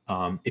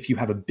 If you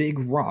have a big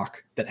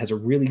rock that has a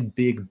really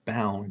big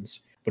bounds,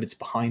 but it's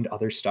behind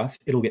other stuff,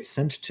 it'll get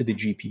sent to the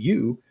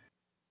GPU.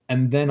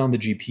 And then on the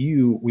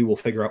GPU, we will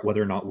figure out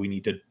whether or not we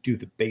need to do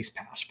the base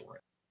pass for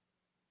it.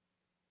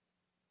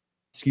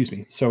 Excuse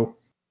me. So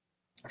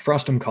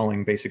Frustrum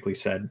Culling basically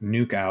said,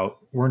 nuke out.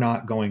 We're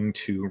not going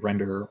to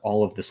render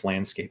all of this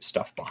landscape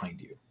stuff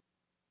behind you.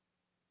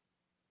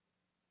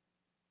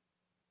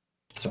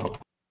 So,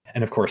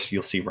 and of course,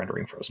 you'll see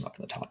rendering frozen up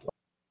in the top left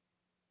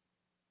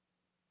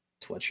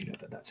to let you know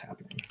that that's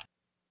happening.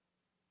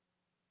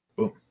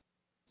 Boom.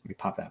 Let me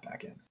pop that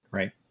back in,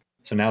 right?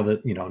 So now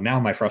that, now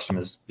my frustum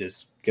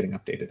is getting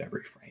updated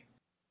every frame.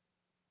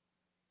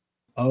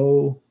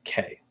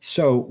 Okay,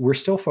 so we're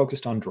still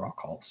focused on draw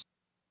calls,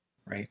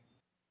 right?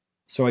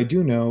 So I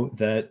do know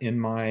that in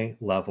my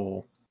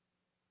level,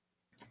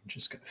 I'm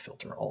just going to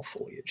filter all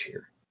foliage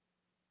here.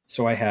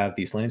 So I have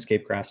these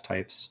landscape grass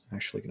types. I'm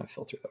actually going to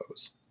filter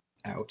those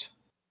out.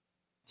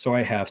 So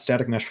I have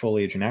static mesh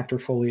foliage and actor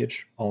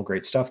foliage, all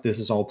great stuff. This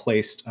is all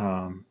placed.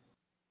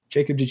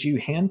 Jacob, did you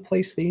hand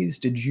place these?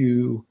 Did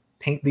you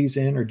paint these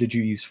in, or did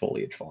you use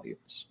foliage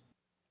volumes?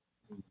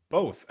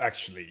 Both,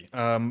 actually.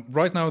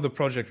 Right now in the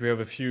project, we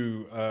have a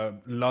few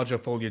larger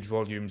foliage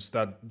volumes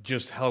that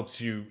just helps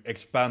you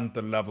expand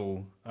the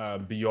level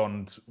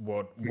beyond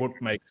what would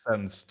make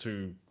sense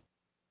to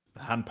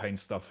hand paint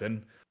stuff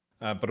in.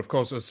 But of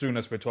course, as soon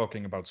as we're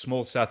talking about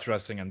small set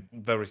dressing and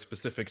very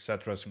specific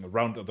set dressing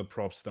around other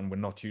props, then we're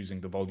not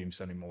using the volumes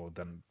anymore.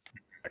 Then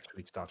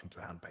actually starting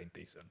to hand paint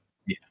these in.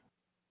 Yeah,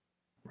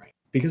 right.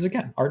 Because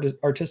again,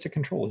 artistic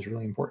control is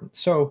really important.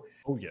 So,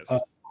 Oh yes.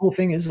 The cool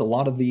thing is a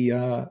lot of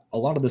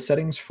the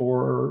settings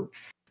for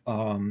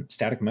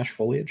static mesh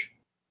foliage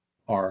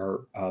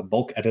are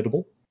bulk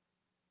editable.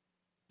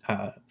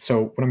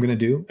 So what I'm going to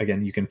do,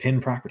 again, you can pin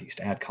properties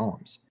to add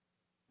columns.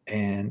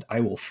 And I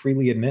will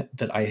freely admit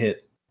that I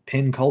hit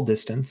pin cull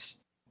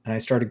distance and I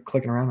started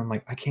clicking around. I'm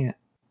like, I can't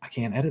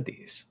edit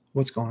these.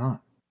 What's going on?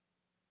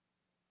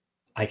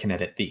 I can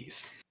edit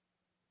these.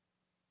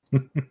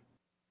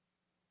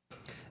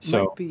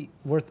 So might be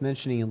worth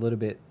mentioning a little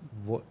bit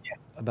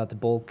about the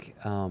bulk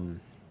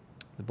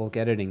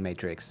editing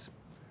matrix.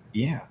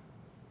 Yeah.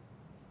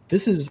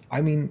 This is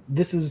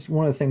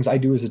one of the things I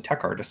do as a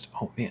tech artist.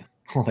 Oh man,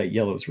 all that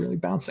yellow is really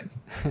bouncing.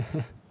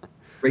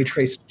 Ray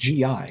trace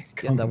GI.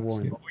 Get that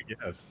one. Oh,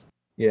 yes.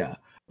 Yeah.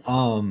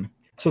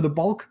 So the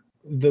bulk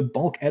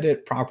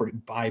edit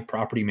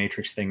property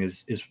matrix thing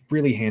is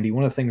really handy.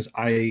 One of the things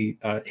I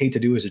hate to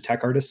do as a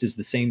tech artist is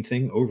the same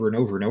thing over and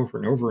over and over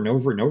and over and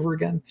over and over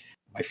again.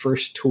 My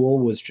first tool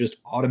was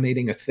just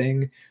automating a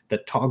thing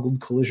that toggled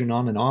collision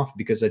on and off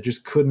because I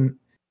just couldn't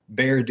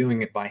bear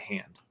doing it by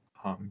hand.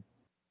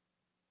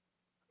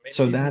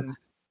 So that's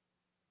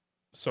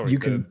sorry.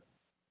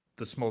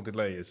 The small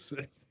delay is.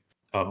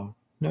 Oh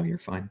no, you're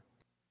fine.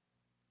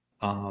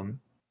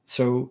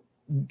 So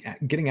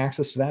getting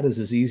access to that is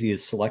as easy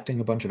as selecting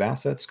a bunch of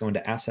assets, going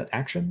to Asset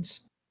Actions,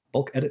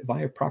 Bulk Edit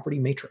via Property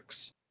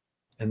Matrix,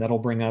 and that'll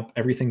bring up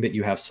everything that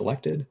you have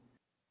selected.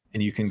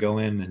 And you can go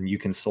in and you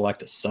can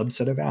select a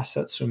subset of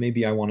assets. So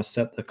maybe I want to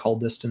set the cull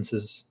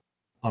distances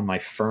on my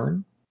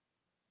fern.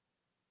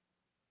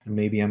 And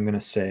maybe I'm going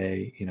to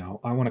say,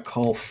 I want to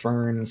cull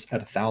ferns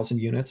at 1,000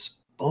 units.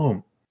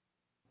 Boom.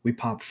 We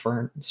pop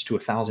ferns to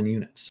 1,000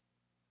 units.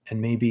 And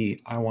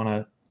maybe I want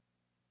to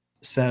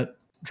set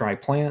dry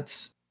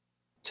plants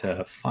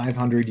to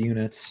 500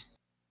 units.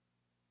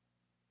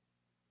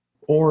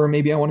 Or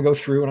maybe I want to go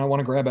through and I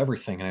want to grab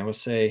everything. And I will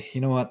say, you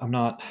know what,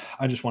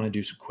 I just want to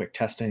do some quick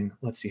testing.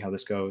 Let's see how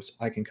this goes.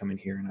 I can come in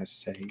here and I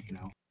say,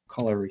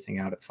 cull everything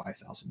out at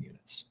 5,000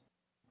 units.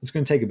 It's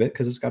going to take a bit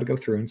because it's got to go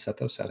through and set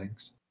those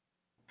settings.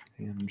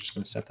 And I'm just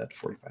going to set that to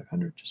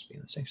 4,500, just to be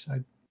on the safe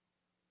side.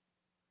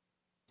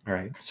 All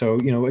right. So,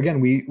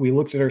 again, we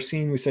looked at our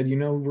scene. We said,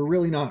 we're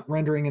really not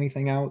rendering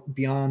anything out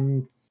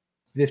beyond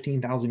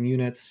 15,000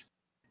 units.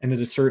 And at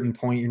a certain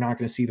point, you're not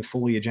going to see the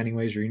foliage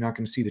anyways, or you're not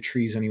going to see the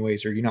trees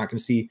anyways, or you're not going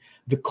to see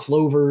the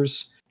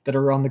clovers that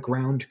are on the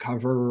ground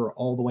cover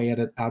all the way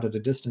out at a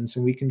distance.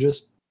 And we can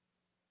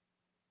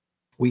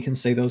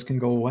say those can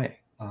go away.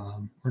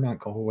 Or not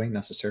go away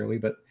necessarily,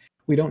 but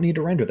we don't need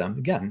to render them.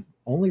 Again,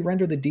 only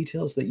render the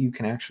details that you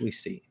can actually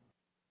see.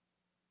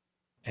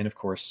 And of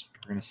course,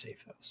 we're going to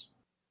save those.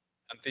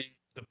 And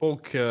the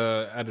bulk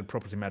added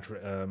property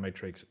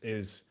matrix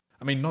is,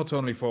 not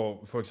only for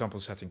example,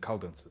 setting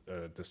cull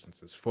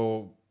distances.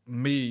 For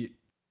me,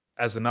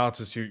 as an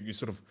artist, you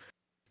sort of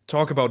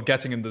talk about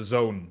getting in the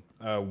zone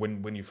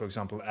when you, for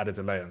example, edit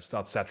a layer and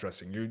start set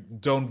dressing. You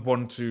don't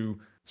want to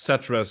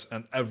set dress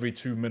and every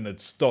 2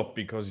 minutes stop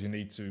because you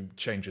need to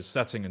change a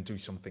setting and do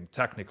something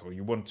technical.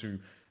 You want to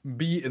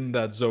be in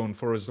that zone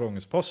for as long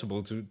as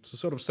possible to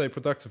sort of stay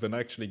productive and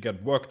actually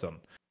get work done.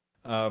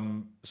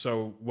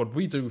 So what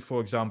we do, for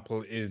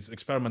example, is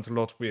experiment a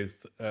lot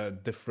with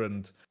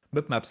different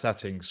bitmap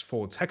settings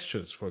for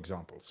textures, for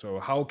example. So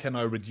how can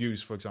I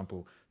reduce, for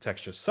example,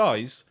 texture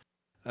size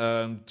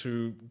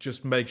to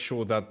just make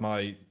sure that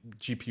my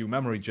GPU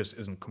memory just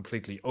isn't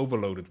completely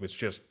overloaded with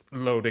just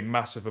loading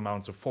massive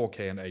amounts of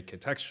 4K and 8K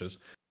textures,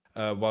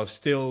 while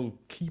still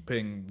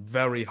keeping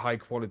very high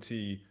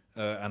quality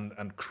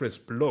and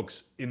crisp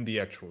looks in the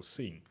actual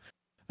scene.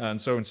 And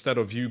so instead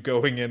of you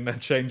going in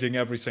and changing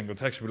every single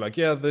texture, be like,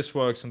 yeah, this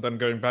works, and then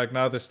going back,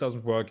 now this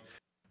doesn't work,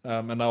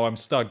 and now I'm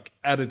stuck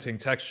editing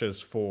textures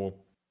for,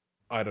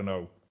 I don't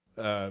know,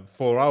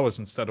 4 hours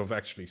instead of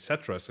actually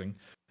set dressing.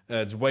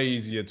 It's way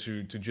easier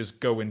to just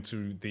go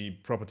into the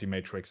property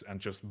matrix and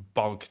just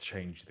bulk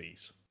change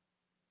these.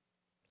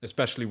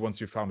 Especially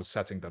once you found a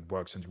setting that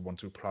works and you want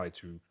to apply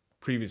to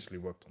previously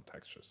worked on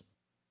textures.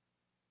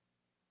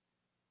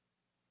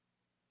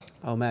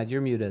 Oh, Matt, you're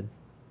muted.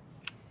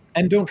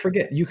 And don't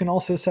forget, you can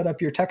also set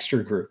up your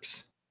texture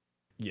groups.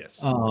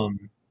 Yes.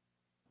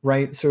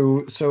 Right.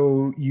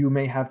 So you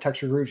may have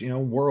texture groups,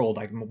 world.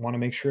 I want to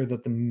make sure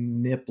that the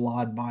MIP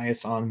LOD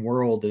bias on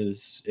world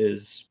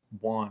is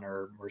 1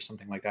 or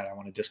something like that. I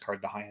want to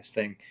discard the highest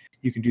thing.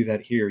 You can do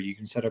that here. You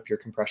can set up your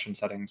compression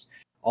settings.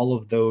 All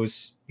of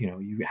those,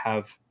 you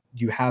have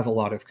a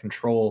lot of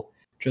control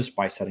just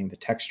by setting the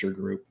texture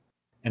group.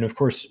 And of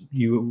course,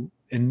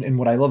 and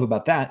what I love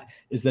about that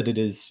is that it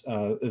is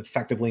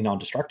effectively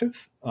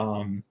non-destructive.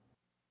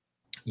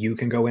 You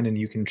can go in and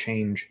you can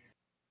change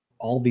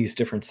all these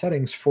different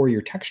settings for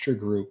your texture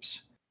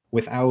groups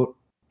without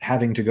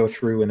having to go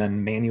through and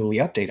then manually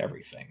update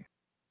everything.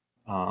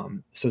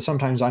 So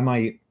sometimes I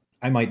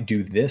might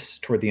do this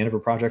toward the end of a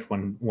project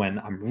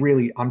when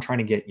I'm trying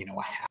to get,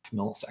 a half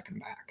millisecond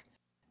back.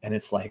 And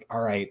it's like,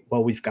 all right,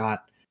 well, we've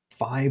got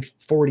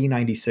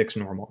 4096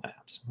 normal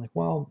maps. I'm like,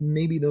 well,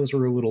 maybe those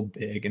are a little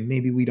big, and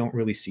maybe we don't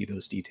really see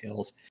those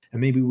details, and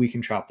maybe we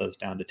can chop those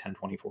down to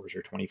 1024s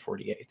or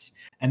 2048s.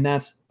 And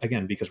that's,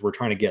 again, because we're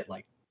trying to get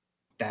like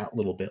that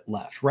little bit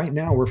left. Right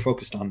now, we're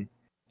focused on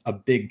a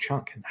big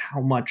chunk, and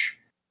how much,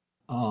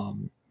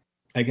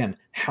 again,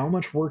 how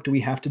much work do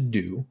we have to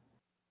do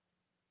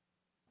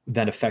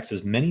that affects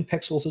as many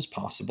pixels as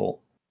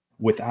possible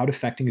without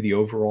affecting the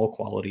overall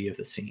quality of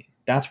the scene?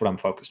 That's what I'm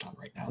focused on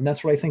right now. And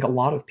that's what I think a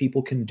lot of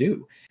people can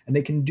do. And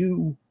they can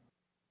do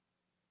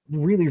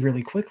really,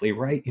 really quickly,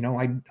 right? You know,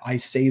 I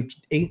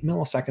saved 8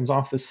 milliseconds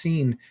off the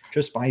scene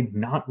just by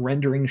not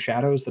rendering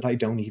shadows that I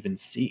don't even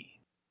see.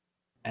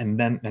 And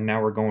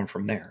now we're going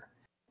from there.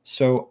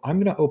 So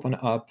I'm going to open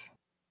up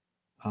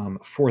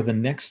for the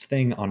next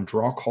thing on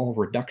draw call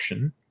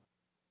reduction.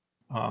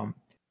 I'm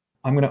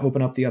going to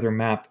open up the other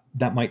map.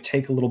 That might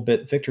take a little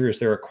bit. Victor, is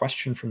there a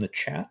question from the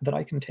chat that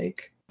I can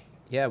take?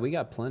 Yeah, we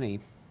got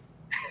plenty.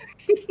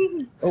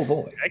 Oh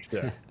boy.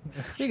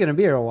 You're gonna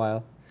be here a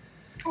while.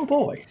 Oh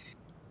boy.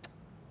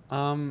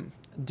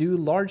 Do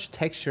large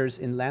textures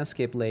in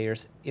landscape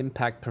layers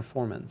impact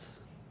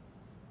performance?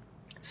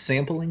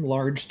 Sampling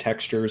large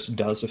textures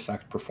does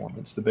affect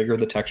performance. The bigger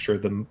the texture,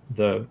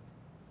 the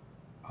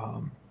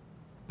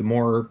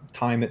more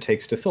time it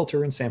takes to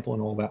filter and sample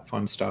and all that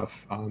fun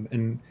stuff.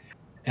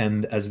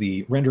 And as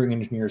the rendering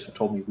engineers have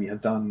told me, we've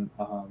done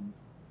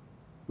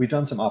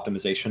some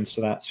optimizations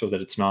to that so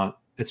that it's not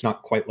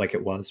quite like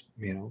it was,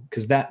 you know,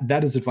 because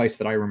that is advice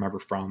that I remember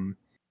from,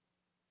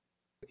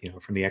 you know,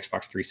 from the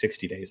Xbox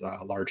 360 days.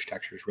 Large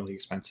texture is really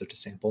expensive to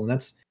sample, and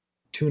that's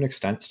to an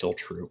extent still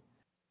true.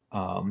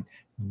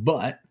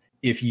 But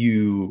if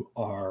you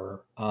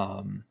are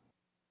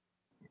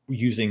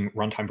using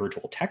runtime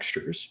virtual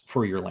textures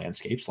for your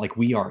landscapes, like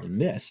we are in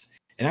this,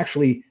 it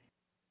actually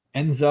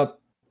ends up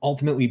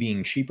ultimately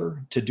being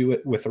cheaper to do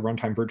it with a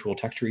runtime virtual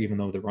texture, even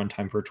though the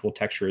runtime virtual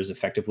texture is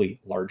effectively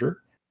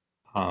larger,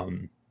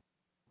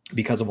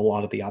 because of a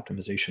lot of the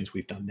optimizations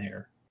we've done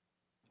there,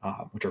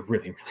 which are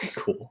really, really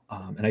cool.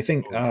 And I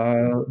think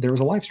there was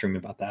a live stream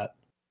about that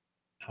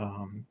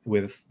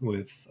with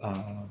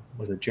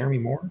was it Jeremy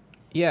Moore?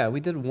 Yeah, we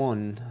did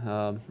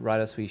one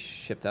right as we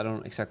shipped. I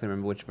don't exactly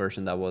remember which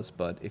version that was,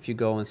 but if you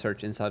go and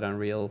search Inside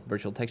Unreal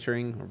virtual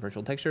texturing or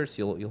virtual textures,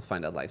 you'll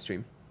find that live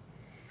stream.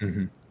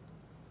 Mm-hmm.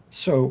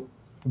 So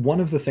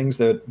one of the things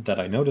that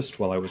I noticed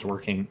while I was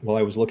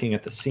looking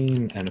at the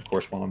scene, and of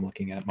course while I'm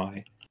looking at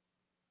my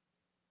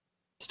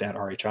stat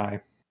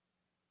RHI,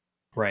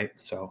 right?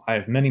 So I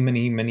have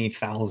many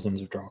thousands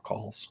of draw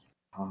calls.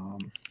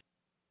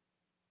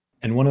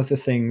 And one of the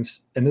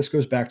things, and this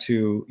goes back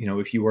to, you know,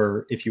 if you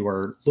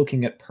are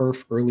looking at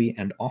perf early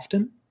and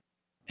often,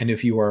 and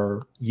if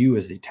you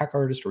as a tech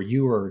artist or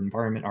you or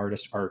environment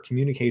artist are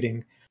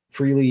communicating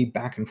freely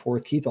back and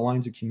forth, keep the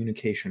lines of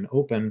communication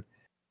open,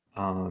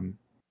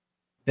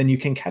 then you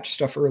can catch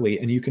stuff early,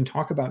 and you can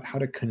talk about how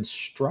to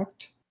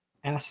construct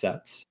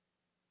assets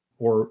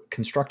or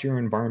construct your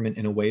environment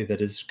in a way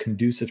that is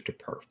conducive to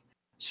perf.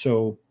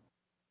 So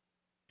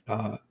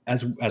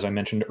as I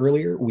mentioned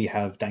earlier, we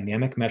have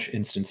dynamic mesh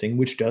instancing,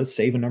 which does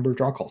save a number of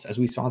draw calls. As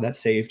we saw, that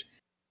saved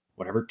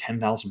whatever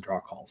 10,000 draw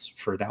calls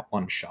for that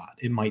one shot.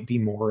 It might be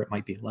more, it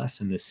might be less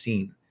in this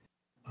scene.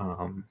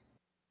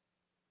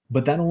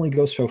 But that only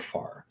goes so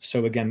far.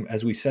 So again,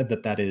 as we said,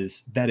 that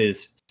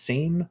is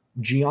same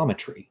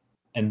geometry,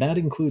 and that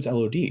includes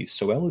LODs.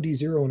 So LOD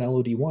 0 and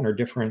LOD 1 are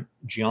different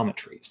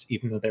geometries,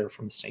 even though they're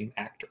from the same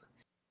actor.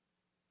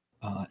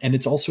 And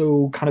it's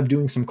also kind of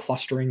doing some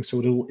clustering.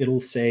 So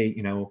it'll say,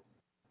 you know,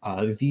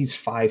 these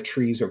 5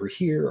 trees over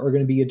here are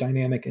going to be a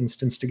dynamic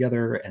instance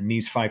together, and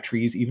these 5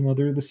 trees, even though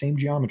they're the same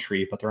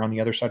geometry, but they're on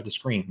the other side of the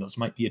screen, those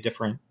might be a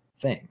different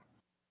thing.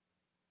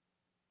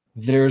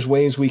 There's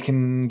ways we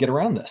can get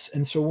around this.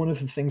 And so one of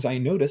the things I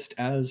noticed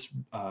as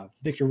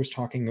Victor was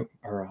talking,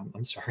 or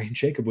I'm sorry,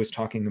 Jacob was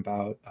talking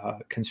about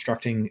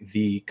constructing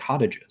the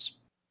cottages,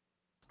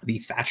 the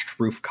thatched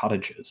roof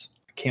cottages.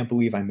 I can't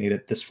believe I made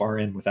it this far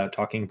in without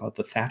talking about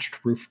the thatched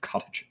roof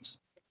cottages.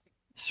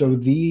 So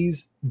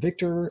these,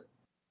 Victor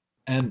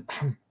and,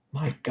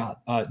 my God,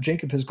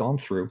 Jacob has gone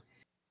through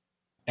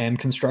and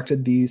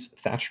constructed these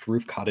thatched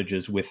roof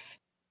cottages with,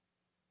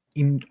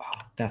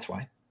 that's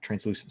why,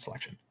 translucent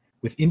selection,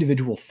 with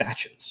individual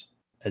thatches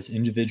as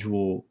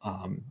individual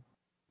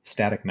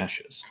static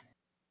meshes.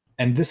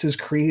 And this has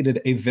created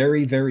a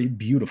very, very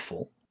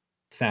beautiful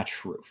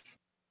thatched roof.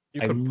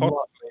 You could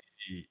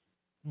possibly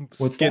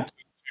skip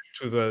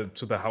to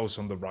the house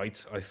on the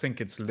right. I think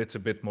it's lit a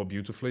bit more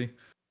beautifully.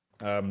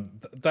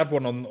 That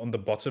one on the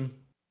bottom.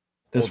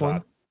 This one?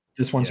 That.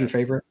 This one's your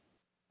favorite?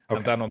 Okay.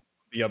 And then on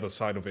the other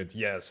side of it,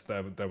 yes,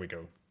 there we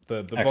go.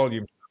 The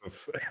volume sort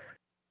of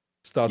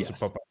starts to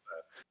pop up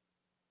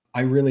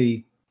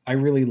there. I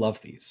really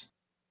love these.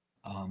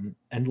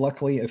 And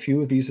luckily, a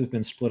few of these have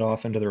been split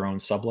off into their own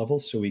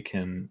sublevels, so we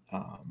can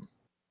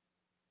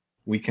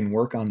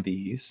work on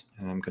these.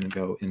 And I'm going to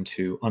go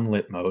into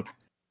unlit mode.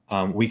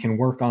 We can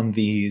work on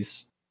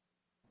these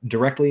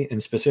directly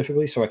and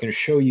specifically, so I can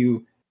show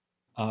you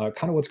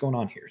kind of what's going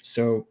on here.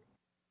 So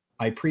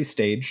I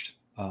pre-staged,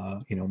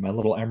 my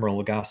little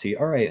Emerald Lagasse.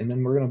 All right, and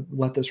then we're going to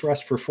let this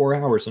rest for 4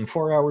 hours, and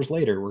 4 hours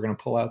later, we're going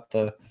to pull out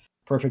the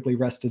perfectly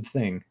rested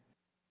thing.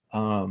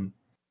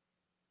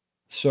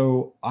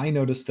 So I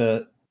noticed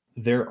that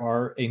there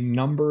are a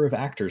number of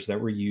actors that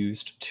were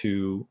used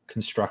to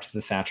construct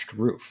the thatched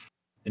roof.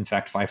 In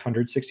fact,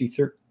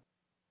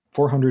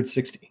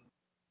 460.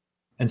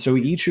 And so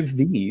each of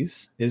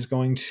these is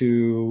going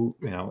to,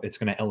 it's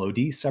going to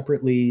LOD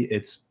separately.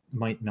 It's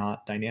might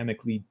not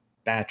dynamically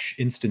batch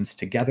instance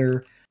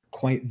together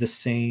quite the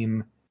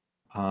same.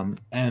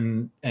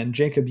 And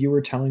Jacob, you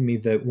were telling me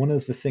that one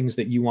of the things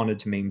that you wanted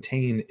to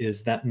maintain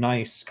is that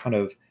nice kind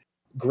of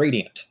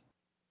gradient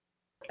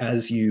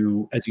as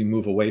you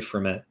move away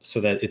from it,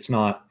 so that it's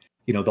not,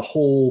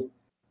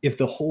 if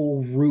the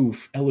whole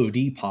roof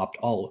LOD popped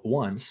all at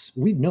once,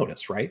 we'd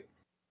notice, right?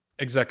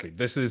 Exactly.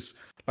 This is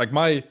like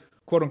my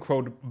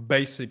quote-unquote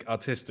basic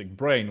artistic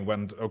brain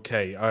went,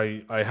 okay,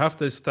 I have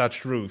this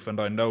thatched roof, and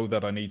I know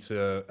that I need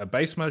a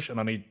base mesh, and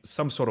I need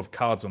some sort of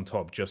cards on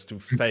top just to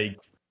fake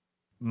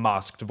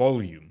masked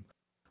volume.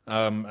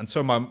 And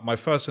so my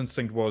first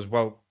instinct was,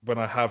 well, when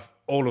I have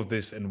all of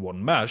this in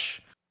one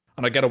mesh,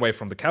 and I get away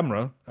from the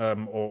camera,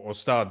 or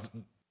start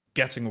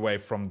getting away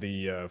from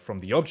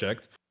the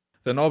object,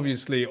 then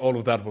obviously all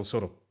of that will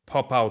sort of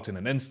pop out in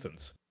an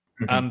instant.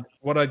 And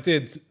what I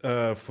did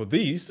for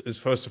these is,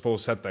 first of all,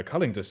 set their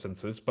culling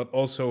distances, but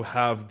also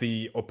have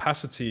the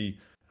opacity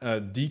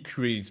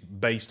decrease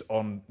based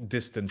on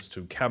distance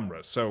to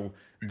camera. So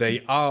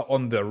they are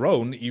on their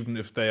own, even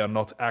if they are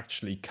not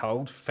actually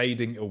culled,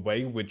 fading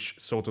away, which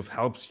sort of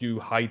helps you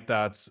hide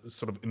that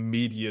sort of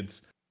immediate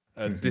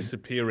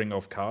disappearing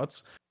of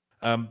cards.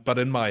 But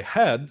in my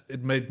head,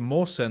 it made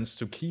more sense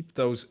to keep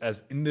those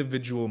as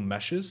individual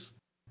meshes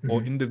or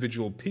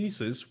individual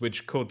pieces,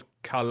 which could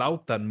cull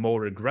out then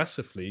more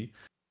aggressively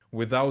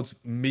without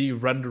me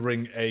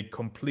rendering a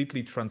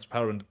completely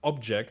transparent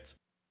object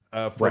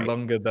for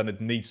longer than it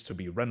needs to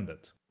be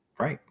rendered.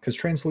 Right, because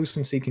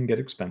translucency can get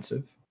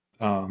expensive.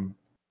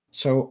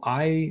 So now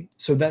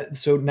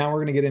we're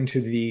going to get into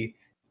the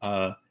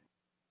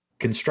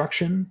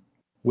construction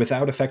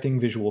without affecting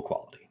visual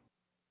quality.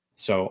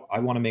 So I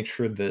want to make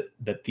sure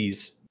that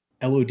these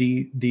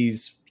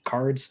these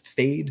cards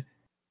fade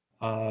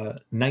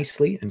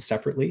nicely and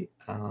separately.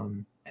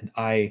 And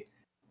I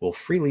will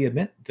freely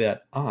admit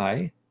that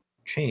I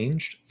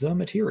changed the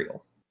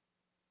material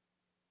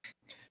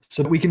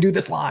so that we can do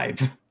this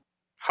live.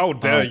 How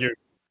dare you?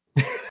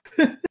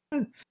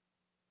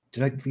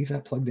 Did I leave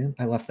that plugged in?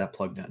 I left that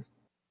plugged in.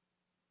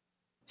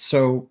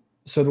 So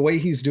the way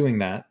he's doing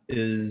that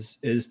is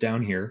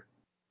down here.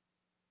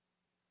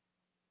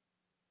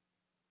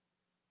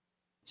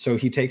 So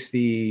he takes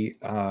the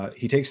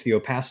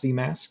opacity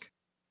mask,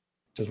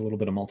 does a little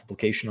bit of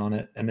multiplication on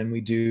it, and then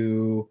we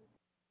do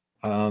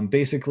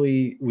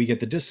basically we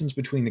get the distance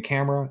between the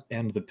camera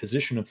and the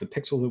position of the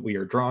pixel that we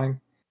are drawing.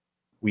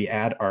 We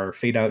add our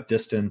fade out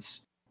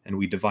distance and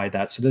we divide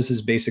that. So this is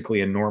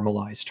basically a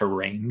normalized to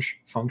range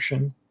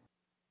function.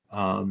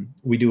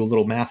 We do a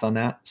little math on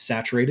that,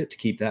 saturate it to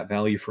keep that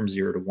value from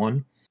 0 to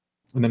 1.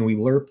 And then we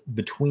lerp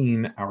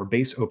between our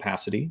base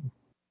opacity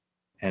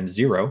and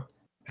 0,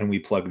 and we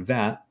plug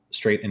that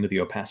straight into the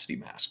opacity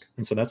mask.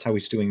 And so that's how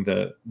he's doing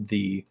the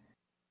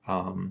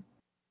per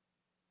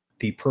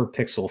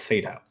pixel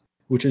fade out,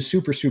 which is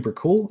super, super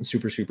cool and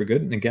super, super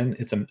good. And again,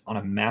 it's on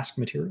a mask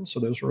material,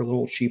 so those are a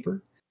little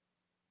cheaper.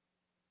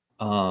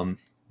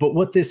 But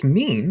what this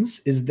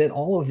means is that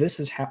all of this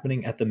is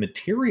happening at the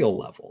material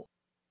level,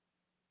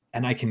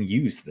 and I can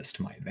use this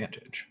to my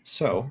advantage.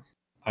 So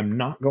I'm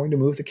not going to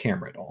move the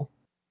camera at all.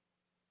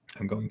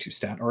 I'm going to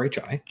stat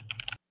RHI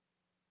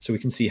so we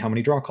can see how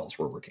many draw calls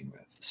we're working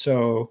with.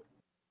 So,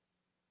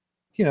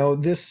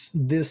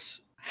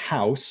 this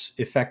house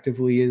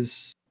effectively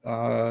is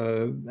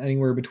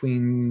anywhere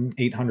between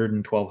 800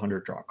 and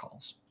 1200 draw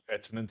calls.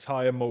 It's an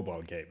entire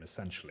mobile game,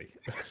 essentially.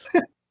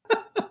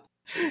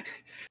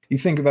 You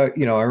think about,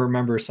 I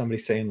remember somebody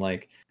saying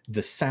like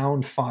the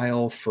sound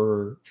file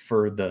for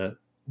the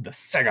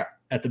Sega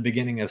at the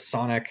beginning of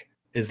Sonic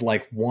is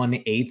like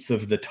 1/8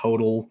 of the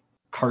total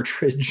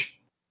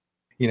cartridge.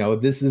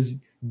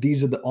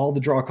 These are all the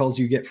draw calls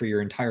you get for your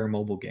entire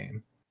mobile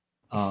game.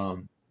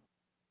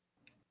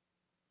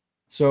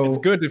 So it's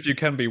good if you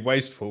can be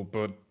wasteful,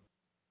 but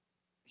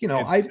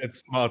it's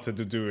smarter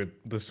to do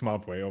it the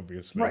smart way,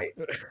 obviously. Right.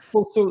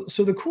 Well,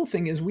 so the cool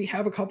thing is we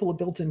have a couple of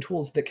built-in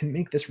tools that can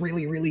make this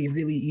really, really,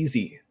 really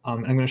easy.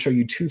 I'm going to show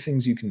you 2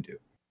 things you can do.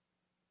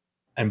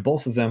 And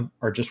both of them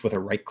are just with a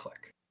right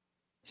click.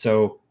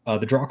 So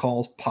the draw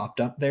calls popped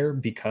up there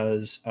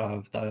because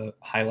of the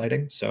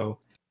highlighting. So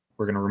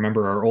we're going to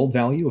remember our old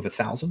value of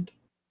 1,000.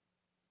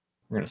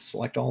 We're going to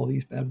select all of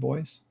these bad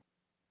boys.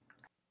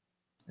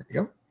 There we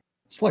go.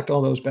 Select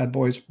all those bad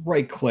boys,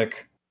 right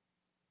click,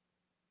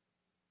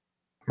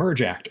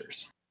 merge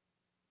actors.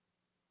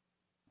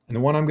 And the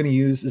one I'm going to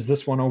use is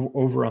this one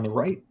over on the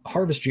right.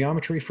 Harvest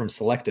geometry from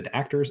selected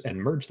actors and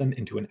merge them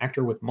into an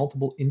actor with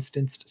multiple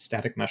instanced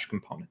static mesh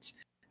components.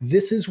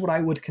 This is what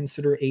I would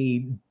consider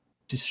a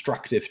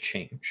destructive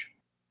change.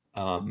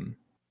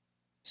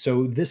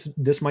 So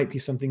this might be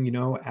something, you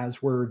know,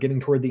 as we're getting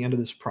toward the end of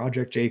this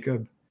project,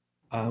 Jacob,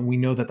 we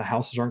know that the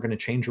houses aren't going to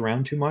change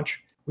around too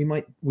much. We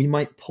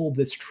might pull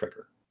this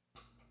trigger.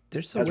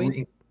 There's a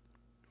way.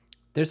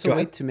 There's a Go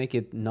way ahead. to make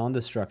it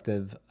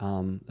non-destructive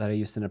that I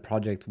used in a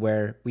project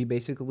where we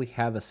basically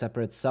have a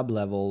separate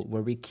sub-level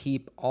where we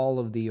keep all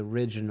of the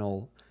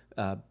original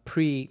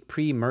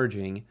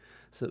pre-merging,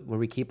 so where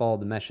we keep all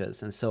the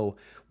meshes. And so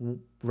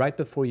right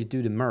before you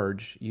do the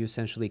merge, you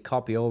essentially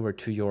copy over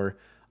to your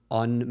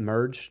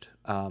unmerged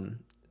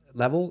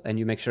level, and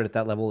you make sure that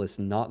that level is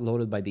not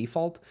loaded by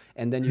default,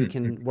 and then you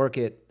can work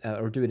it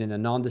or do it in a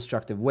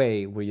non-destructive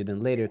way where you then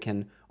later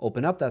can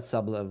open up that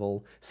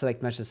sub-level,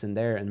 select meshes in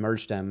there and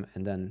merge them,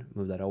 and then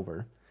move that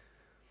over.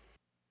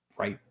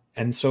 Right.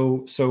 And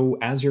so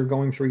as you're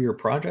going through your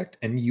project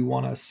and you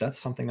want to set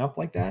something up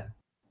like that,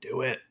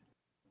 do it.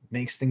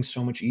 Makes things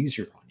so much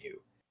easier on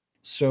you.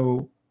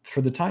 So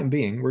for the time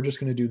being, we're just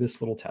going to do this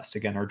little test.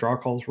 Again, our draw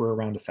calls were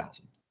around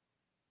 1,000.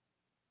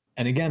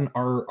 And again,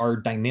 our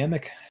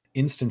dynamic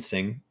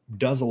instancing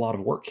does a lot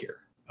of work here,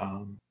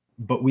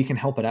 but we can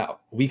help it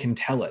out. We can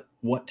tell it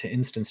what to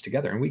instance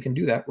together, and we can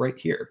do that right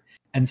here.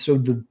 And so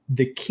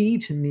the key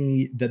to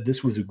me that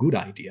this was a good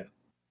idea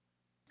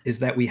is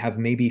that we have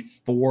maybe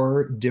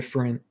 4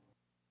 different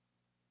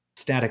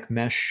static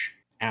mesh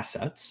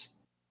assets: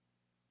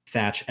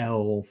 Thatch,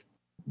 L,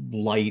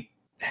 Light,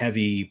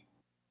 Heavy,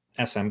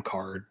 SM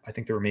Card. I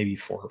think there were maybe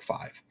 4 or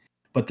 5,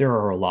 but there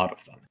are a lot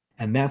of them.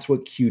 And that's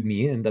what cued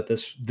me in that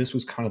this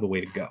was kind of the way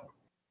to go.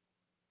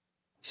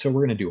 So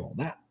we're going to do all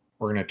that.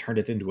 We're going to turn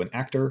it into an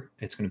actor.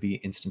 It's going to be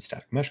instant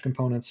static mesh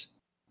components.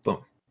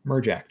 Boom.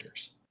 Merge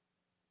actors.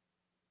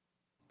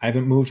 I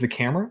haven't moved the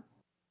camera.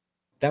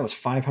 That was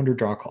 500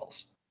 draw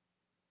calls.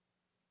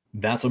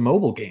 That's a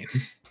mobile game.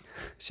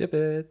 Ship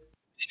it.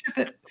 Ship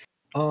it.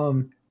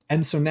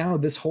 And so now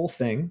this whole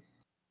thing,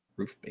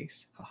 roof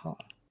base, haha,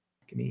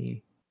 give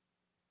me,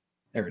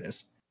 there it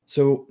is.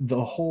 So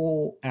the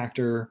whole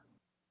actor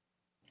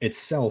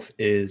itself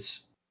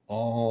is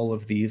all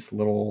of these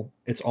little,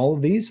 it's all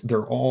of these,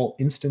 they're all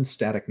instant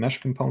static mesh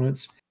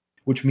components,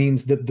 which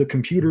means that the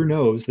computer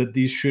knows that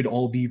these should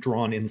all be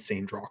drawn in the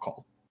same draw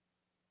call.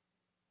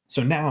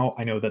 So now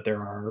I know that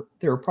there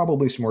are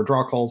probably some more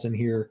draw calls in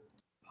here,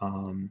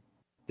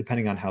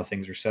 depending on how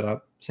things are set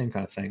up, same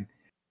kind of thing.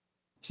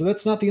 So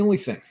that's not the only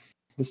thing.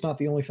 That's not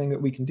the only thing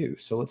that we can do.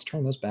 So let's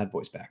turn those bad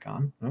boys back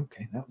on.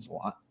 Okay, that was a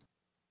lot.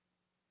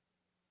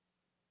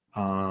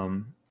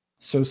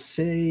 So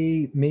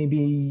say maybe,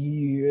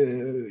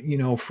 you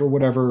know, for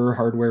whatever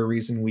hardware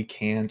reason, we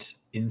can't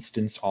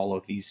instance all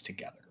of these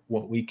together.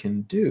 What we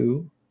can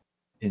do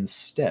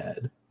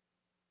instead,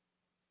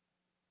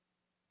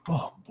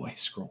 oh boy,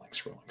 scrolling.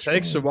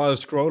 Takes a while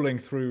scrolling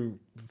through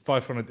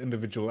 500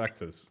 individual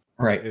actors.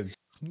 Right.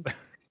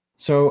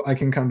 So I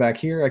can come back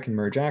here, I can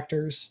merge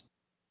actors,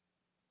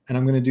 and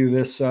I'm going to do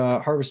this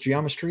harvest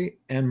geometry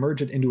and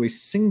merge it into a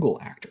single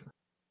actor.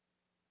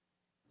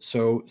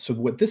 So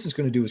what this is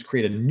going to do is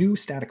create a new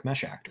static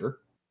mesh actor.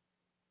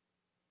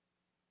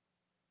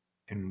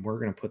 And we're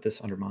going to put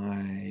this under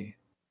my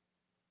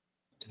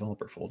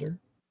developer folder.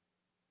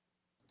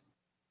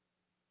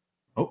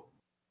 Oh,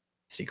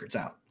 secret's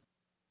out.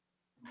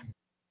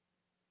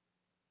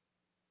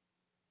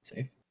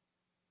 Save.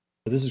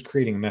 So this is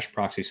creating a mesh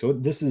proxy. So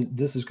this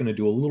is going to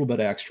do a little bit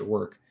of extra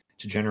work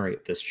to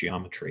generate this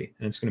geometry,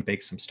 and it's going to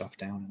bake some stuff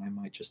down, and I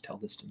might just tell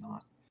this to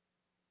not.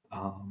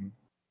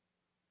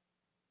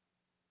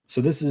 So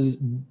this is,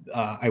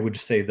 I would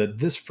say that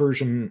this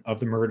version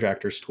of the merge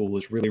actors tool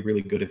is really,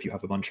 really good if you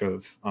have a bunch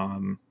of,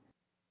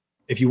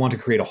 if you want to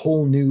create a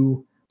whole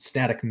new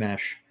static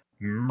mesh,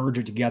 merge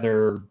it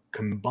together,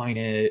 combine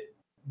it,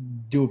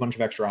 do a bunch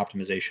of extra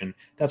optimization.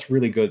 That's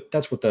really good.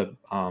 That's what the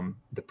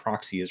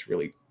proxy is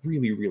really,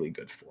 really, really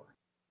good for.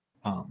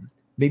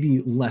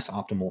 Maybe less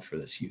optimal for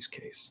this use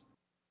case.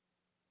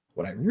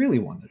 What I really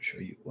wanted to show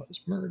you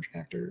was merge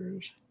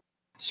actors.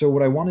 So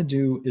what I want to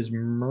do is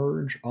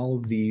merge all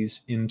of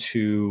these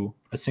into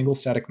a single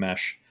static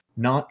mesh,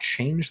 not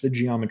change the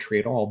geometry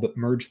at all, but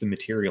merge the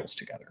materials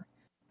together.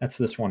 That's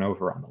this one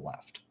over on the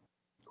left,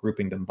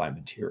 grouping them by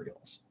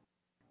materials.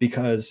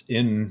 Because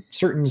in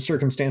certain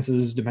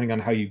circumstances, depending on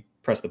how you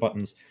press the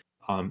buttons,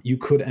 you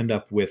could end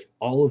up with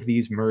all of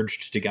these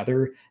merged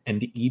together,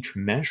 and each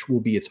mesh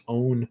will be its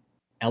own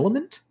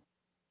element,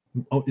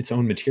 its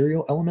own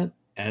material element,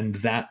 and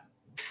that,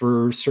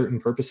 for certain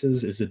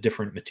purposes, is a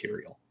different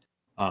material.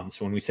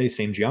 So when we say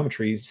same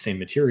geometry, same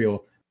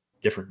material,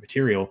 different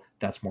material,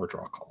 that's more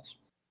draw calls.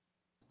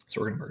 So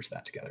we're going to merge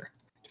that together.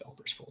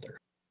 Developers folder.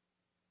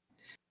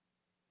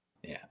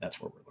 Yeah,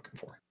 that's what we're looking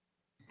for.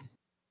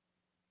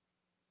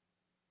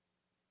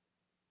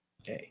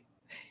 Okay.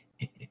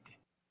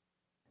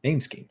 Name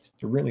schemes,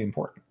 they're really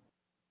important.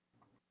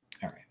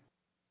 All right.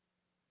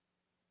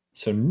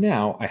 So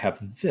now I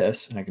have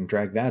this, and I can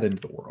drag that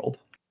into the world.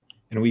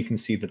 And we can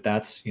see that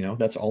that's, you know,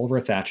 that's all of our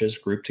thatches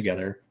grouped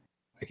together.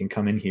 I can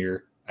come in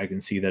here. I can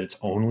see that it's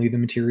only the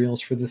materials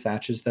for the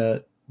thatches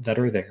that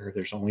are there.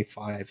 There's only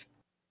 5.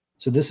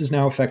 So this is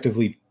now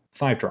effectively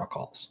 5 draw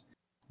calls.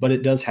 but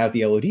it does have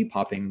the LOD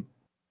popping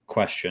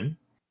question.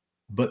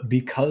 But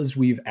because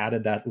we've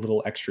added that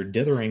little extra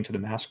dithering to the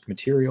masked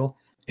material,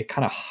 it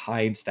kind of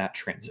hides that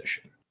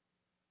transition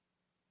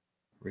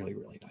really,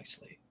 really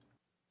nicely.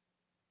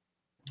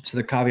 So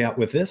the caveat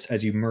with this,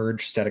 as you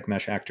merge static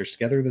mesh actors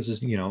together, this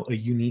is, a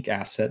unique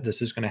asset.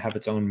 This is going to have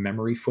its own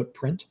memory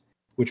footprint,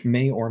 which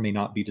may or may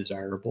not be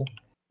desirable.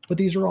 But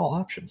these are all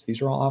options.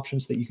 These are all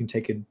options that you can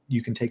take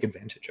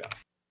advantage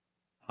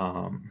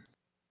of,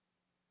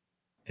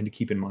 and to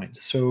keep in mind.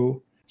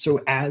 So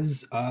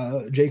as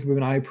Jacob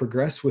and I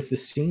progress with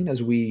this scene,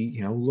 as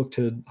we look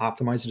to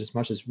optimize it as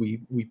much as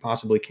we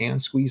possibly can,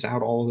 squeeze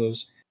out all of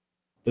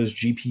those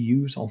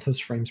GPUs, all those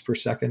frames per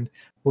second,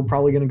 we're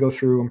probably going to go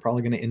through. I'm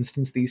probably going to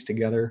instance these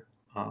together,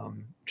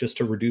 just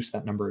to reduce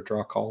that number of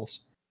draw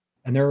calls.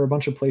 And there are a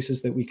bunch of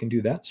places that we can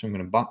do that. So I'm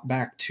going to bop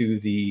back to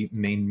the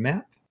main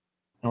map.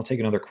 And I'll take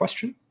another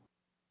question,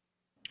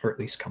 or at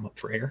least come up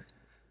for air.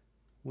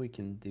 We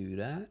can do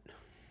that.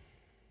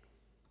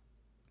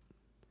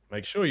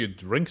 Make sure you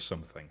drink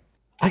something.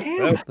 I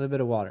am. A little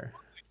bit of water.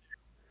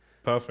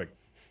 Perfect.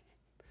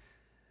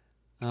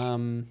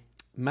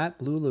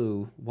 Matt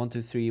Lulu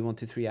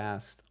 123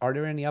 asked, are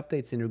there any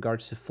updates in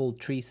regards to full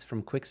trees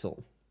from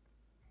Quixel?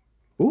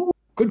 Ooh,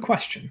 good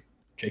question.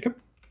 Jacob?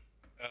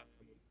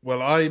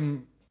 Well, I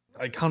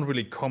can't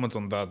really comment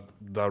on that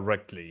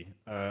directly,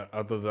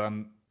 other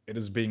than it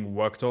is being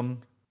worked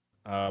on,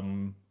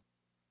 and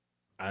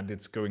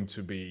it's going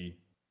to be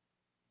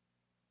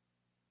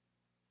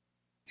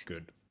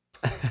good.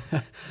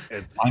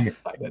 I'm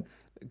excited.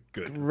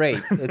 Good.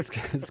 Great.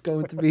 It's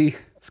going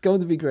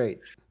to be great.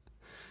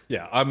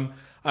 Yeah,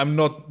 I'm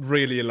not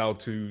really allowed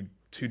to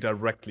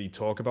directly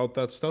talk about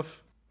that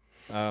stuff.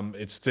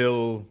 It's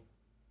still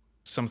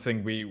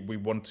something we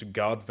want to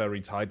guard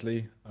very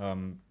tightly,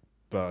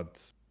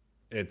 but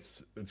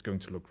it's going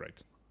to look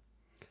great.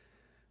 I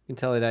can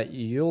tell you that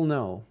you'll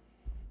know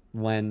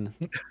when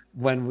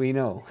we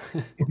know.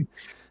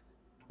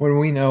 When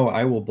we know,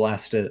 I will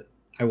blast it.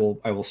 I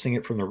will sing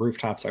it from the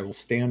rooftops. I will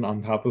stand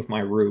on top of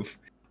my roof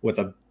with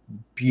a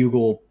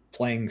bugle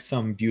playing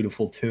some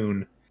beautiful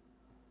tune.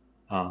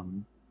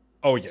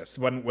 Oh yes,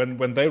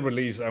 when they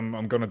release,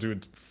 I'm gonna do a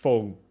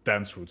full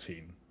dance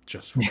routine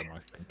just for them. I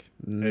think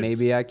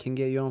Maybe I can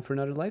get you on for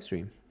another live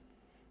stream.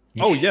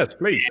 Oh yes,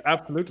 please,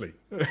 absolutely,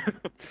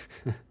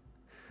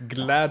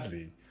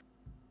 gladly.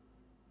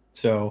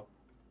 So,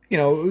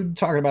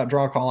 talking about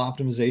draw call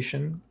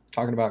optimization,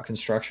 talking about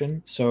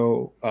construction.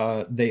 So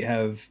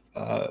they've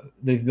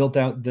built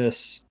out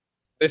this.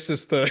 This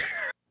is the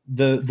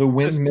windmill.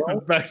 This is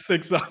the best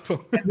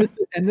example.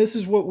 and this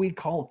is what we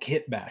call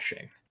kit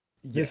bashing.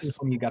 This Yes. is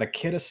when you got a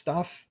kit of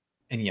stuff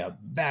and you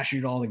bash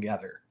it all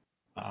together.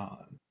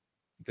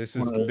 This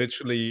is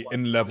literally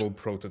in-level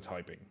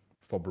prototyping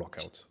for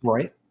blockout.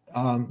 Right.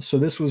 So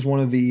this was one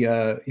of the,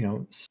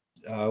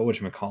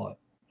 whatchamacallit?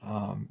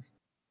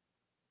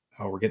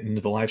 We're getting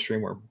into the live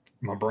stream where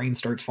my brain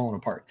starts falling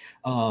apart.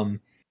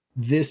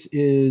 This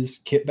is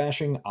kit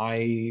bashing.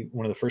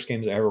 One of the first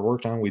games I ever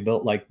worked on, we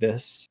built like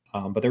this.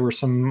 But there were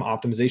some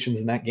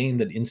optimizations in that game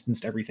that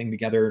instanced everything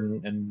together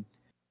and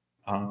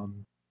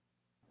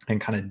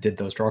kind of did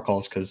those draw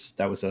calls because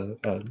that was a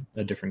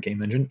different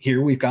game engine.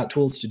 Here we've got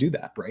tools to do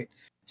that, right?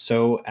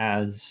 So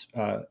as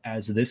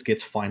this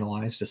gets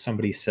finalized, as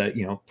somebody said,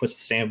 puts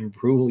the stamp of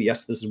approval,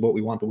 yes, this is what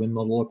we want the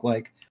windmill to look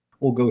like.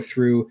 We'll go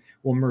through,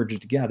 we'll merge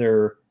it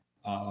together.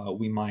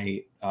 We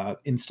might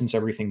instance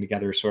everything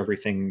together so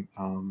everything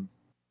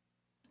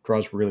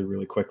draws really,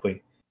 really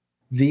quickly.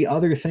 The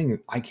other thing,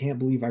 I can't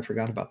believe I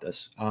forgot about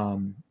this.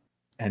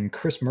 And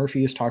Chris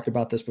Murphy has talked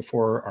about this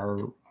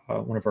before,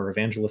 one of our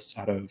evangelists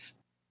out of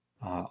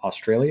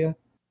Australia.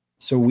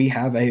 So we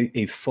have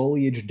a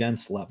foliage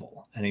dense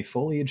level, and a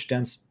foliage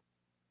dense,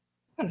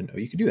 I don't know,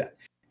 you could do that.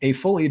 A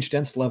foliage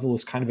dense level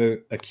is kind of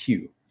a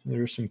queue.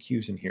 There are some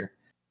queues in here.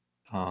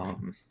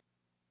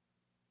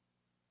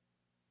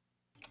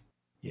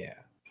 Yeah.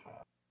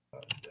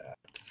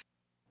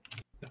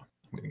 No,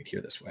 I'm going to get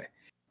here this way.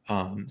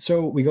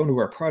 So we go into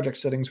our project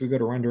settings, we go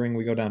to rendering,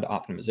 we go down to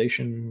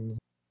optimization.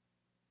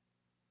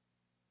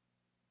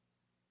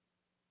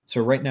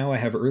 So right now I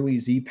have early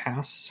Z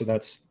pass, so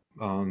that's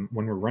when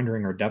we're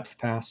rendering our depth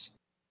pass.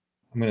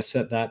 I'm going to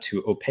set that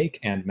to opaque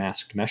and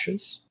masked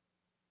meshes.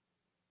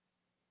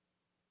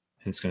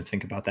 And it's going to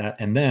think about that.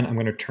 And then I'm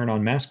going to turn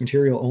on mask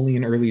material only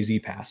in early Z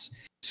pass.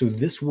 So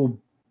this will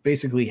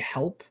basically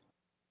help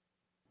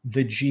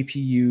the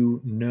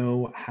GPU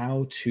know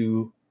how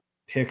to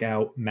pick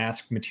out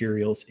masked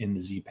materials in the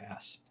Z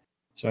pass.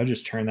 So I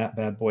just turn that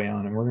bad boy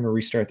on and we're going to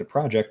restart the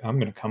project. I'm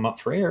going to come up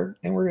for air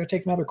and we're going to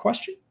take another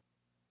question.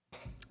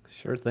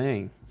 Sure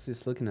thing. Let's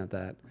just looking at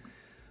that.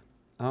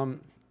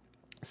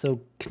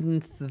 So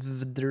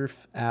Knthderf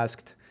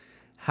asked,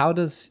 how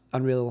does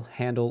Unreal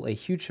handle a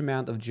huge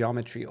amount of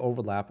geometry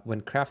overlap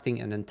when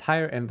crafting an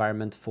entire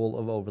environment full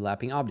of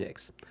overlapping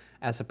objects?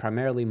 As a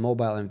primarily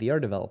mobile and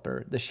VR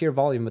developer, the sheer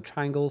volume of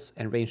triangles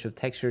and range of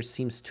textures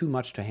seems too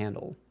much to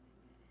handle.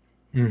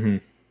 Mm-hmm.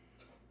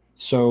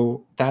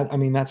 So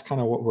that's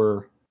kind of what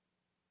we're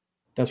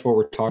That's what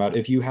we're talking about.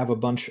 If you have a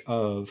bunch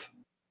of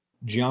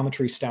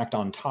geometry stacked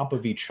on top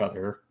of each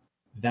other,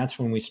 that's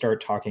when we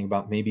start talking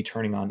about maybe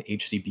turning on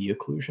HCB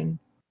occlusion,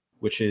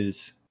 which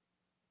is,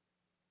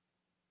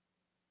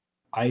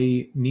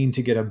 I need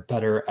to get a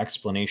better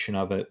explanation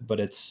of it, but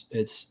it's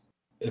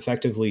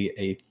effectively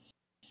a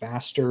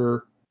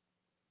faster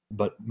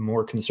but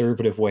more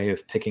conservative way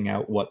of picking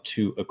out what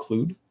to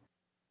occlude.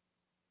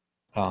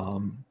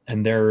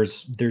 And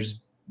there's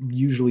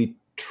usually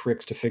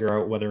tricks to figure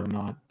out whether or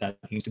not that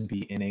needs to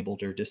be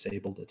enabled or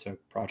disabled. It's a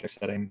project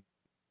setting.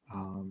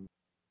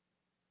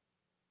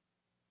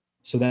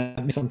 So that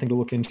is something to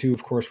look into.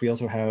 Of course, we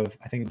also have,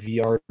 I think,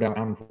 VR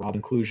down rod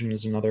occlusion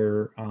is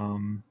another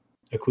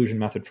occlusion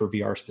method for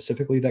VR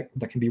specifically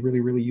that can be really,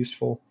 really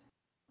useful.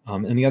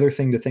 And the other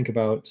thing to think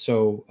about,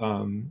 so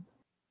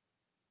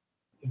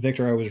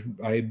Victor,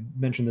 I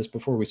mentioned this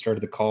before we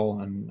started the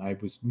call, and I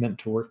was meant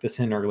to work this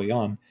in early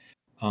on.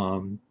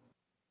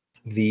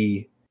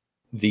 The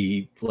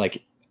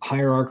like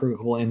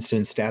hierarchical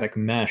instance static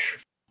mesh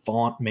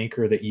font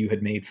maker that you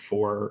had made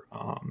for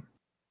a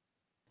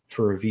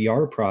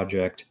VR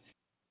project,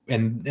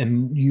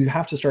 and you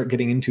have to start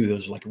getting into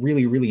those like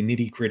really, really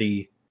nitty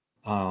gritty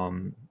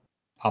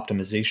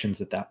optimizations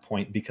at that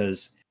point,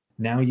 because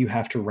now you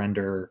have to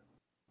render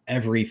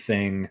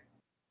everything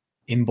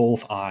in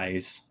both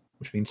eyes,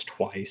 which means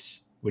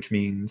twice, which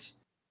means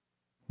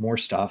more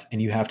stuff,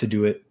 and you have to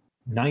do it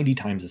 90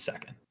 times a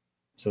second.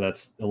 So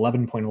that's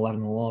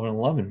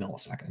 11.1111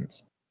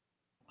 milliseconds.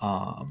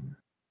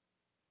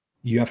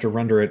 You have to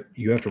render it.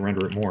 You have to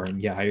render it more.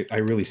 And yeah, I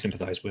really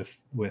sympathize with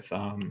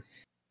the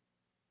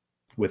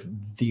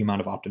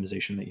amount of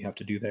optimization that you have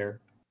to do there.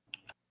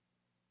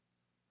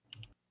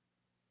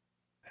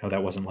 I know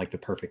that wasn't like the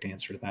perfect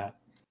answer to that.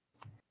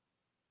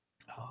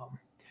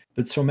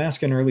 But so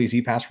mask in early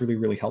ZPass really,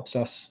 really helps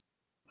us.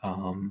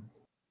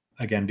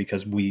 Again,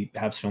 because we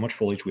have so much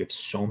foliage, we have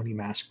so many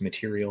masked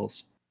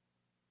materials.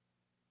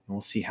 And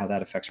we'll see how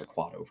that affects our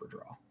quad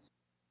overdraw.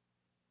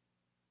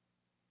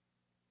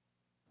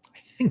 I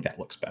think that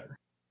looks better.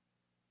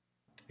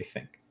 I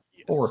think.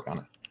 Yes. We'll work on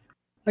it.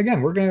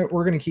 Again, we're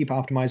gonna keep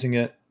optimizing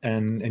it,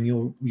 and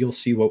you'll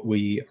see what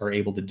we are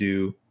able to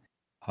do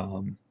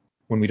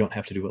when we don't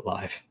have to do it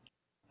live,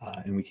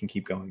 and we can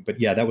keep going.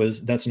 But yeah,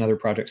 that's another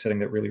project setting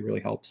that really,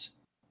 really helps.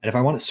 And if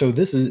I want to, so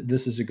this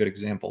is a good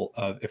example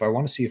of, if I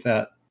want to see if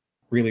that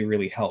really,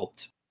 really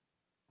helped,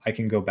 I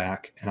can go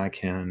back and I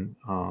can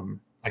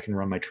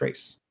run my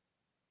trace.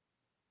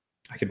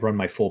 I could run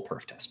my full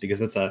perf test, because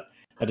that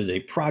is a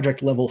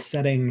project level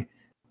setting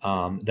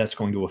that's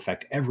going to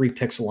affect every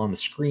pixel on the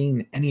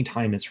screen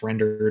anytime it's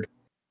rendered.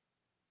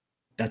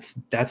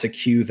 That's a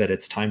cue that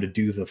it's time to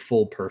do the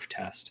full perf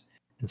test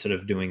instead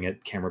of doing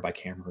it camera by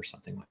camera or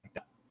something like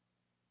that.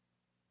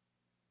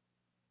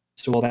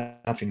 So while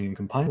that's in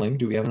compiling,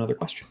 do we have another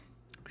question?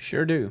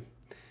 Sure do.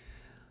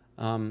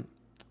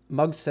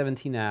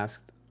 Mug17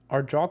 asked,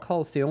 are draw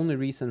calls the only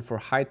reason for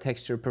high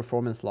texture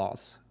performance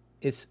loss?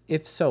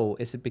 If so,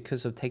 is it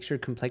because of texture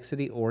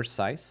complexity or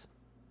size?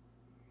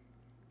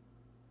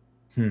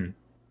 Let's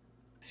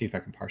see if I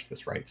can parse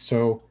this right.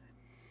 So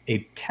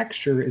a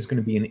texture is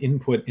going to be an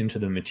input into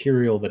the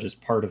material that is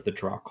part of the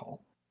draw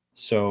call.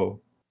 So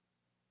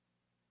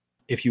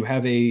if you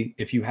have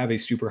a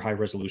super high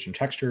resolution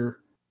texture,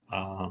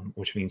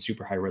 which means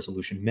super high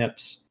resolution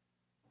MIPS,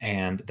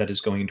 and that is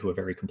going into a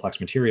very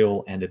complex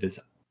material, and it is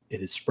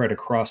spread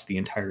across the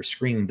entire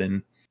screen,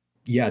 then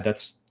yeah,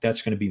 that's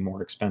going to be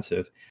more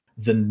expensive.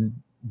 The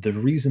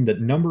reason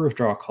that number of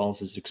draw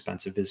calls is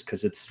expensive is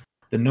because it's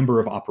the number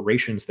of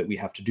operations that we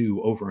have to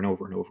do over and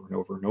over and over and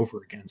over and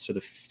over again. So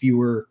the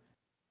fewer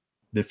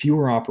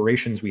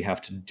operations we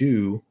have to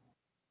do,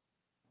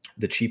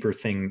 the cheaper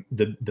thing,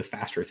 the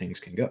faster things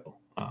can go.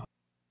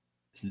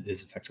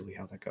 Is effectively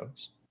how that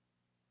goes.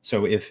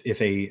 So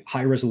if a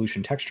high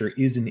resolution texture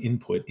is an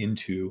input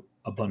into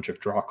a bunch of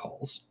draw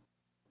calls,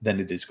 then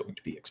it is going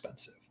to be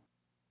expensive.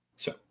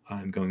 So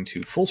I'm going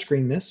to full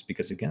screen this,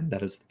 because again,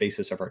 that is the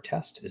basis of our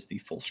test, is the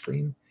full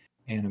screen.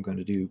 And I'm going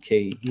to do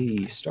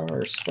KE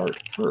star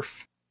start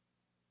perf.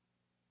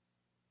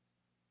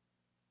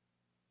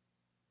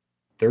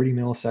 30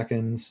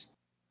 milliseconds.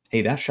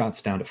 Hey, that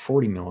shot's down to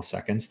 40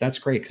 milliseconds. That's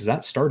great, because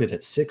that started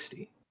at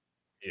 60.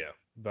 Yeah,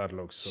 that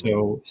looks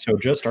so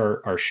just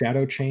our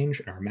shadow change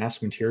and our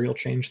mask material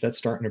change, that's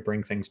starting to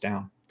bring things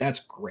down. That's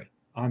great.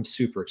 I'm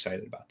super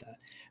excited about that.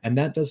 And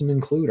that doesn't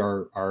include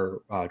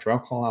our draw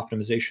call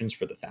optimizations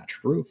for the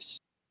thatched roofs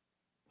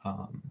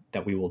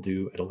that we will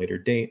do at a later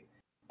date.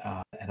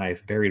 And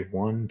I've buried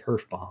one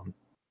perf bomb.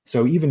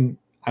 So even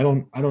I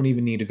don't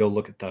even need to go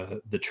look at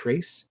the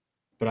trace,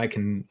 but I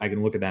can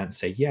look at that and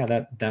say,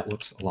 yeah, that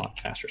looks a lot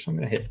faster. So I'm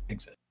going to hit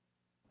exit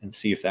and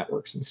see if that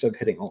works instead of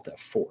hitting Alt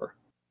F4.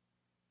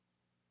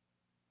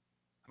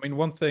 I mean,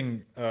 one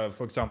thing,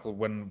 for example,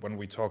 when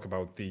we talk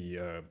about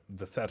the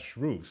thatched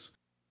roofs,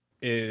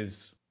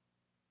 is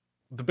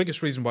the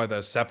biggest reason why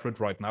they're separate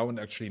right now and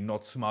actually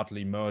not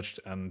smartly merged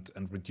and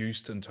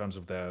reduced in terms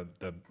of their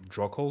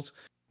draw calls,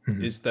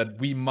 is that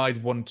we might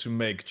want to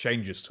make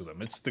changes to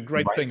them. It's the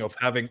great thing of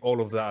having all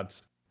of that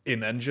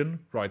in engine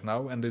right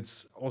now, and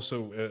it's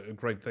also a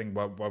great thing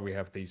why we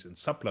have these in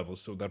sub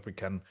levels, so that we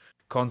can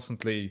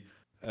constantly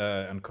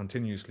and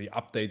continuously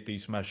update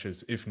these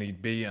meshes if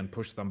need be and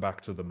push them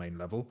back to the main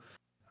level.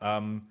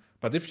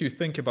 But if you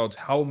think about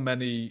how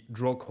many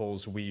drug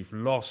holes we've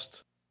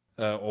lost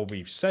or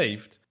we've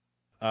saved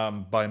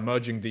by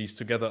merging these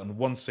together in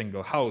one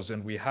single house,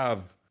 and we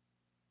have,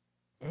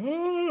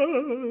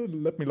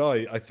 let me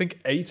lie, I think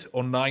 8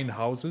 or 9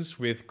 houses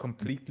with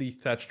completely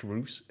thatched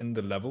roofs in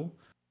the level.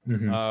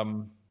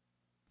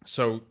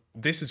 So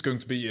this is going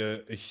to be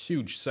a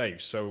huge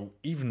save. So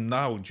even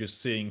now,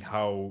 just seeing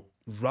how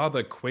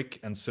rather quick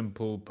and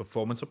simple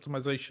performance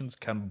optimizations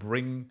can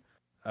bring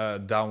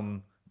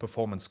down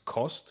performance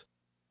cost,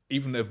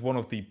 even if one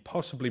of the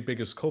possibly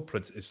biggest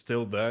culprits is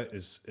still there,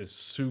 is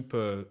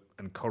super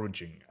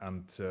encouraging.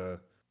 And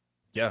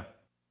yeah.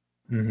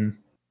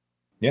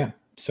 Yeah.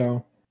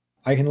 So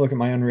I can look at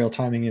my Unreal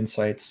timing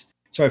insights.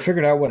 So I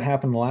figured out what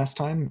happened the last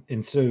time.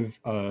 Instead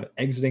of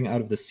exiting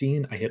out of the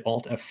scene, I hit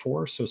Alt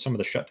F4, so some of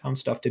the shutdown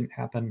stuff didn't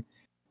happen,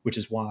 which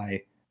is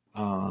why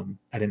I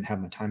didn't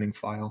have my timing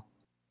file,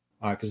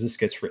 because this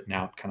gets written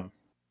out kind of.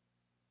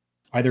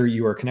 Either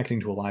you are connecting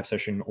to a live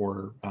session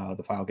or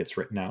the file gets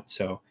written out.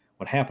 So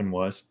what happened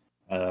was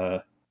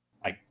I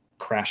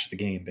crashed the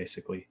game,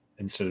 basically,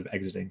 instead of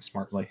exiting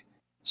smartly.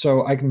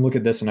 So I can look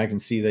at this and I can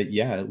see that,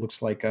 yeah, it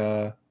looks like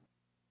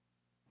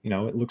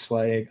it looks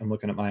like I'm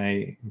looking at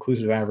my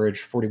inclusive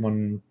average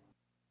 41,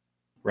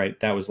 right?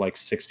 That was like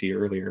 60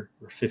 earlier,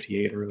 or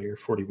 58 earlier,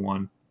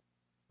 41.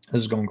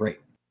 This is going great.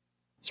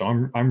 So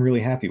I'm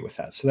really happy with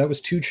that. So that was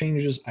 2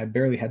 changes. I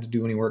barely had to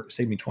do any work. It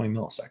saved me 20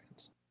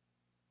 milliseconds.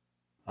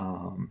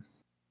 Let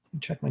me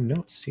check my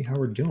notes, see how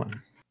we're doing.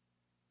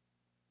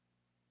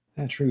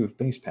 That's true of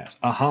Basepass.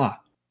 Aha!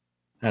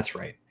 That's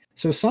right.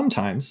 So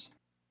sometimes,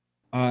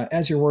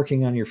 as you're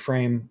working on your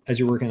frame, as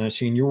you're working on a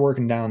scene, you're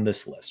working down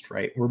this list,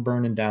 right? We're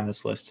burning down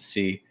this list to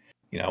see,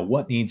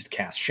 what needs to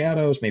cast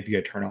shadows. Maybe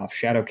I turn off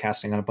shadow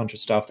casting on a bunch of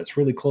stuff that's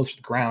really close to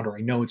the ground, or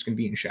I know it's going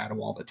to be in shadow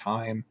all the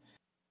time.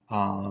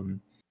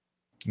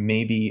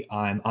 Maybe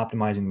I'm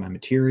optimizing my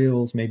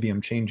materials. Maybe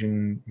I'm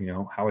changing,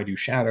 how I do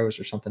shadows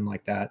or something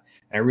like that.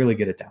 And I really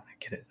get it down. I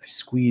get it. I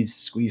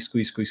squeeze.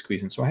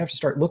 And so I have to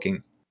start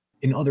looking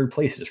in other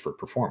places for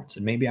performance.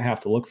 And maybe I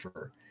have to look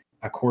for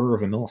a quarter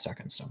of a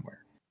millisecond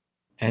somewhere.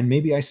 And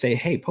maybe I say,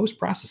 hey,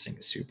 post-processing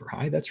is super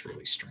high. That's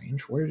really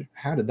strange.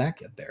 How did that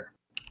get there?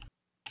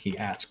 He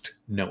asked,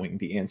 knowing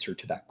the answer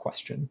to that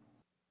question.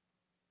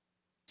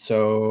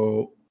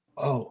 So,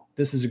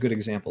 this is a good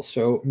example.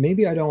 So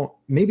maybe I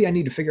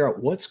need to figure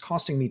out what's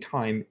costing me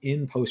time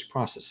in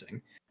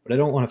post-processing, but I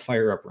don't want to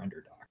fire up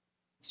RenderDoc.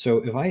 So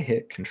if I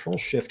hit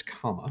Control-Shift,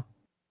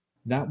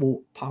 that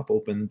will pop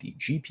open the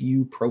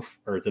GPU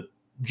the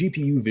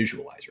GPU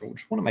visualizer,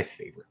 which is one of my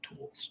favorite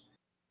tools.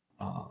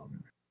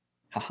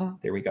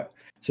 There we go.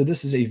 So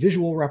this is a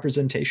visual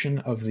representation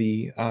of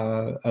the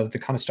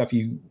kind of stuff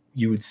you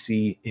would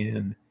see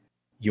in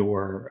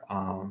your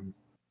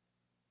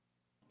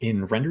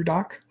in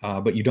RenderDoc,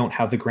 but you don't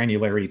have the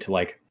granularity to,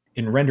 like,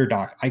 in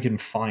RenderDoc, I can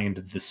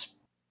find this,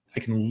 I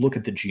can look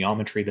at the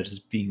geometry that is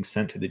being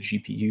sent to the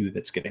GPU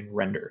that's getting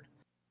rendered.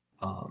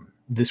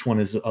 This one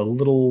is a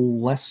little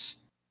less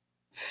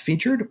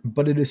featured,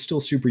 but it is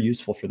still super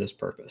useful for this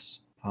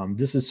purpose.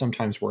 This is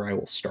sometimes where I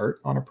will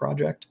start on a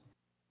project.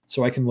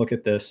 So I can look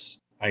at this,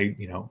 I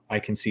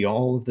can see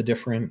all of the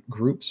different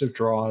groups of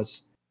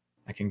draws.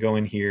 I can go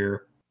in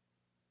here,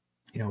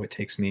 it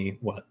takes me,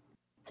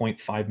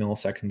 0.5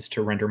 milliseconds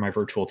to render my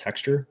virtual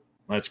texture.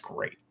 That's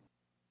great.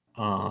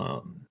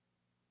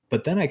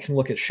 But then I can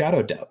look at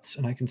shadow depths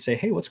and I can say,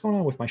 hey, what's going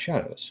on with my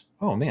shadows?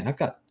 Oh man, I've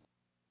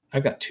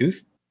got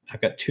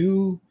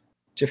two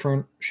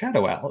different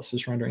shadow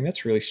atlases rendering.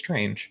 That's really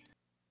strange.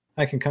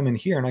 I can come in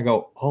here and I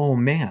go, oh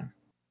man,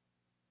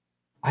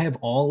 I have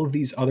all of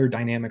these other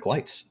dynamic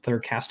lights that are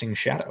casting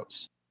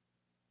shadows.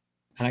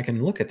 And I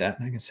can look at that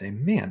and I can say,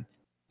 man,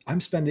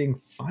 I'm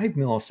spending 5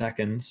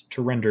 milliseconds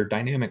to render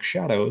dynamic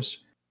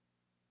shadows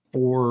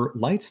for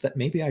lights that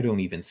maybe I don't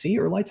even see,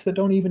 or lights that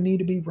don't even need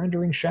to be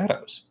rendering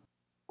shadows.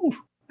 Ooh,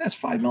 that's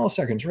 5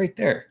 milliseconds right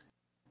there.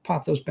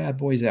 Pop those bad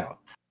boys out.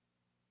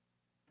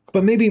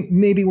 But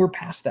maybe we're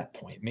past that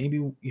point. Maybe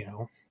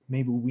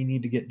we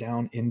need to get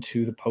down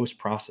into the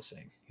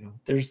post-processing.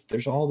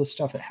 There's all the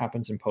stuff that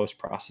happens in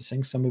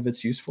post-processing. Some of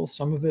it's useful,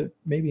 some of it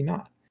maybe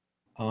not.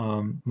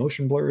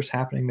 Motion blur is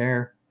happening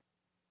there.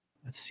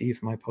 Let's see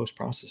if my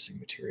post-processing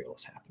material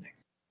is happening.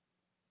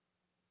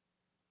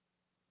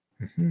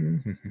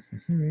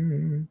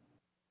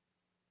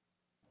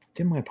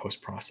 Did my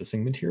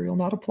post-processing material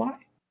not apply?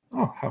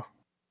 Oh, how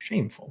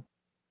shameful.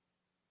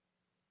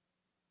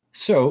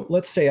 So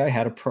let's say I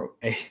had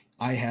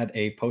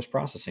a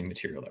post-processing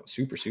material that was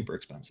super, super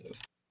expensive.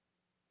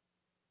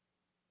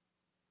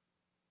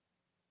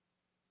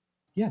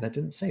 Yeah, that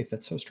didn't save.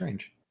 That's so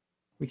strange.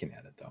 We can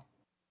add it though.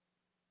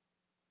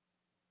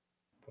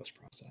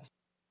 Post-process.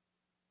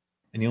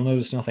 And you'll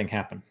notice nothing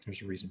happened.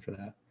 There's a reason for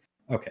that.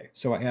 Okay,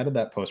 so I added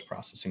that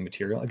post-processing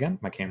material. Again,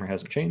 my camera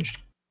hasn't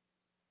changed.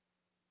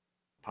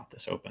 Pop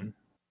this open.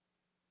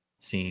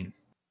 scene,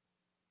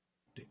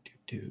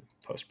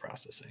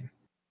 post-processing.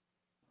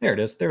 There it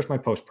is. There's my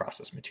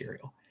post-process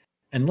material.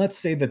 And let's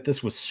say that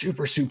this was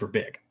super, super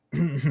big.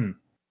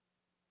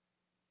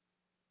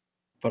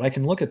 But I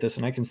can look at this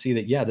and I can see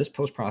that, yeah, this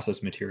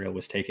post-process material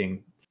was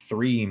taking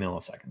 3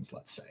 milliseconds,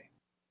 let's say.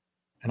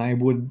 And I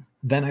would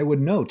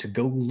know to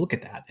go look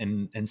at that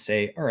and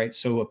say, all right,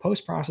 so a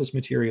post-process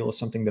material is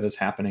something that is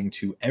happening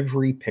to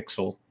every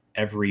pixel,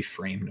 every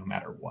frame, no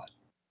matter what.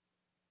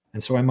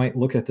 And so I might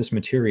look at this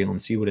material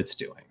and see what it's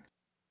doing.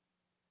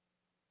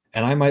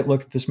 And I might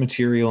look at this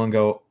material and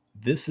go,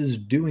 this is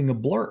doing a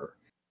blur.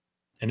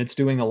 And it's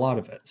doing a lot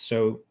of it.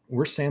 So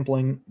we're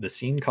sampling the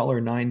scene color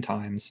 9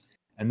 times,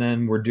 and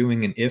then we're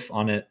doing an if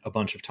on it a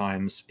bunch of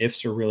times.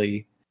 Ifs are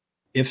really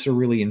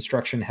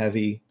instruction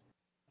heavy,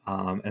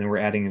 and we're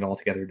adding it all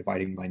together,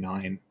 dividing by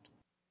 9.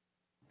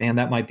 Man,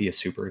 that might be a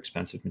super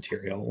expensive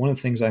material. One of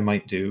the things I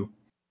might do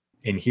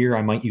in here,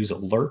 I might use a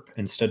lerp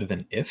instead of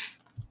an if.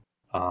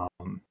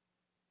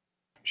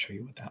 Show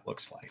you what that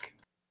looks like.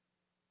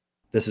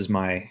 This is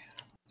my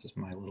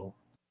little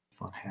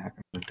fun hack.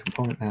 I'm going to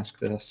component mask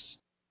this.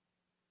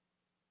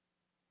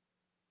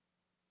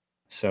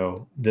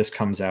 So this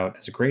comes out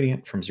as a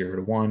gradient from 0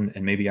 to 1,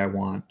 and maybe I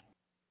want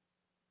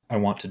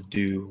to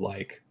do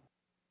like,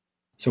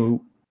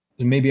 so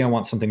maybe I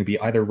want something to be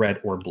either red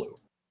or blue.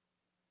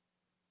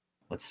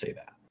 Let's say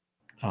that.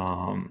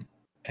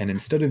 And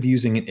instead of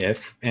using an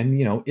if, and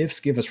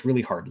ifs give us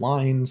really hard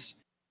lines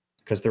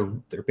because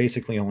they're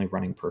basically only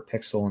running per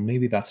pixel, and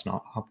maybe that's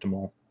not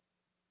optimal.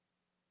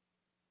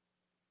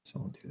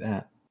 So I'll do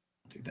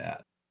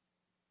that,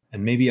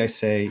 and maybe I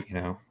say,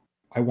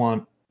 I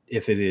want,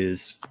 if it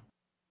is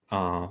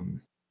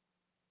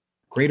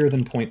greater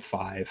than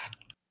 0.5,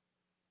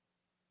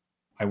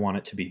 I want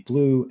it to be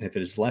blue, and if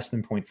it is less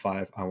than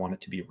 0.5, I want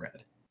it to be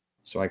red.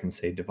 So I can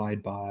say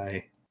divide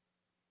by,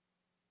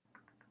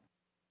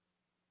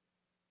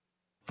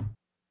 I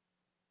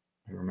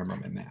remember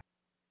my math.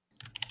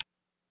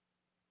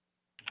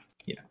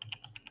 Yeah.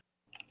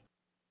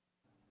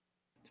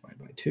 Divide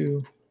by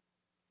 2.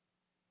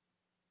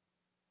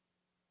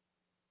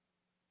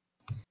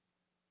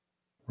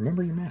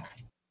 Remember your math.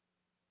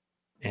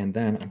 And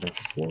then I'm going to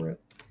floor it.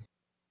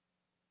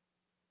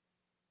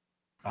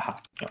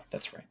 Aha, no,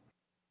 that's right.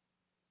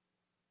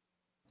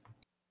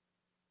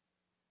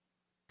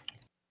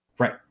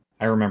 Right,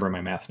 I remember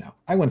my math now.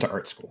 I went to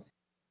art school.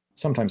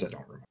 Sometimes I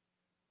don't remember.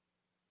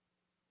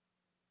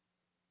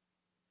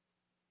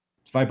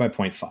 Divide by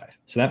 0.5.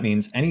 So that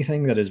means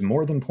anything that is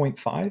more than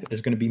 0.5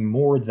 is going to be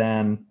more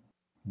than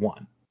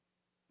 1.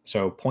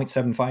 So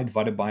 0.75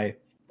 divided by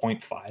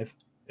 0.5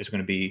 is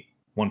going to be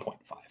 1.5.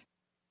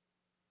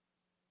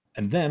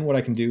 And then what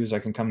I can do is I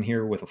can come in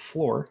here with a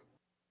floor.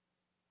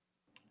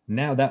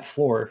 Now that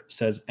floor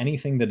says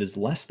anything that is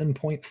less than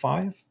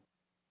 0.5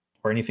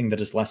 or anything that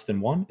is less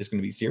than 1 is going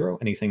to be 0.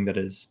 Anything that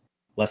is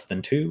less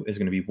than 2 is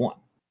going to be 1.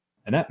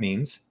 And that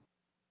means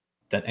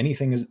that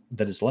anything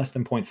that is less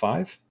than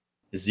 0.5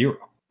 is 0.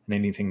 And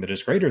anything that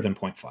is greater than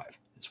 0.5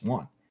 is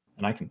 1.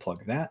 And I can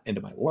plug that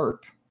into my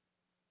lerp.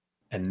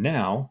 And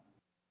now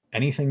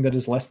anything that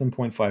is less than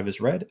 0.5 is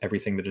red.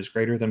 Everything that is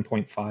greater than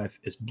 0.5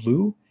 is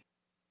blue.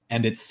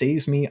 And it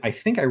saves me, I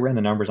think I ran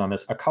the numbers on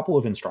this, a couple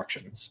of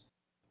instructions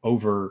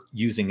over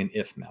using an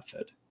if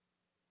method.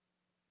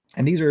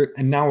 And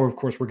now of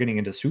course we're getting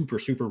into super,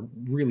 super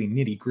really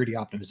nitty gritty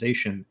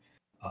optimization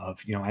of,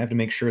 I have to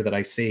make sure that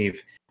I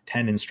save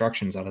 10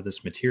 instructions out of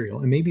this material.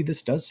 And maybe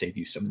this does save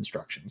you some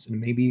instructions.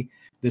 And maybe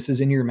this is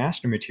in your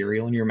master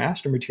material, and your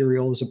master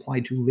material is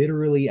applied to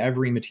literally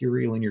every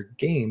material in your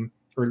game,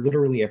 or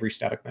literally every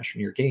static mesh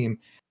in your game.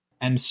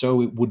 And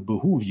so it would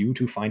behoove you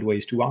to find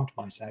ways to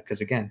optimize that.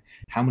 Because again,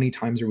 how many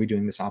times are we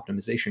doing this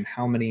optimization?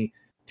 How many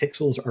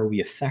pixels are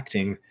we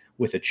affecting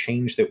with a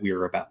change that we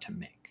are about to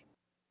make?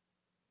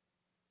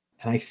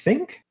 And I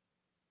think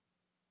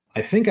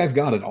I've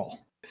got it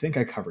all. I think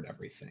I covered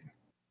everything.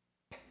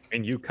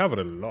 And you covered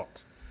a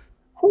lot.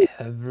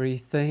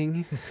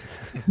 Everything.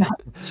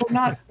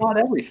 not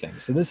everything.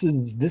 So this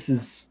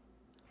is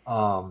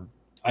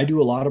I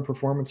do a lot of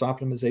performance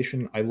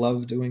optimization. I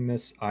love doing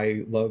this.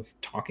 I love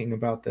talking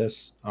about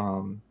this.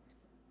 And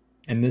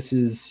this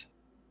is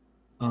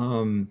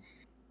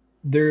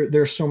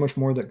there's so much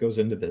more that goes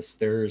into this.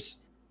 There's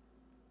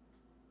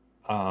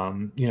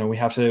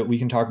we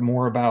can talk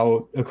more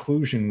about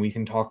occlusion. We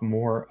can talk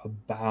more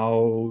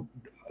about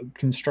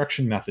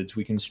construction methods.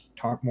 We can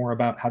talk more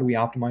about how do we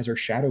optimize our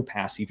shadow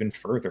pass even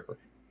further.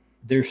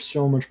 There's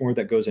so much more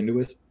that goes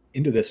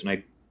into this, and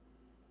I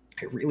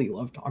really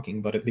love talking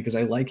about it because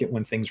I like it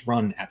when things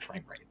run at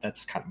frame rate.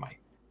 That's kind of my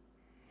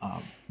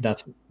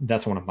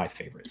that's one of my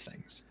favorite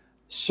things.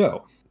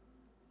 So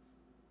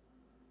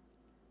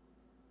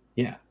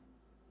yeah,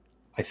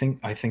 I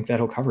think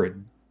that'll cover it.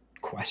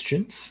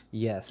 Questions?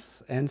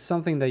 Yes, and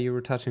something that you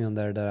were touching on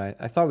there that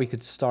I thought we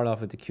could start off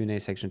with the Q&A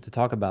section to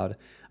talk about.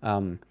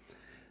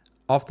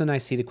 Often I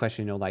see the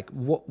question, like,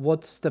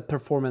 what's the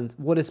performance?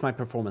 What is my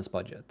performance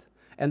budget?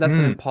 And that's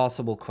an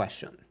impossible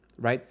question,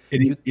 right?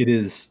 It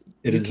is.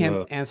 You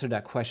can't answer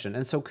that question.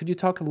 And so could you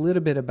talk a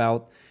little bit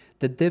about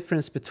the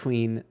difference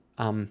between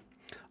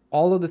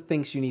all of the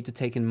things you need to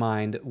take in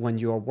mind when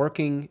you're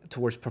working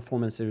towards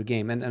performance of your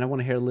game. And I want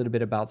to hear a little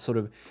bit about sort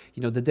of,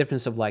 you know, the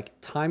difference of like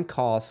time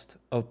cost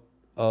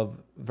of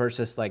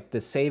versus like the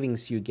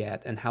savings you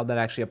get and how that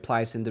actually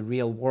applies in the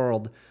real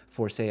world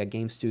for, say, a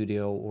game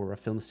studio or a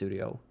film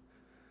studio.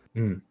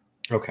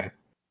 Okay.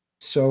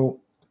 So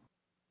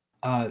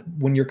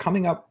when you're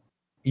coming up,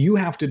 you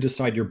have to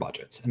decide your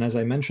budgets. And as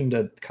I mentioned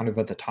at kind of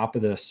at the top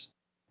of this,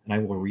 and I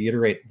will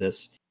reiterate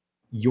this,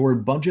 your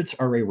budgets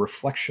are a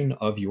reflection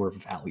of your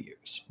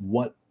values.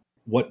 What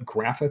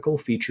graphical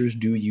features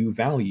do you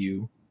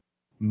value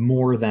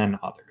more than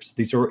others?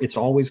 It's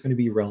always going to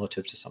be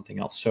relative to something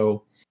else.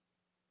 So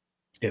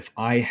if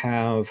I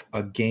have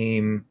a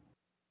game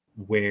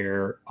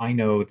where I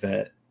know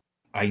that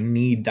I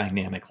need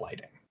dynamic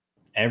lighting,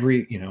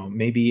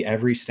 maybe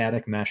every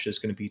static mesh is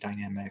going to be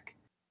dynamic.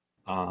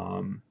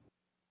 And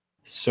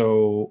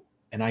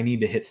I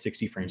need to hit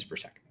 60 frames per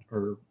second.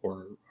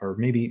 Or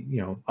maybe,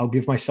 I'll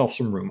give myself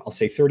some room. I'll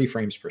say 30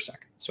 frames per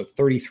second, so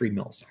 33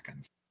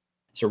 milliseconds.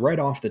 So right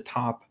off the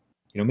top,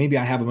 maybe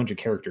I have a bunch of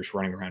characters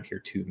running around here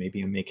too.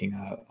 Maybe I'm making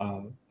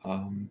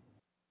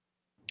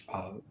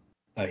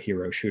a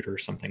hero shooter or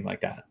something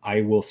like that.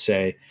 I will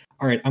say,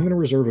 all right, I'm going to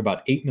reserve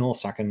about 8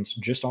 milliseconds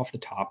just off the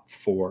top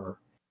for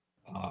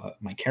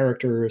my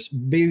characters.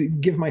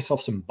 Give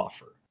myself some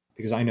buffer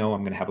because I know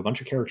I'm going to have a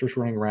bunch of characters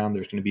running around.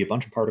 There's going to be a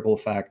bunch of particle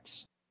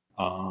effects.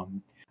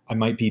 I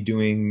might be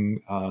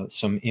doing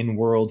some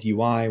in-world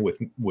UI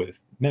with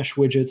mesh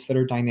widgets that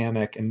are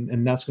dynamic,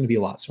 and that's going to be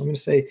a lot. So I'm going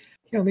to say,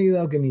 maybe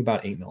that'll give me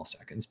about 8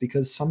 milliseconds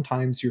because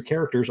sometimes your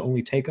characters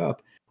only take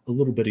up a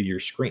little bit of your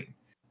screen.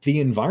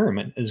 The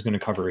environment is going to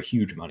cover a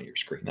huge amount of your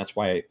screen. That's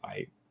why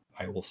I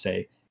will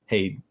say,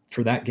 hey,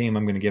 for that game,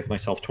 I'm going to give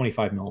myself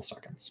 25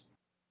 milliseconds.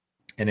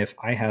 And if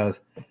I have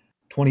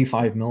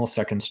 25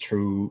 milliseconds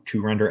to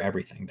render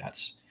everything,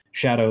 that's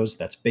shadows,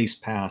 that's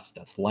Basepass,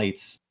 that's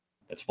lights,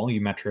 that's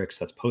volumetrics,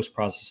 that's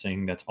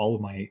post-processing, that's all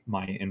of my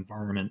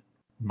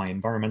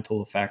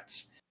environmental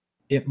effects.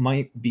 It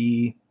might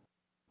be,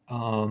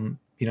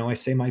 I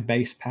say my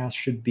Basepass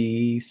should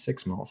be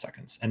 6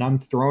 milliseconds, and I'm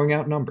throwing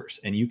out numbers,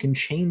 and you can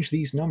change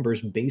these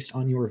numbers based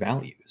on your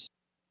values.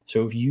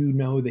 So if you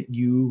know that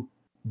you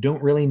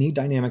don't really need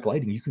dynamic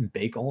lighting, you can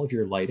bake all of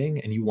your lighting,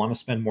 and you want to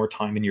spend more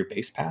time in your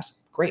Basepass,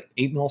 great,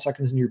 8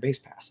 milliseconds in your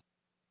Basepass.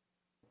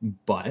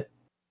 But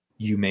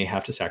you may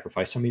have to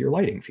sacrifice some of your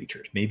lighting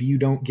features. Maybe you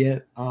don't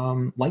get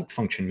light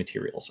function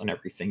materials on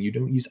everything. You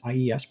don't use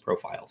IES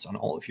profiles on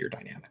all of your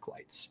dynamic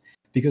lights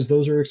because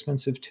those are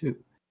expensive too.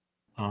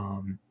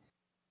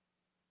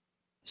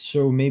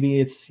 So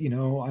maybe it's,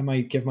 I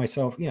might give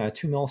myself, 2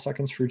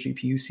 milliseconds for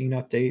GPU scene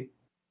update.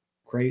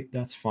 Great,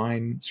 that's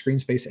fine. Screen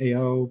space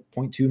AO,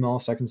 0.2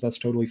 milliseconds, that's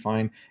totally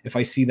fine. If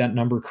I see that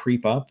number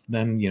creep up,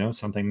 then,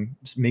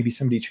 maybe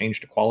somebody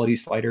changed a quality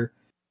slider.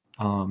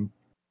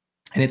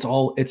 And it's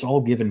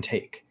all give and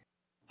take.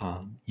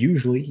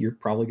 Usually, you're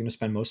probably going to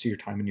spend most of your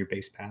time in your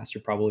Basepass.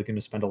 You're probably going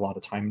to spend a lot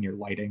of time in your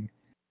lighting.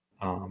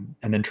 And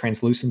then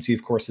translucency,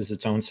 of course, is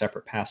its own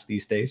separate pass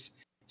these days.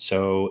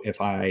 So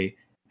if I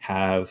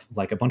have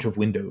like a bunch of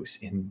windows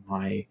in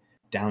my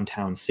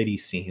downtown city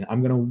scene,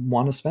 I'm going to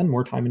want to spend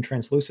more time in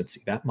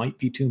translucency. That might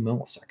be 2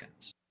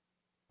 milliseconds.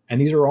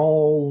 And these are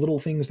all little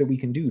things that we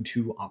can do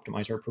to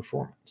optimize our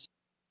performance.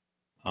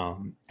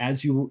 And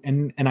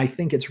I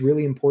think it's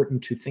really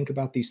important to think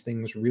about these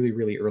things really,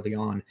 really early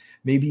on.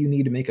 Maybe you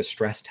need to make a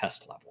stress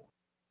test level,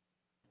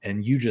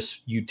 and you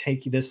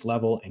take this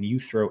level and you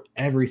throw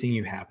everything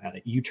you have at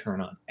it. You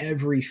turn on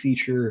every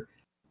feature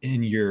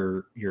in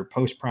your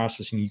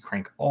post-processing, you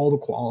crank all the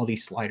quality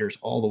sliders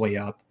all the way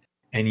up,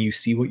 and you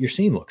see what your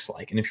scene looks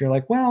like. And if you're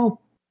like,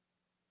 well,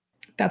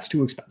 that's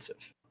too expensive.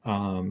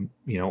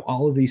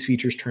 All of these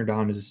features turned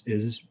on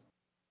is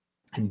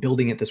and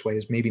building it this way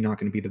is maybe not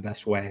going to be the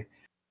best way.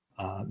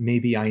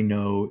 Maybe I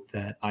know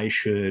that I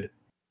should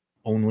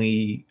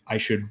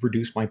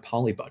reduce my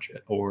poly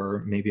budget,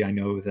 or maybe I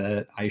know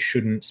that I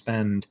shouldn't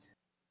spend,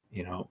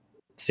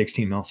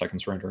 16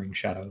 milliseconds rendering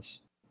shadows.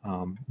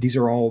 These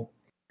are all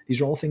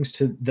things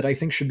that I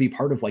think should be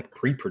part of like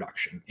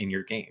pre-production in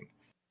your game.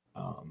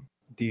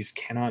 These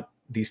cannot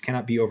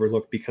be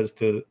overlooked because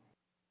the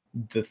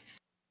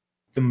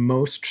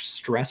most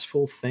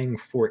stressful thing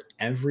for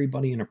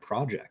everybody in a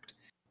project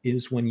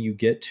is when you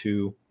get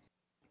to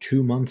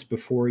 2 months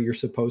before you're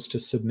supposed to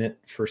submit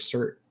for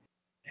cert,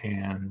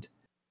 and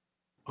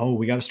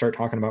we got to start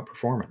talking about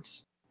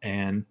performance.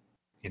 And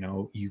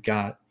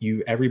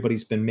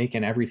everybody's been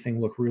making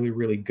everything look really,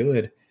 really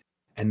good,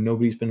 and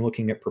nobody's been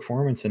looking at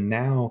performance. And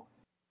now,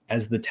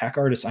 as the tech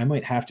artist, I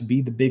might have to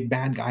be the big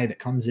bad guy that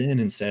comes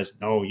in and says,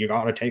 no, you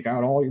got to take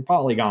out all your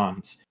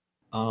polygons.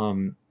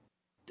 And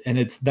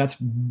that's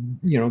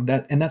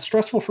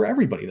stressful for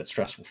everybody. That's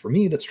stressful for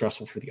me. That's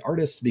stressful for the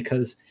artists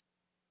because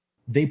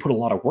they put a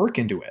lot of work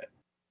into it,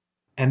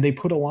 and they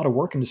put a lot of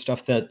work into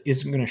stuff that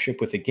isn't going to ship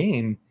with the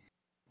game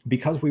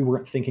because we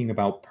weren't thinking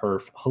about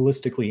perf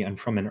holistically and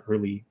from an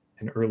early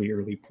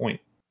point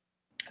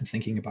and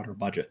thinking about our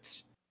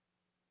budgets.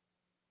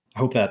 I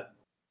hope that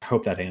I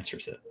hope that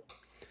answers it.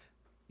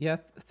 Yeah,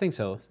 I think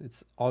so.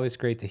 It's always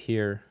great to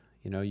hear.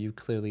 You've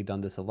clearly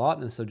done this a lot,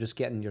 and so just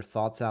getting your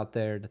thoughts out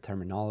there, the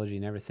terminology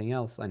and everything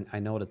else, I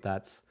know that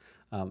that's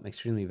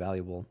extremely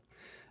valuable.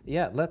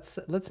 Yeah, let's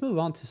move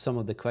on to some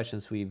of the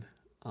questions we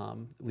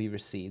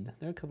received.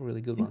 There are a couple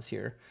really good ones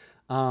here.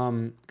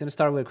 Gonna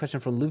start with a question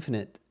from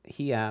Lufinit.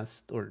 He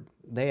asked, or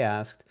they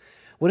asked,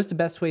 what is the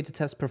best way to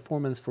test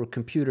performance for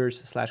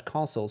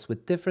computers/consoles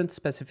with different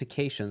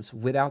specifications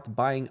without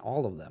buying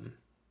all of them?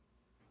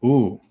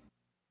 Ooh,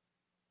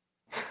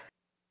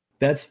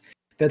 that's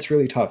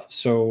really tough.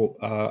 So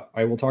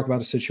I will talk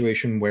about a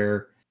situation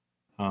where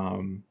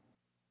I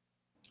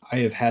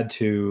have had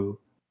to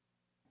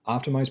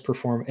optimize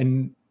perform,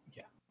 and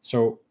yeah,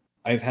 so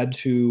I've had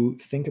to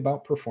think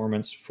about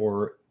performance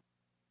for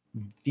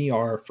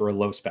VR for a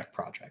low spec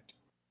project,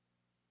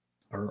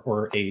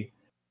 or a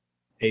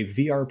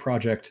VR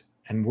project,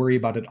 and worry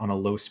about it on a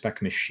low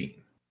spec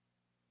machine.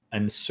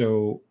 And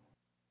so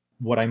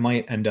what I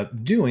might end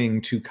up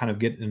doing to kind of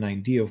get an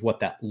idea of what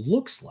that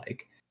looks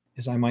like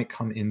is I might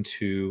come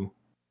into,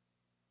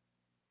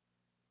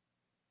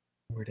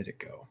 where did it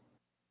go?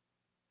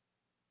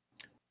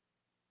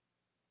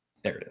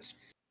 There it is.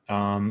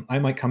 I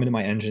might come into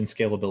my engine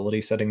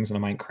scalability settings and I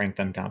might crank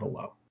them down to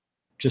low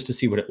just to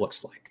see what it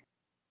looks like.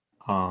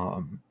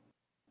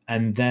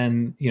 And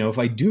then, if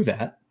I do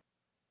that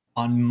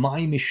on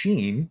my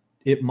machine,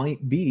 it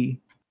might be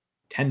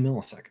 10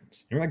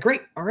 milliseconds. And you're like,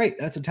 great, all right,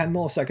 that's a 10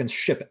 milliseconds,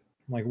 ship it.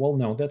 I'm like, well,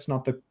 no, that's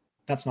not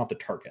the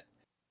target.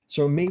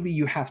 So maybe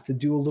you have to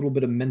do a little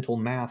bit of mental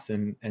math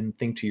and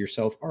think to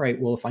yourself, all right,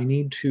 well, if I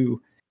need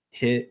to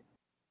hit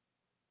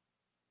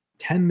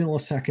 10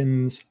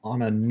 milliseconds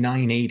on a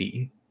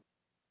 980,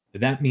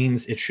 that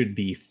means it should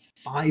be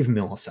 5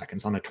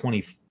 milliseconds on a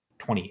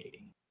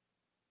 2080.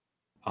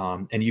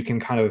 And you can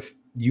kind of,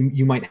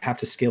 you might have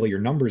to scale your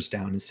numbers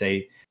down and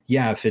say,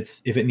 yeah, if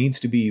it needs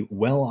to be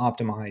well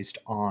optimized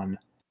on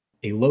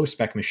a low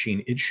spec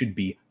machine, it should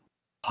be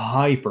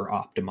hyper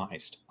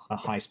optimized on a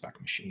high spec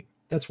machine.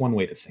 That's one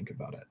way to think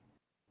about it.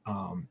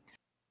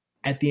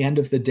 At the end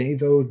of the day,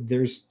 though,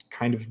 there's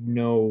kind of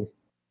no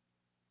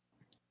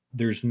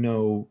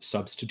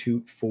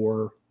substitute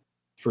for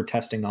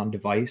testing on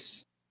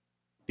device,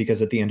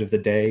 because at the end of the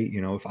day,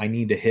 if I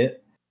need to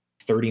hit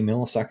 30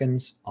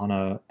 milliseconds on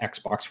a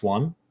Xbox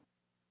One,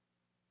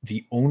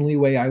 the only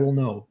way I will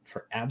know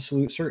for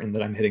absolute certain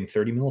that I'm hitting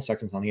 30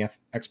 milliseconds on the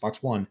Xbox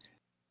One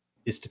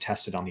is to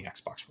test it on the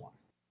Xbox One.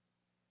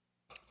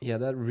 Yeah,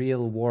 that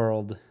real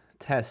world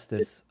test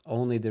is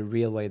only the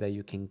real way that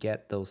you can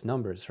get those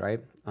numbers,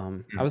 right?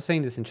 I was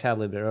saying this in chat a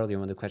little bit earlier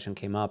when the question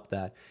came up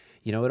that,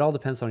 it all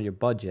depends on your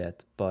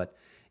budget, but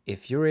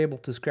if you're able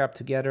to scrap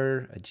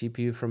together a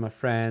GPU from a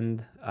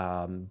friend,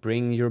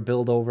 bring your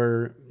build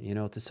over,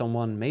 to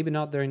someone, maybe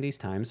not during these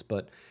times,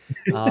 but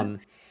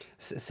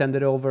send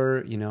it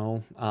over,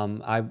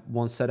 I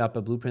once set up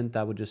a blueprint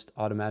that would just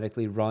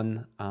automatically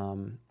run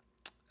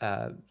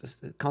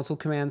console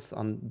commands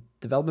on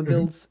development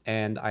builds,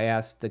 and I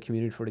asked the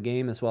community for the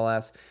game as well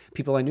as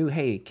people I knew,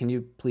 hey, can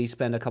you please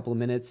spend a couple of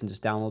minutes and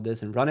just download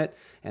this and run it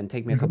and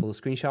take me a couple of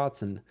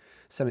screenshots and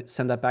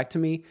send that back to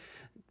me.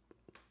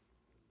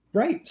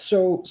 Right.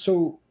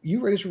 So you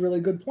raise a really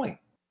good point.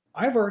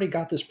 I've already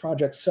got this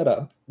project set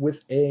up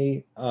with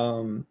a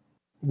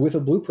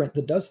blueprint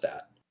that does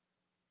that.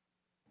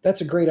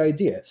 That's a great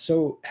idea.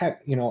 So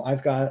heck,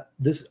 I've got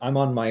this. I'm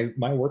on my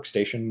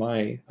workstation,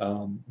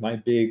 my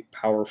big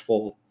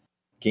powerful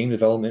game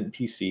development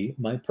PC.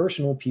 My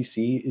personal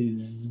PC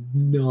is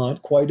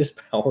not quite as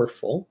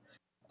powerful.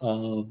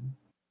 I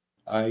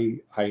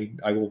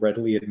will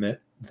readily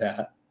admit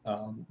that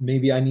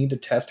maybe I need to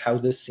test how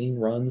this scene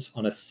runs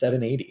on a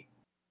 780.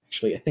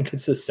 Actually, I think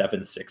it's a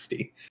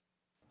 760.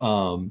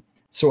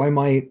 So I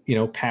might,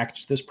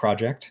 package this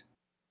project,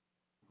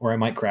 or I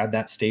might grab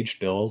that staged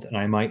build and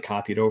I might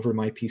copy it over to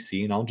my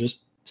PC and I'll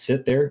just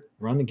sit there,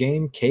 run the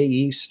game,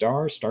 KE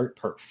star, start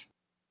perf,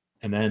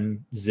 and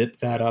then zip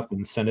that up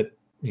and send it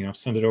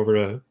over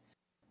to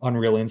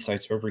Unreal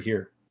Insights over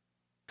here.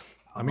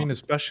 I mean,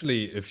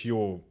 especially if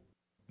you're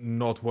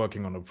not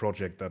working on a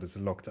project that is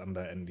locked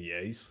under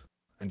NDAs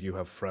and you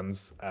have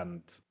friends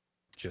and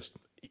just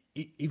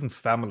even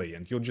family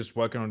and you're just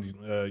working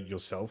on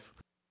yourself,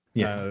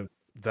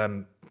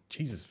 then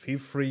Jesus, feel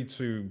free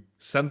to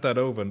send that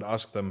over and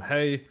ask them,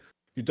 hey,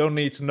 you don't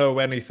need to know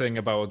anything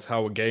about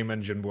how a game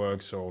engine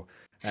works or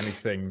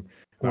anything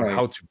about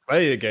how to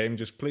play a game.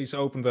 Just please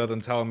open that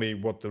and tell me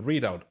what the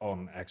readout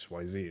on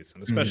XYZ is.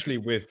 And especially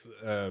with,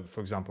 for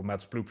example,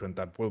 Matt's blueprint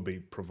that will be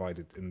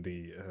provided in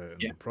the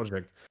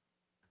project,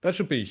 that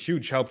should be a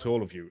huge help to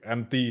all of you.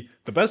 And the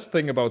best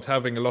thing about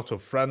having a lot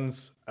of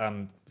friends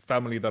and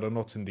family that are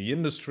not in the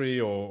industry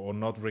or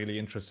not really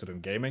interested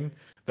in gaming,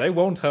 they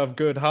won't have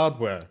good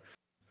hardware.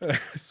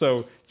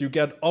 So you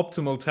get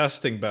optimal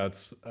testing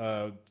beds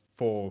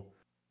for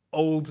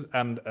old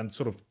and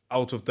sort of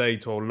out of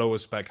date or lower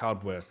spec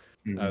hardware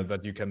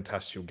that you can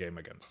test your game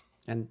against.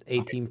 And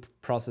 18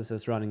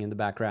 processes running in the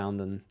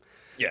background, and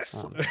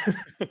yes.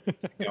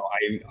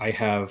 I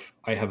have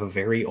a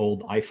very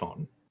old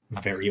iPhone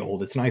very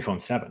old. It's an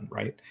iPhone 7,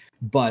 right?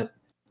 But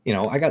you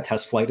know, I got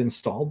Test Flight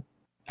installed.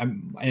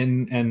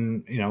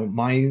 And you know,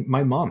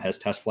 my mom has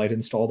Test Flight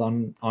installed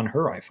on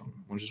her iPhone,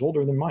 which is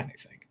older than mine, I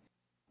think.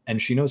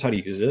 And she knows how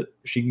to use it.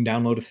 She can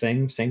download a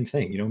thing, same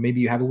thing. You know,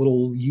 maybe you have a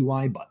little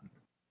UI button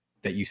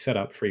that you set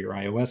up for your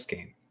iOS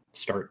game,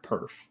 start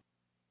perf.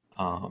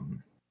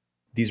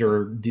 These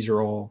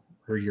are all,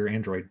 or your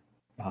Android.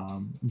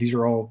 These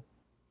are all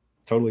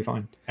totally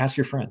fine. Ask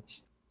your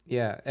friends.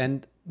 Yeah,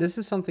 and this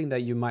is something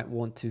that you might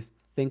want to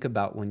think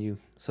about when you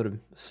sort of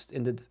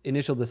in the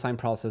initial design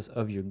process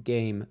of your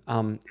game.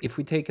 If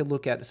we take a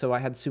look at, so I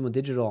had Sumo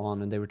Digital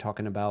on, and they were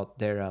talking about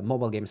their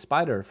mobile game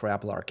Spider for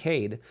Apple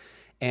Arcade,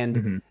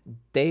 and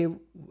they,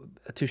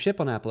 to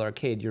ship on Apple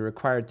Arcade, you're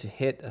required to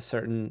hit a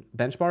certain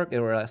benchmark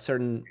or a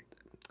certain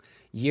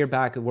year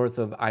back worth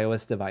of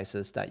iOS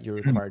devices that you're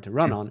required to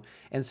run on.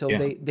 And so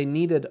they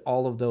needed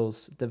all of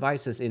those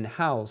devices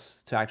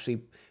in-house to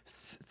actually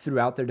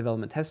throughout their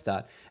development test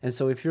that. And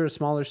so if you're a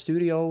smaller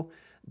studio,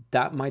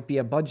 that might be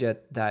a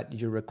budget that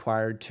you're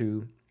required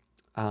to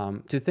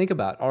think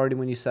about already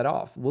when you set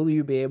off. Will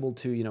you be able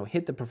to, you know,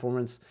 hit the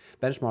performance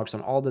benchmarks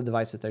on all the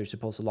devices that you're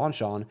supposed to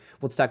launch on?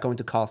 What's that going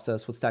to cost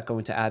us? What's that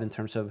going to add in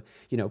terms of,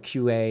 you know,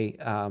 QA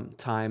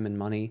time and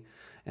money?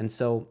 And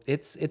so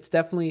it's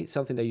definitely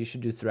something that you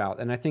should do throughout.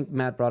 And I think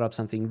Matt brought up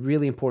something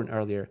really important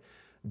earlier.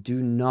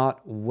 Do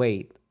not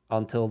wait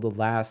until the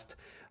last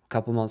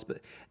couple months.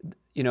 But,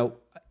 you know,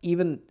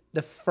 even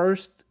the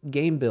first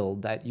game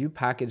build that you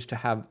package to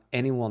have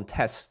anyone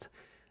test,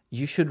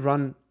 you should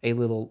run a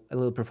little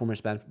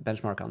performance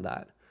benchmark on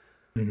that.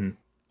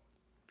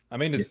 I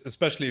mean,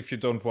 especially if you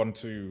don't want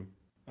to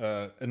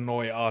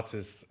annoy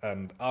artists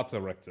and art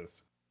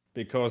directors,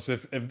 because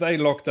if they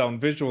lock down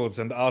visuals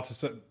and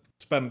artists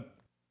spend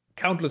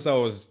countless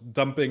hours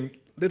dumping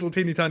little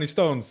teeny tiny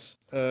stones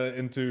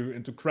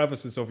into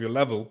crevices of your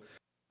level,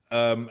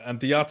 and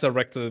the art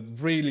director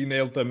really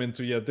nailed them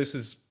into, yeah, this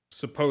is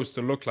supposed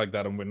to look like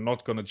that, and we're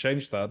not going to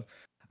change that.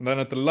 And then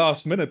at the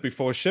last minute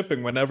before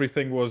shipping, when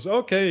everything was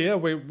okay, yeah,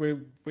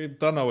 we've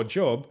done our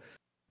job,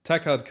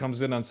 TechArt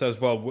comes in and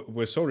says, well,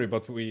 we're sorry,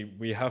 but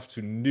we have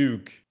to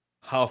nuke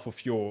half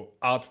of your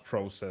art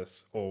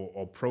process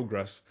or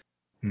progress.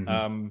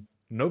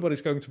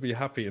 Nobody's going to be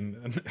happy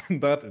in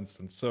that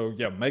instance. So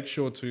yeah, make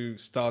sure to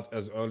start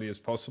as early as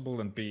possible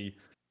and be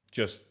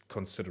just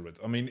considerate.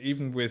 I mean,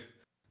 even with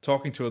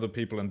talking to other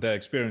people and their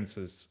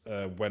experiences,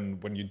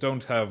 when you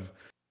don't have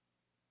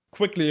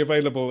quickly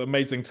available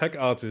amazing tech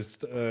artists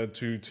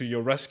to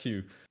your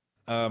rescue,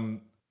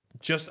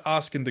 just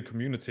ask in the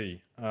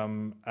community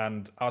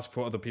and ask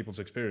for other people's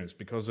experience,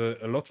 because a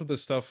lot of the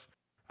stuff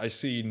I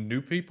see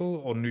new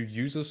people or new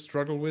users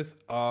struggle with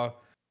are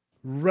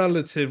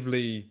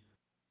relatively,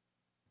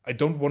 I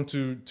don't want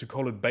to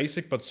call it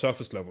basic, but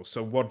surface level.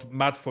 So what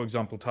Matt, for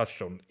example,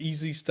 touched on,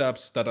 easy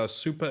steps that are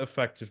super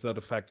effective, that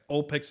affect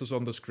all pixels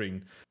on the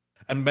screen.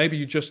 And maybe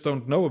you just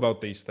don't know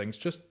about these things,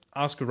 just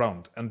ask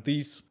around. And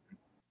these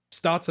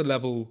starter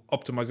level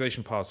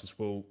optimization passes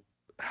will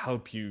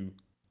help you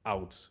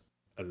out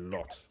a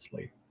lot.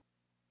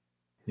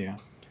 Yeah.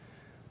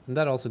 And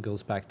that also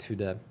goes back to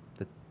the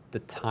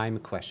time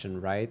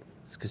question, right?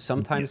 Because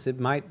sometimes it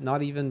might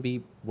not even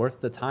be worth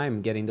the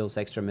time getting those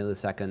extra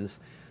milliseconds.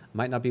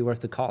 Might not be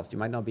worth the cost. You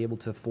might not be able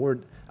to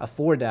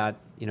afford that,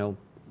 you know,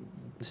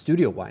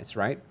 studio-wise,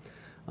 right?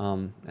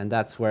 And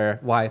that's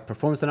why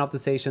performance and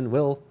optimization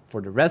will,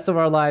 for the rest of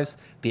our lives,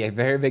 be a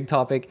very big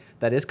topic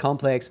that is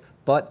complex,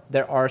 but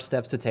there are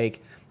steps to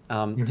take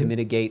to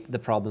mitigate the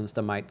problems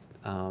that might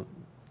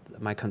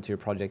come to your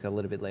project a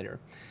little bit later.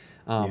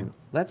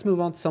 Let's move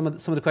on to some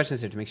of the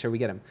questions here to make sure we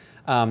get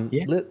them.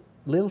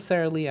 Lil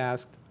Sarah Lee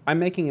asked, I'm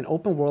making an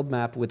open world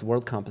map with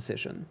world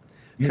composition.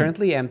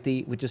 Currently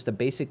empty with just a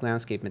basic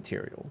landscape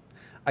material.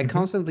 I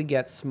constantly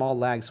get small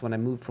lags when I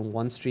move from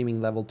one streaming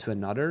level to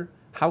another.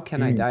 How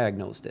can I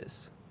diagnose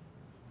this?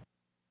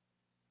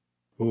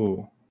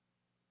 Ooh.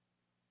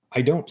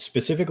 I don't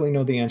specifically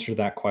know the answer to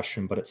that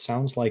question, but it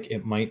sounds like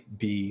it might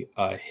be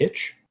a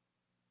hitch.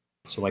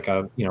 So like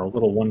a, you know,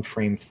 little one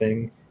frame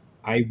thing.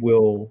 I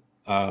will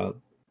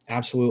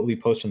absolutely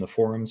post in the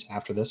forums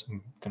after this.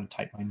 I'm going to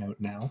type my note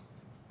now.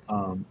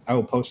 I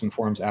will post in the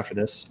forums after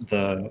this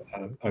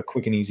a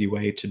quick and easy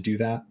way to do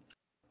that.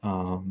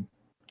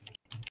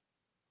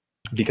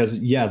 Because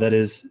yeah, that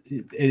is,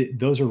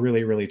 those are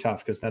really, really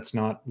tough, because that's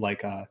not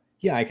like,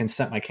 yeah, I can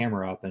set my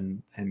camera up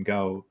and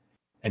go,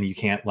 and you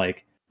can't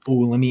like, oh,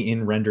 let me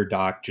in render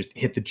dock, just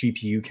hit the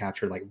GPU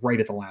capture like right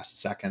at the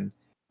last second.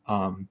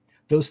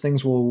 Those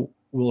things will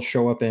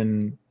show up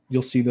in,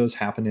 you'll see those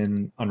happen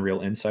in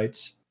Unreal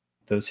Insights,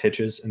 those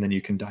hitches, and then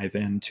you can dive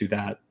into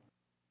that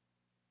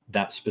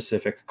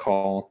specific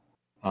call.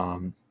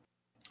 And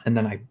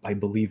then I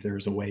believe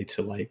there's a way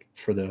to like,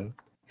 for the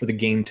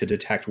game to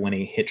detect when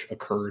a hitch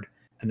occurred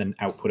and then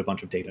output a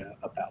bunch of data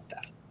about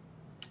that.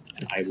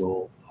 And I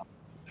will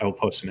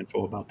post some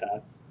info about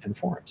that in the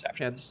forums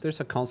after this. There's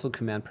a console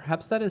command.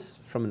 Perhaps that is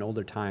from an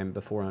older time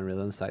before Unreal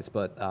Insights,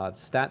 but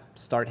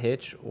start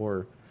hitch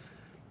or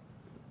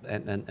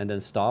and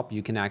then stop.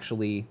 You can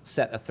actually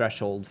set a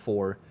threshold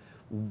for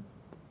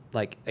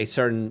like a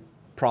certain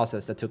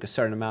process that took a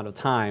certain amount of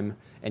time,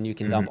 and you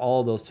can dump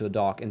all of those to a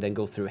dock and then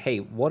go through, hey,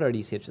 what are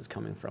these hitches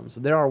coming from? So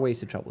there are ways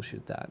to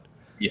troubleshoot that.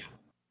 Yeah.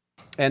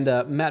 And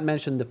Matt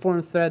mentioned the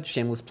forum thread,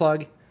 shameless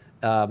plug.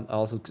 I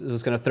also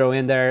was going to throw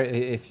in there,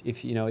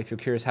 if you're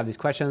curious, have these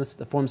questions.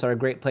 The forums are a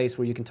great place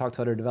where you can talk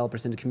to other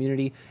developers in the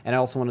community. And I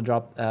also want to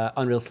drop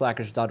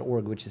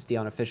unrealslackers.org, which is the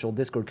unofficial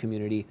Discord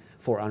community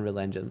for Unreal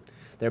Engine.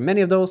 There are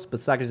many of those, but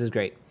Slackers is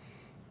great.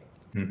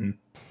 Let's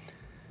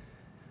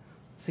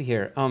see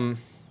here. I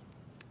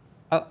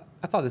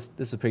thought this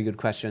was a pretty good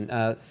question.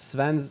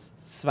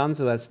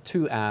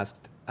 Svanzoas2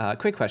 asked,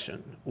 quick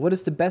question. What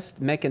is the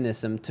best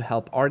mechanism to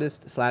help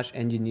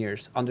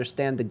artists/engineers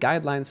understand the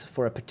guidelines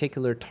for a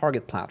particular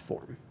target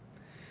platform?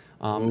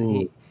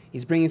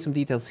 He's bringing some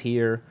details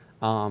here.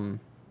 Does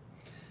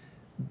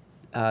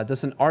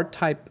an art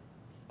type...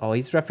 Oh,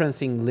 he's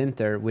referencing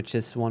Linter, which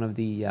is one of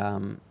the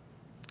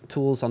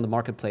tools on the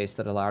marketplace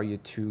that allow you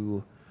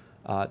to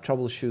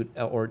troubleshoot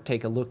or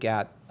take a look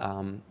at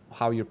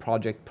how your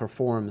project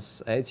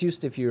performs. It's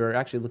used if you're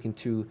actually looking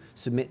to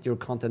submit your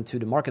content to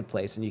the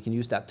marketplace, and you can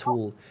use that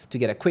tool to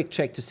get a quick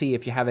check to see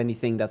if you have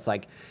anything that's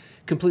like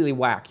completely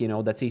whack,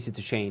 that's easy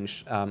to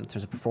change in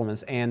terms of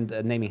performance and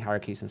naming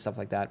hierarchies and stuff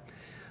like that.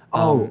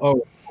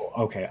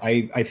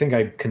 Okay. I think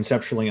I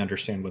conceptually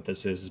understand what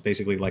this is. It's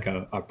basically like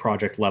a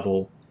project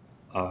level,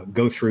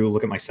 go through,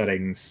 look at my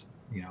settings,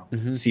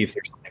 see if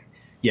there's something.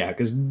 Yeah,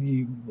 because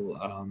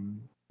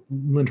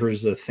Linter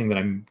is a thing that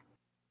I'm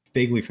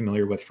vaguely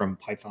familiar with from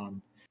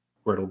Python,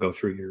 where it'll go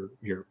through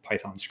your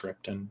Python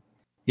script. And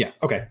yeah,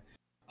 okay.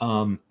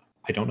 I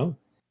don't know.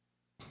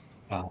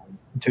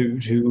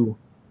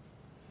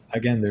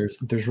 Again,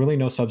 there's really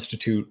no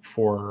substitute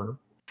for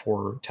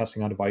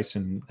testing on device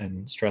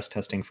and stress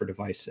testing for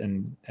device,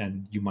 and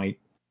you might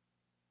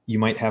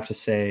have to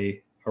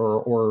say,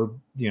 or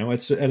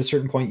it's at a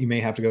certain point you may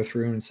have to go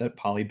through and set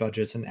poly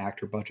budgets and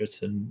actor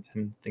budgets and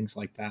things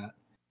like that.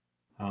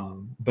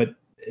 But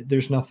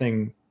there's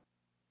nothing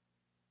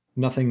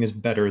is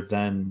better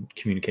than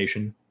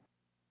communication,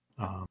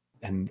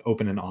 and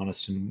open and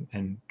honest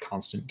and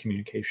constant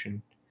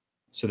communication,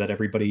 so that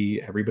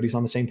everybody's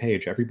on the same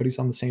page. Everybody's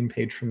on the same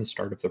page from the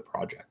start of the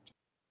project.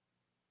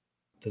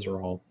 Those are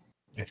all,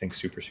 I think,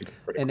 super critical.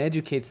 And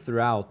educate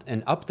throughout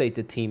and update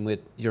the team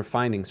with your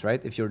findings, right?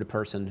 If you're the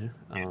person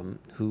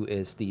who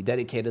is the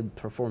dedicated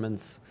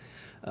performance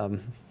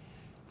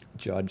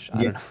judge,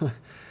 I don't know.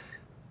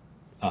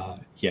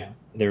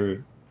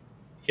 They're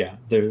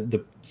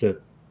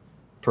the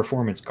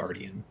performance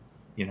guardian.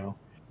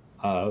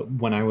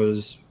 When I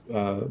was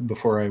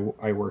before I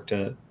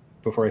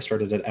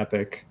started at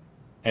Epic,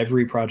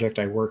 every project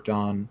I worked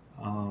on,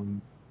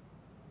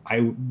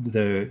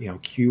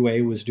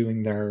 QA was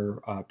doing their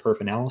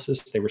perf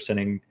analysis. They were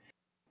sending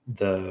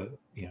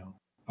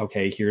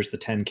okay, here's the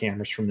 10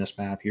 cameras from this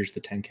map, here's the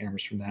 10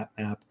 cameras from that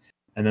map,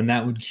 and then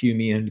that would cue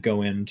me in to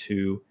go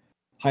into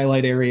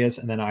highlight areas,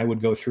 and then I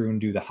would go through and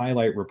do the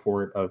highlight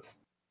report of,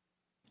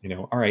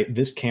 all right,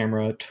 this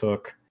camera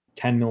took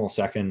 10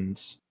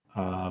 milliseconds,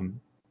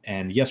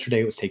 and yesterday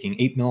it was taking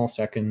 8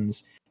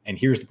 milliseconds, and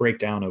here's the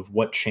breakdown of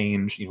what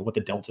changed, what the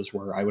deltas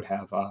were. I would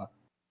have,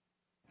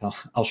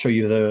 I'll show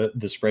you the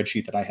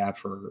spreadsheet that I have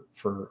for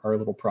our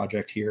little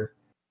project here.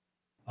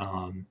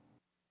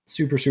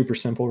 Super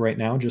simple right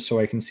now, just so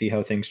I can see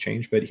how things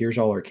change, but here's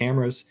all our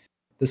cameras.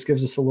 This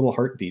gives us a little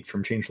heartbeat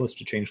from change list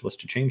to change list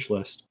to change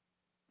list,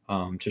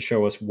 to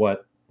show us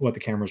what the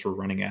cameras were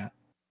running at.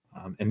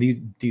 And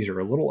these are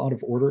a little out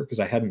of order because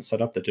I hadn't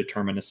set up the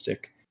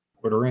deterministic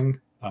ordering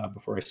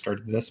before I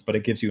started this, but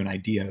it gives you an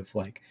idea of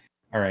like,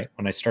 all right,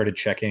 when I started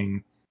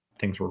checking,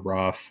 things were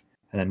rough,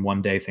 and then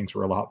one day things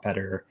were a lot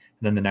better,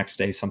 and then the next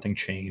day something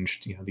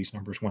changed. These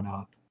numbers went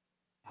up,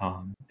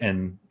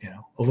 and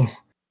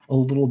a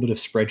little bit of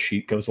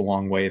spreadsheet goes a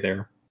long way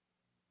there.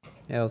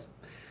 Yeah,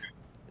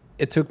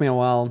 it took me a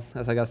while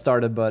as I got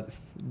started, but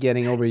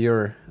getting over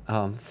your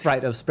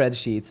fright of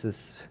spreadsheets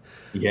is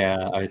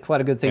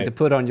quite a good thing to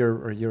put on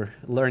your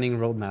learning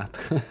roadmap.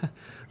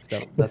 So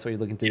that's what you're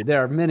looking to do.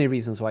 There are many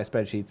reasons why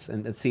spreadsheets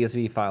and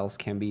CSV files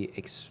can be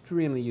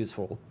extremely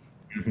useful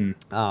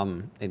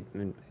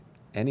in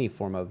any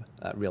form of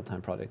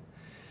real-time project.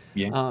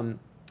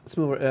 Let's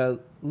move over.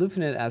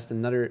 Lufinet asked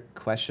another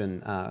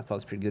question. I thought it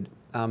was pretty good.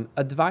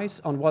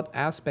 Advice on what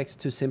aspects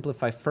to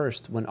simplify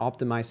first when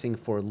optimizing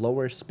for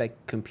lower spec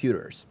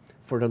computers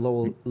for the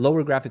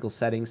lower graphical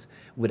settings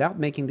without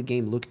making the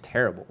game look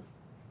terrible.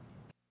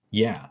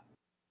 Yeah.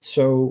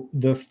 So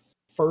the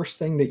first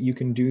thing that you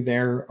can do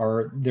there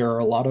are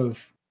a lot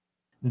of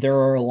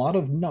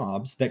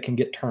knobs that can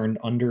get turned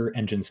under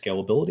engine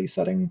scalability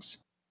settings.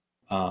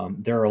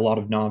 There are a lot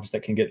of knobs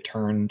that can get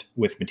turned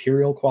with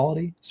material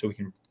quality, so we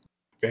can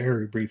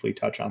very briefly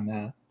touch on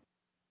that.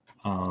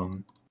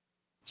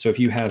 So if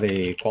you have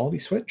a quality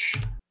switch,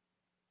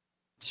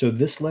 so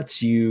this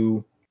lets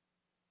you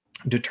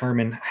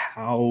determine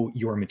how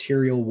your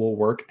material will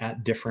work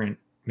at different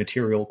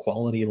material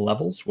quality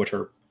levels, which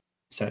are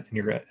set in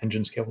your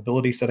engine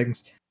scalability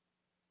settings.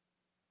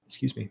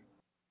 Excuse me.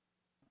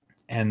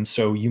 And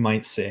so you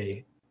might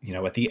say, you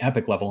know, at the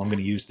epic level, I'm going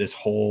to use this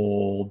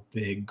whole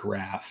big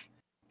graph.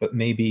 But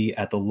maybe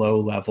at the low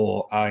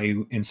level,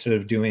 instead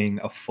of doing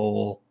a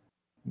full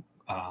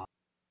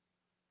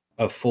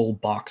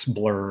box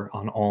blur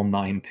on all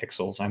 9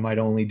 pixels, I might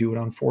only do it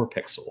on 4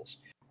 pixels,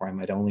 or I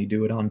might only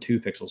do it on 2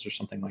 pixels, or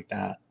something like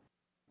that.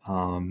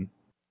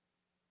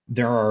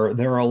 There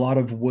are a lot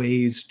of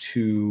ways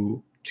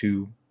to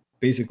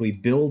basically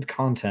build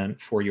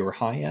content for your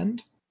high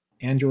end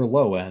and your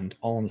low end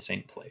all in the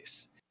same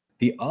place.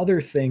 The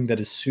other thing that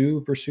is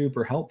super,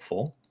 super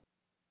helpful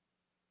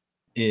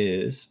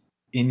is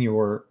in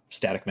your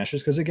static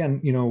meshes, because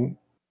again, you know,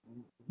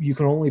 you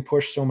can only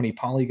push so many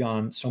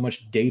polygons, so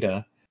much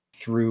data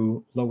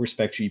through lower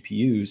spec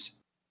GPUs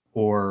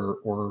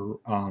or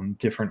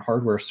different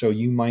hardware. So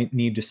you might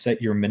need to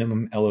set your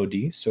minimum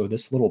LOD. So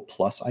this little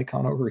plus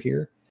icon over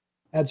here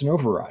adds an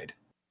override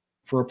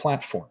for a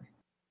platform,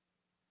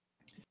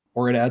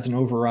 or it adds an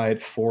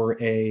override for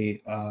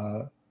a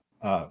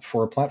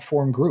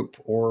platform group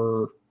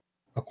or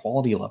a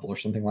quality level or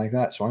something like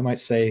that. So I might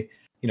say,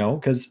 you know,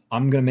 because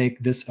I'm going to make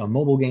this a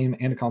mobile game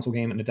and a console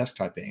game and a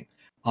desktop game.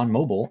 On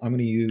mobile, I'm going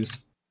to use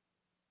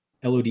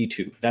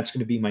LOD2. That's going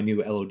to be my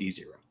new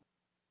LOD0.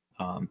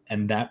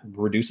 And that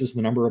reduces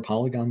the number of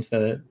polygons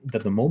that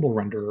the mobile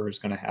renderer is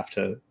going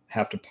to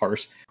have to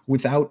parse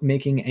without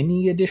making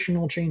any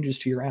additional changes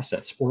to your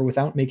assets, or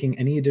without making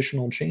any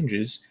additional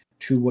changes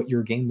to what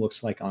your game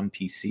looks like on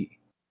PC.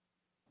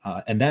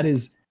 And that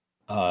is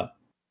a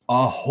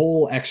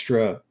whole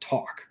extra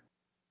talk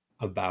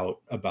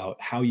about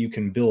how you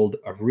can build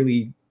a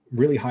really,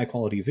 really high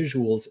quality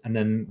visuals, and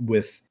then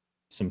with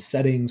some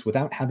settings,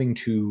 without having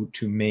to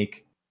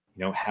make,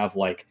 you know, have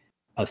like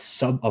a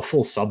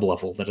full sub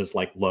level that is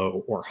like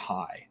low or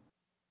high.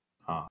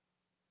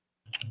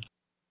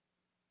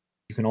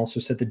 You can also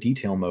set the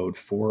detail mode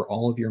for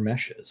all of your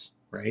meshes,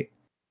 right?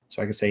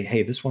 So I can say,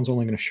 hey, this one's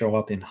only going to show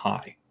up in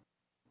high,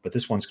 but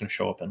this one's going to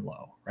show up in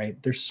low,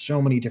 right? There's so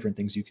many different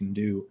things you can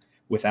do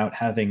without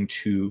having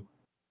to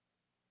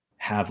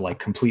have like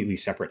completely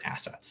separate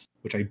assets,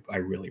 which I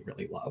really,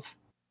 really love.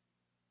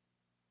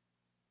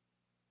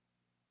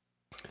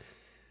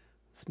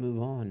 Let's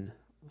move on.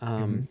 I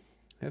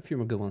have a few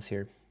more good ones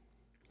here.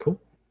 Cool.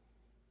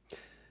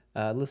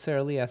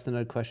 Sarah Lee asked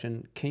another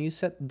question. Can you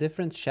set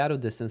different shadow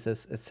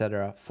distances,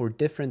 etc., for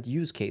different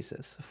use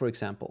cases? For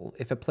example,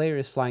 if a player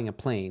is flying a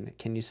plane,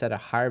 can you set a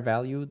higher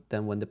value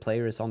than when the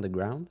player is on the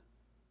ground?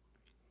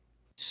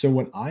 So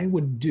what I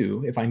would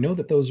do, if I know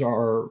that those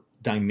are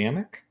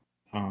dynamic,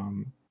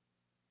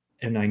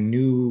 and I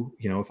knew,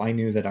 you know, if I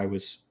knew that I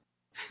was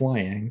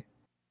flying,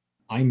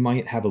 I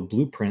might have a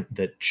blueprint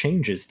that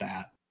changes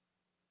that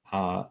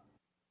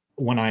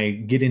when I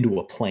get into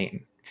a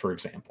plane, for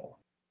example,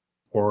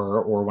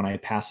 or when I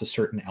pass a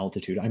certain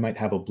altitude. I might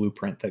have a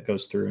blueprint that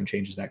goes through and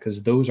changes that,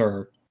 because those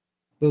are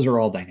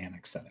all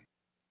dynamic settings,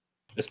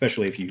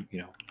 especially if you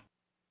know,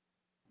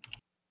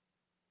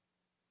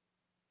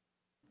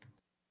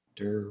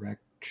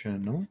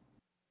 directional.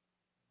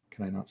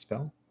 Can I not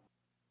spell?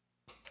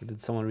 Or did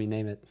someone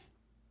rename it?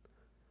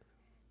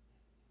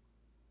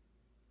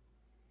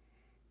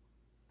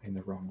 In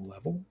the wrong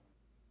level.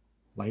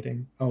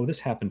 Lighting. Oh, this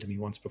happened to me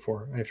once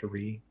before. I have to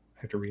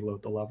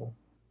reload the level.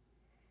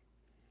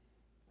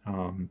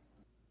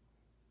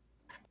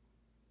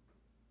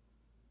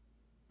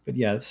 But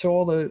yeah, so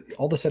all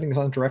the settings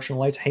on directional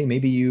lights. Hey,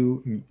 maybe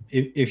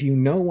if you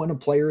know when a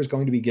player is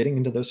going to be getting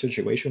into those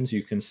situations,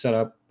 you can set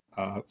up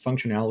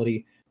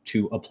functionality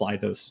to apply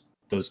those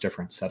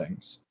different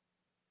settings.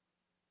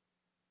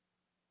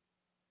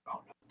 Oh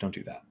no, don't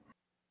do that.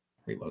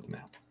 Reload the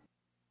map.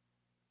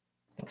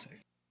 That's safe.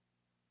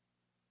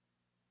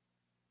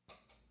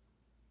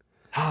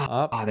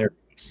 There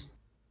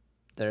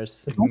it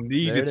is. It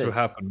needed to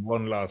happen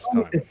one last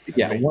time.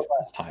 One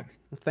last time.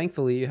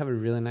 Thankfully, you have a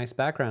really nice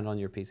background on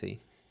your PC.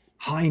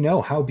 I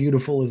know. How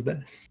beautiful is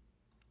this?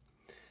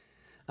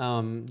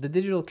 The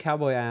Digital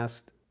Cowboy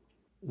asked,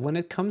 when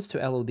it comes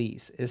to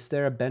LODs, is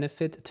there a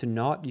benefit to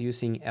not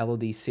using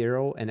LOD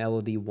 0 and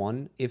LOD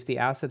 1 if the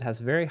asset has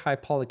very high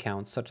poly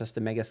counts, such as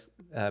the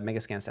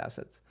Megascans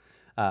assets?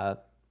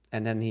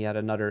 And then he had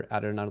another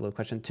little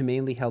question, to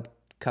mainly help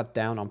cut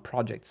down on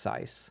project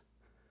size.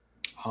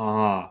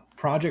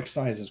 Project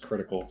size is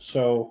critical.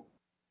 So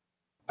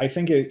I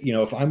think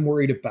if I'm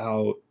worried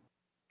about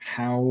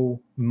how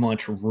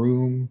much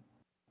room,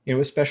 you know,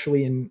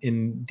 especially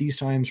in these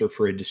times, or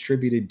for a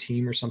distributed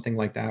team or something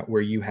like that,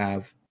 where you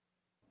have,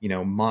 you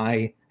know,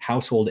 my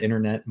household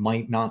internet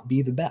might not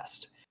be the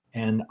best,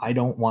 and I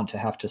don't want to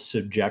have to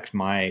subject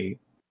my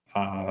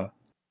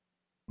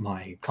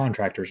my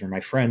contractors or my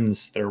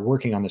friends that are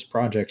working on this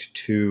project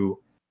to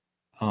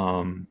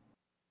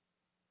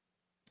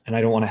and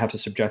I don't want to have to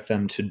subject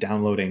them to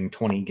downloading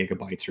 20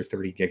 gigabytes or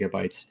 30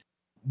 gigabytes.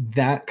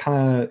 That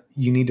kind of,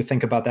 you need to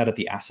think about that at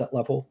the asset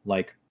level.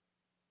 Like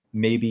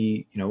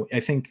maybe, you know, I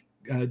think,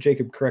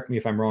 Jacob, correct me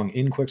if I'm wrong,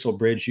 in Quixel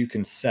Bridge, you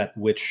can set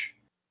which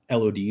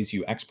LODs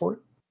you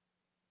export.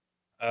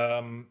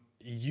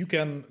 You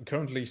can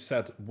currently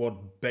set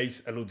what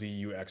base LOD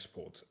you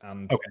export,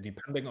 and Okay.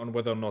 depending on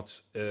whether or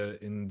not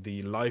in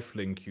the live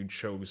link you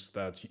chose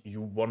that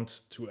you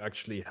want to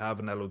actually have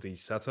an LOD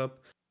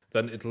setup,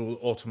 then it'll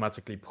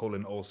automatically pull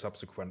in all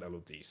subsequent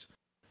LODs.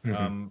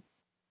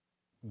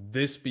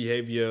 This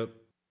behavior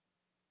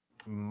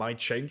might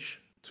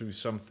change to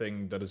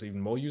something that is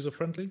even more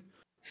user-friendly.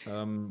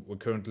 We're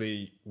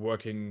currently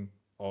working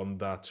on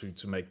that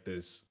to make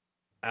this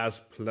as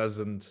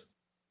pleasant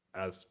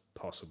as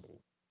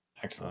possible.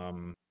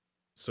 Excellent.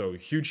 So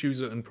huge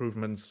user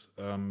improvements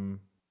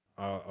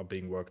are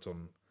being worked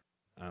on,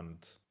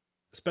 and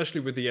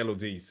especially with the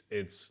LODs,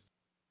 it's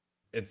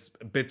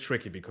a bit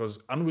tricky because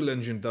Unreal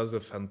Engine does a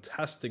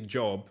fantastic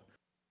job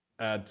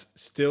at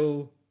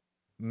still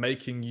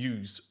making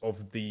use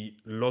of the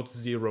LODS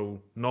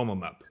 0 normal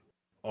map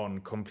on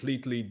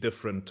completely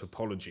different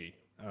topology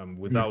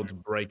without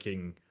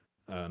breaking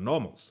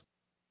normals.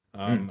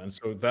 And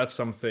so that's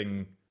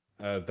something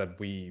that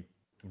we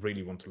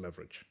really want to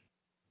leverage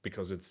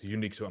because it's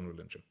unique to Unreal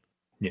Engine.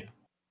 Yeah.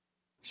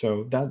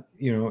 So that,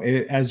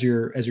 as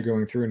you're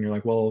going through and you're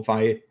like, well,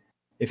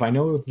 if I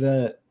know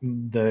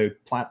the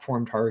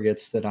platform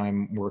targets that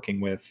I'm working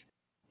with,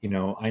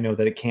 I know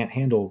that it can't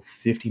handle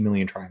 50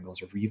 million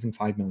triangles or even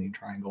 5 million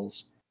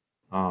triangles.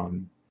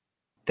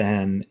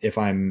 Then if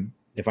I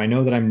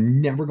know that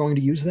I'm never going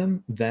to use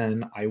them,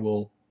 then I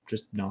will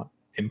just not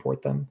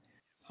import them.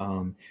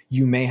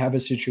 You may have a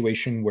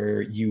situation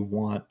where you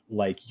want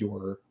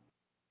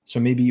so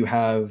maybe you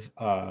have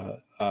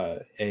an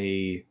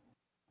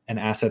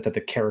asset that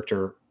the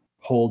character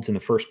holds in the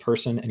first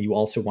person, and you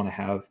also want to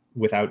have,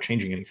 without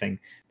changing anything,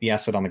 the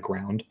asset on the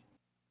ground.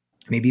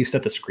 Maybe you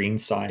set the screen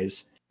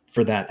size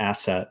for that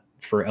asset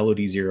for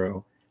LOD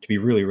 0 to be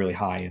really, really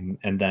high,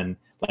 and then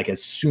like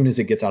as soon as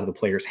it gets out of the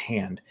player's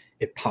hand,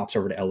 it pops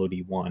over to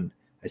LOD 1.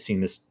 I've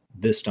seen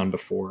this done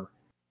before,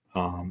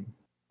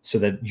 so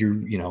that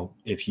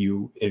if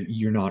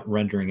you're not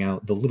rendering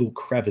out the little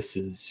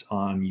crevices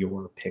on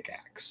your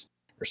pickaxe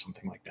or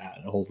something like that,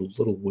 a whole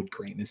little wood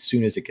grain, as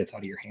soon as it gets out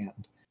of your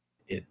hand,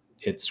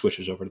 it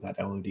switches over to that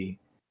LOD.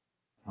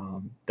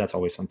 That's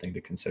always something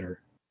to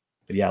consider.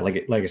 But yeah,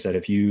 like I said,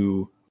 if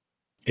you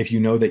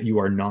know that you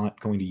are not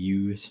going to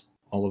use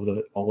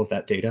all of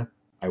that data,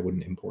 I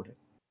wouldn't import it.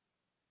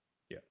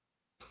 Yeah.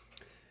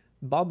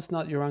 Bob's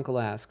Not Your Uncle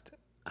asked,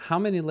 how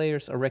many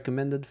layers are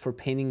recommended for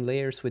painting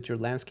layers with your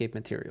landscape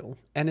material?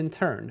 And in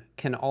turn,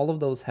 can all of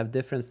those have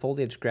different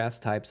foliage grass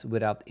types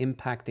without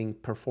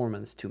impacting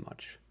performance too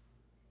much?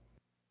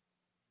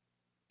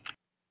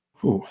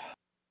 Ooh,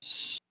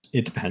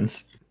 it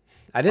depends.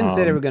 I didn't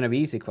say they were going to be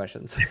easy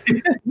questions.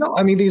 No,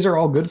 I mean, these are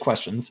all good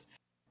questions.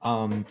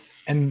 And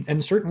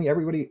certainly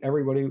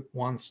everybody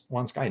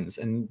wants guidance,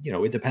 and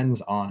it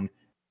depends on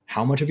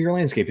how much of your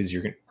landscape are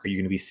you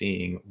going to be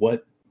seeing,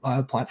 what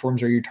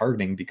platforms are you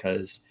targeting,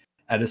 because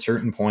at a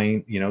certain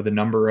point, the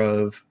number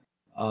of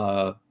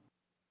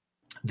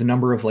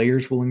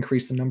layers will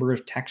increase the number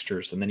of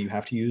textures, and then you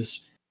have to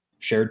use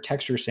shared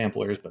texture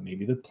samplers, but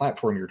maybe the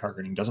platform you're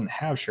targeting doesn't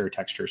have shared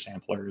texture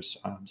samplers.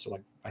 So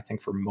like I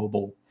think for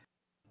mobile,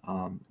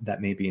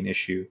 that may be an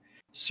issue.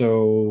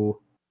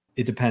 So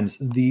it depends.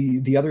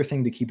 The other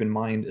thing to keep in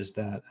mind is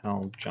that, and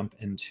I'll jump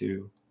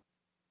into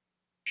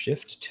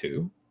Shift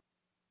 2.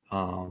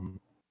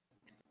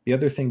 The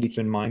other thing to keep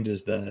in mind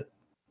is that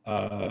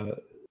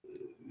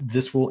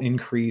this will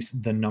increase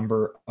the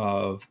number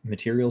of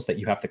materials that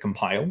you have to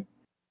compile,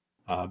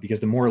 because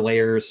the more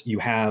layers you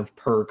have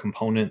per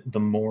component, the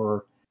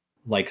more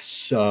like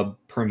sub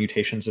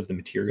permutations of the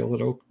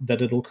material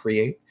that it'll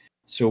create.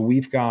 So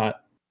we've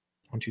got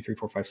 1, 2, 3,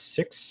 4, 5,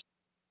 6,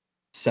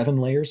 7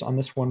 layers on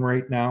this one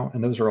right now,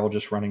 and those are all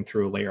just running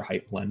through a layer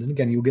height blend. And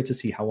again, you'll get to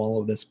see how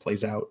all of this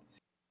plays out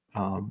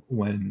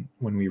when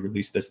we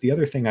release this. The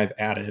other thing I've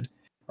added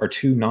are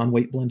 2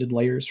 non-weight blended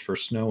layers for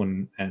snow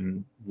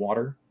and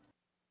water.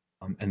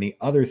 And the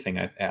other thing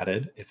I've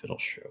added, if it'll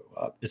show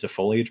up, is a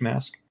foliage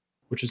mask,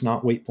 which is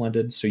not weight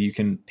blended, so you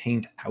can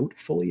paint out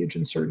foliage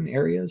in certain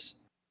areas.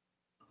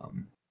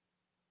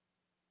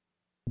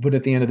 But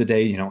at the end of the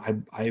day,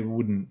 I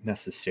wouldn't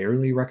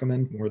necessarily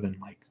recommend more than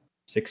like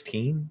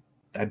 16.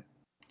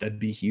 That'd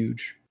be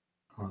huge.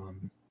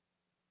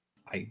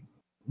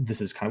 This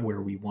is kind of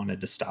where we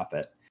wanted to stop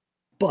it.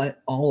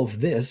 But all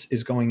of this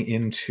is going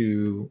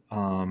into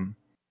a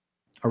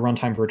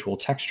runtime virtual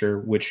texture,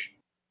 which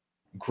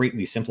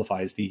greatly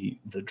simplifies the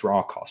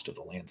draw cost of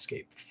the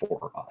landscape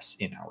for us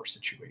in our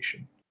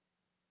situation.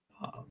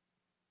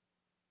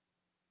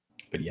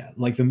 But yeah,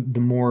 like the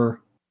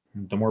more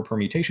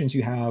permutations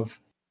you have,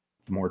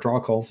 the more draw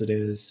calls it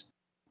is.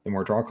 The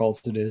more draw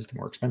calls it is, the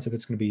more expensive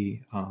it's going to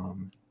be,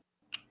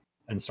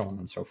 and so on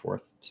and so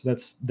forth. So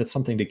that's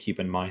something to keep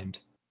in mind.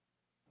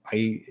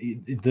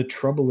 The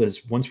trouble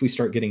is, once we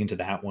start getting into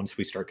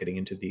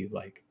the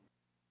like,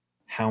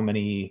 how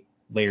many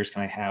layers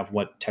can I have?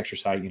 What texture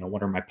size?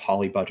 What are my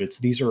poly budgets?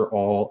 These are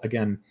all,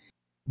 again,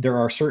 there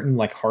are certain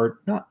like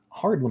not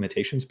hard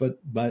limitations, but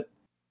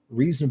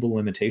reasonable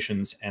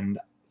limitations, and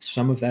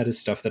some of that is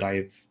stuff that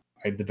I've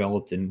I've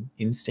developed an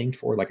instinct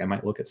for. Like I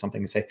might look at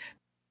something and say,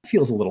 it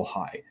feels a little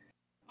high.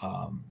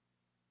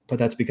 But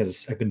that's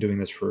because I've been doing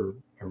this for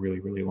a really,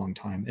 really long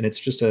time. And it's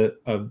just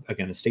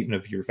again, a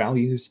statement of your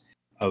values,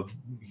 of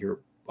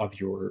your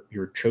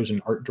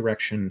chosen art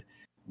direction,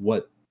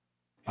 what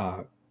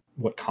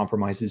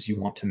compromises you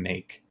want to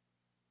make.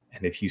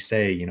 And if you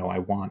say, you know, I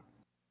want,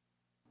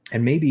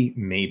 and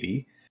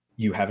maybe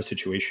you have a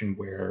situation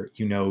where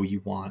you know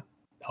you want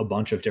a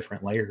bunch of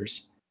different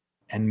layers,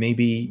 and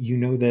maybe you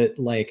know that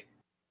like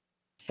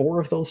 4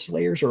 of those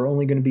layers are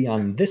only going to be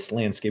on this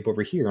landscape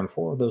over here, and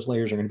 4 of those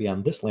layers are going to be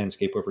on this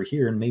landscape over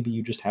here, and maybe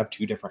you just have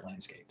 2 different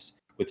landscapes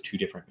with 2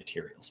 different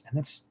materials, and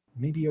that's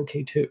maybe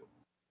okay too.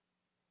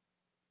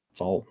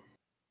 It's all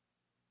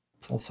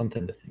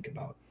something to think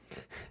about.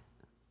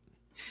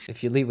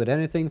 If you leave with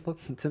anything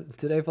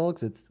today,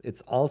 folks,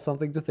 it's all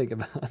something to think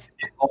about.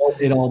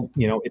 It all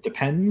you know, it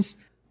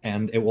depends,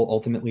 and it will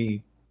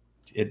ultimately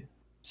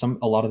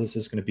a lot of this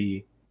is going to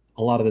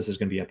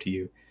be up to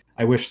you.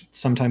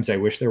 Sometimes I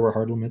wish there were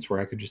hard limits where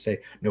I could just say,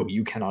 no,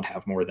 you cannot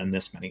have more than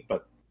this many.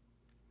 But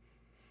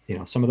you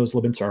know, some of those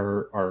limits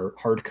are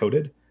hard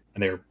coded,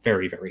 and they're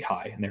very, very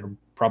high, and they're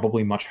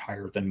probably much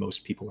higher than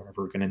most people are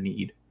ever going to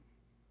need.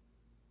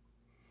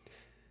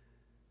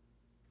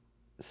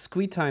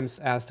 Squeed Times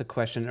asked a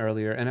question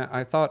earlier, and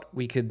I thought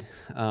we could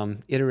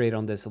iterate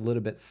on this a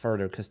little bit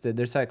further, because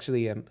there's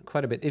actually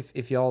quite a bit.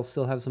 If y'all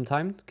still have some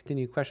time to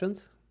continue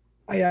questions.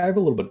 I have a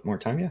little bit more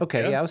time, yeah.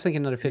 Okay, yeah, I was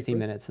thinking another 15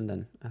 minutes, and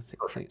then I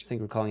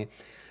think we're calling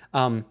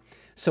it.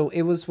 So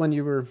it was when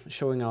you were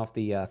showing off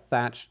the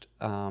thatched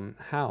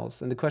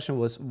house, and the question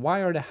was,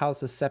 why are the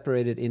houses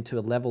separated into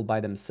a level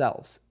by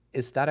themselves?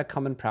 Is that a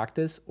common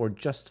practice or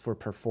just for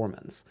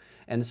performance?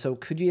 And so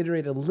could you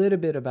iterate a little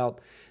bit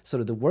about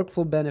sort of the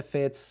workflow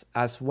benefits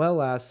as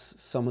well as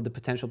some of the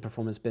potential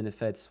performance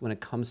benefits when it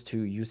comes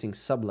to using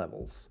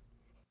sublevels?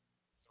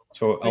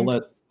 So I'll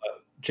let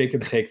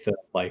Jacob take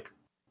the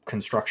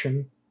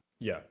construction.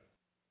 Yeah.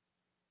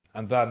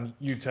 And then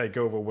you take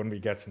over when we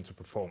get into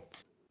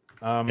performance.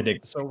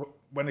 So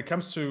when it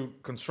comes to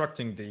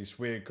constructing these,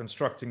 we're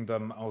constructing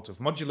them out of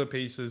modular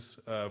pieces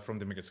from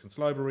the Megascans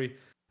library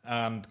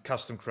and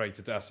custom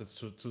created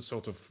assets to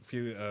sort of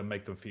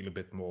make them feel a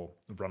bit more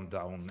run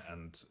down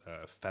and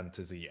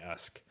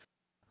fantasy-esque.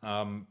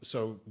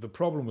 So the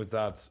problem with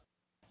that,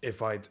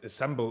 if I'd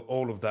assemble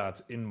all of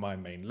that in my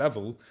main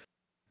level,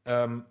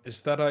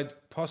 is that I'd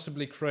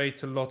possibly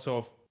create a lot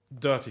of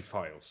dirty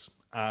files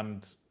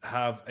and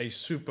have a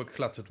super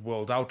cluttered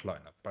world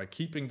outliner. By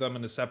keeping them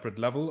in a separate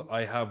level,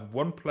 I have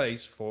one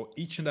place for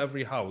each and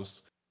every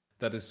house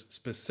that is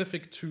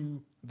specific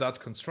to that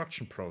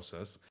construction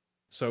process.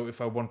 So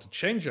if I want to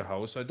change a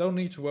house, I don't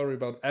need to worry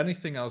about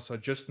anything else. I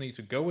just need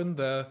to go in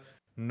there,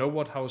 know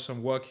what house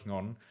I'm working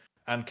on,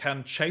 and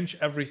can change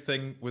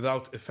everything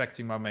without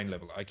affecting my main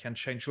level. I can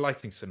change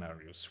lighting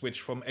scenarios,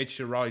 switch from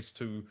HDRIs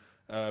to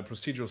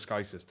procedural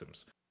sky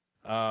systems,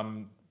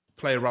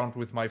 play around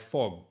with my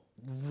fog,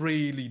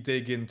 really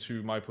dig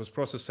into my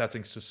post-process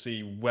settings to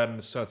see when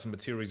certain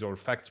materials or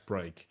effects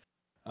break,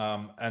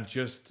 and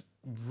just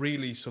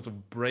really sort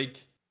of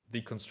break the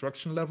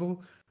construction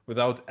level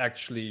without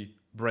actually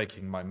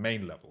breaking my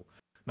main level.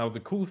 Now,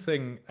 the cool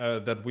thing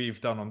that we've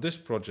done on this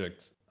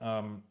project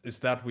is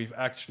that we've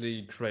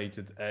actually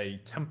created a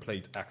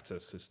template actor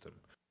system.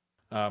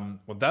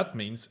 What that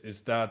means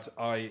is that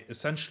I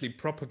essentially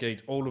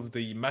propagate all of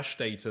the mesh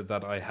data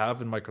that I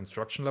have in my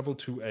construction level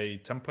to a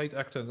template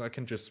actor, and I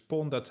can just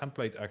spawn that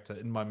template actor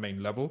in my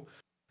main level,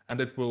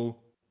 and it will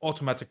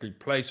automatically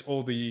place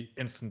all the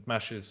instant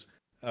meshes,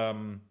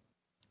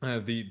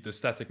 the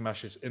static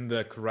meshes in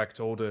the correct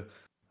order,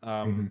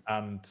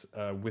 and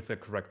with the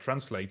correct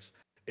translates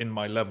in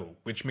my level,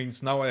 which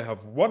means now I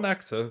have one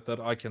actor that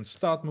I can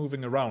start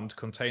moving around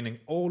containing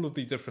all of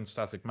the different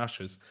static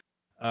meshes.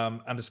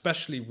 And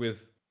especially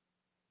with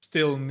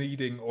still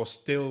needing or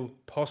still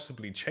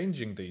possibly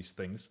changing these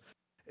things,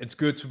 it's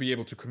good to be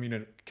able to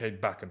communicate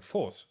back and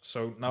forth.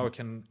 So now I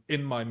can,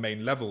 in my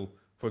main level,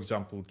 for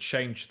example,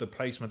 change the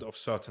placement of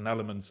certain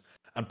elements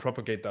and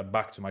propagate that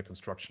back to my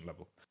construction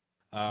level.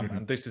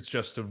 And this is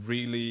just a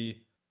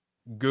really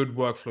good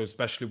workflow,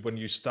 especially when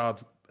you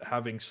start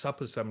having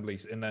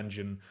sub-assemblies in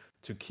Engine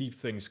to keep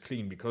things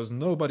clean, because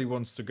nobody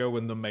wants to go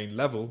in the main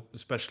level,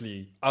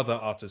 especially other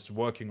artists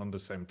working on the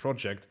same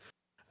project,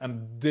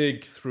 and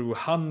dig through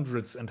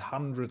hundreds and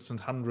hundreds and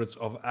hundreds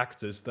of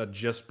actors that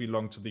just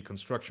belong to the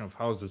construction of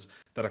houses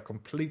that are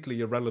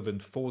completely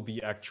irrelevant for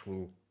the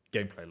actual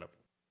gameplay level,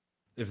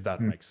 if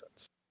that makes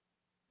sense.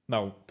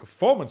 Now,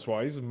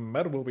 performance-wise,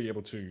 Meta will be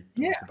able to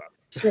answer that.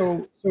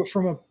 So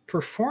from a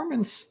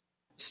performance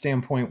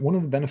standpoint, one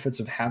of the benefits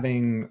of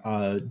having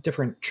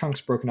different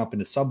chunks broken up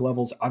into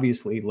sub-levels,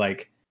 obviously,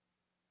 like,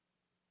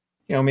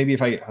 you know, maybe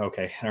if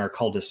our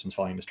cull distance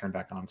volume is turned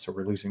back on, so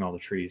we're losing all the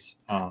trees.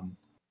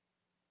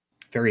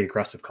 Very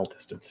aggressive cull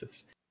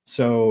distances.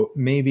 So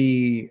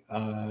maybe,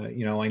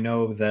 you know, I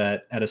know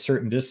that at a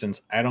certain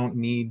distance, I don't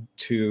need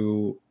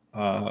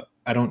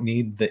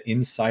the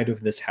inside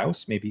of this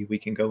house. Maybe we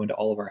can go into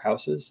all of our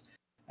houses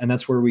And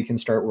that's where we can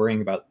start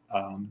worrying about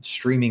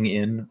streaming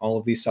in all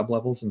of these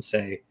sublevels and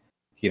say,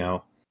 you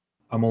know,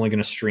 I'm only going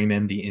to stream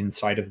in the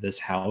inside of this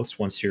house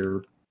once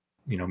you're,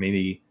 you know,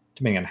 maybe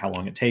depending on how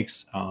long it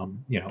takes,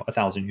 you know,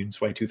 1,000 units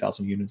away,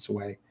 2,000 units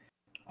away.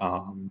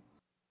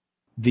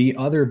 The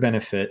other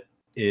benefit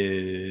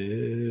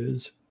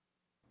is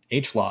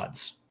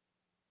HLODS,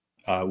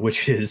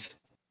 which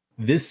is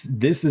this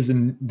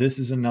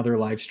is another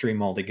live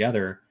stream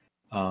altogether.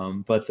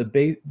 But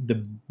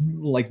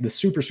the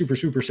super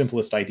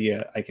simplest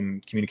idea I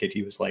can communicate to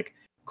you is like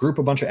group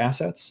a bunch of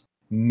assets,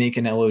 make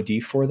an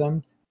LOD for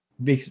them,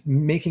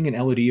 making an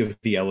LOD of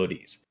the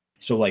LODs.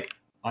 So like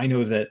I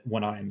know that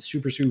when I'm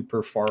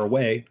super far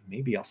away,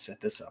 maybe I'll set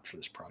this up for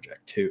this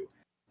project too.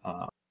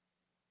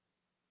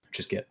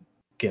 Just get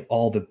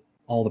all the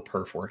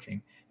perf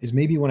working. Is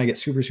maybe when I get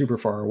super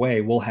far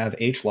away, we'll have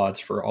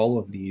HLODs for all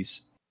of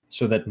these,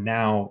 so that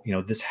now, you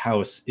know, this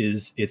house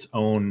is its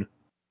own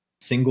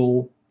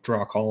single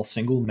draw call,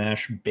 single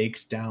mesh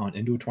baked down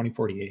into a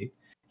 2048.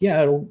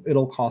 Yeah,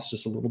 it'll cost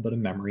us a little bit of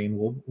memory, and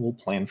we'll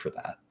plan for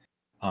that.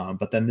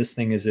 But then this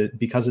thing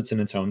because it's in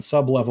its own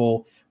sub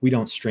level, we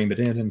don't stream it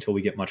in until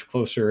we get much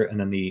closer, and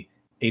then the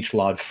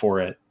HLOD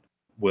for it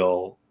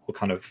will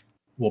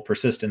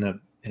persist in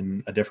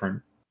a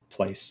different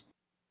place.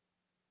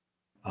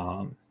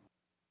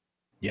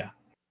 Yeah,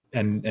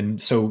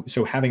 and so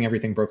having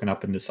everything broken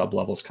up into sub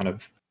levels kind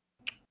of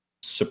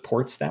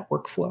supports that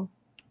workflow.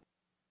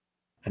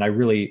 And I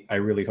really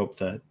hope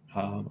that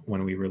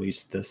when we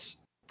release this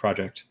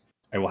project,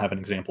 I will have an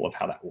example of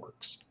how that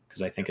works,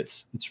 because I think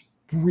it's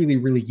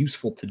really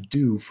useful to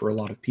do for a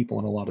lot of people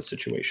in a lot of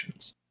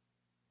situations.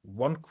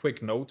 One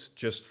quick note,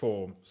 just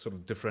for sort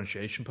of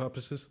differentiation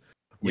purposes.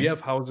 We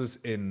have houses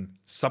in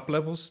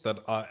sub-levels that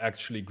are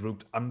actually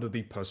grouped under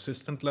the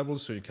persistent level,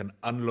 so you can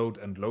unload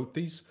and load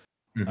these.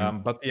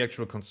 But the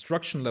actual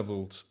construction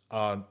levels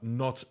are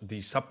not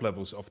the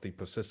sub-levels of the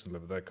persistent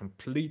level. They're a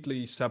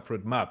completely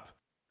separate map,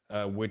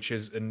 which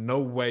is in no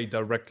way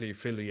directly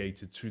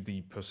affiliated to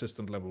the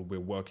persistent level we're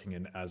working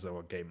in as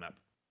our game map.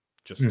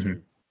 Just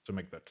to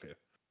make that clear.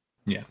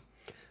 Yeah.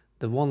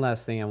 The one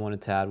last thing I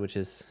wanted to add, which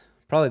is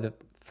probably the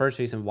first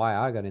reason why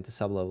I got into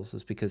sublevels,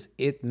 is because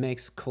it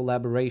makes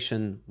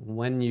collaboration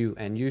when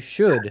you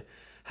should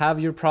have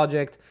your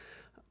project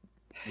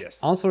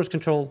on source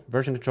control,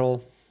 version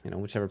control, you know,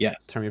 whichever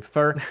term you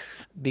prefer,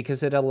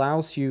 because it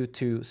allows you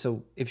to.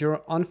 So if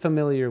you're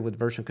unfamiliar with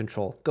version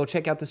control, go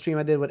check out the stream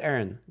I did with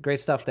Aaron.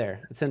 Great stuff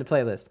there. It's in the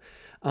playlist.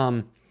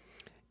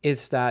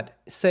 Is that,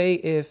 say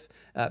if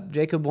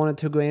Jacob wanted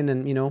to go in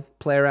and, you know,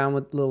 play around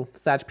with little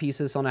thatch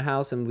pieces on a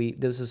house, and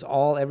this is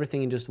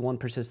everything in just one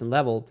persistent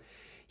level,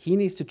 he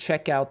needs to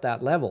check out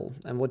that level.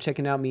 And what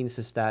checking out means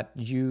is that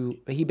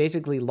he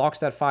basically locks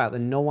that file,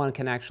 and no one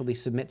can actually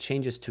submit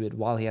changes to it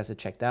while he has it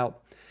checked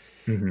out.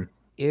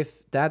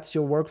 If that's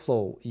your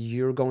workflow,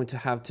 you're going to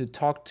have to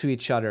talk to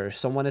each other.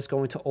 Someone is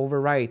going to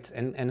overwrite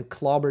and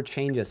clobber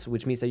changes,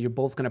 which means that you're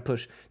both going to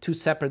push two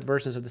separate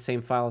versions of the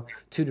same file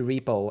to the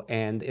repo,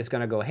 and it's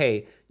going to go,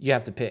 hey, you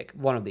have to pick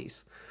one of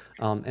these.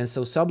 And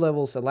so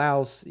sublevels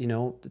allows, you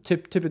know, the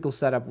typical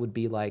setup would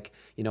be like,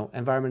 you know,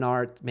 environment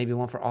art, maybe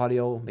one for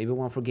audio, maybe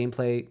one for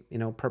gameplay, you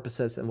know,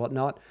 purposes and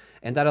whatnot.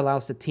 And that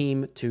allows the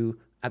team to,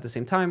 at the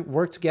same time,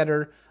 work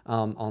together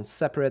on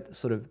separate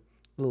sort of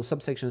little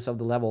subsections of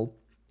the level.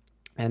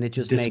 And it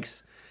just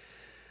makes,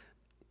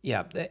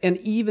 and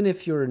even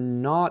if you're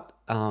not,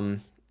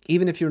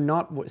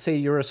 say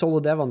you're a solo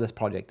dev on this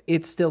project,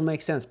 it still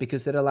makes sense,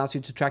 because it allows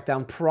you to track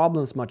down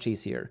problems much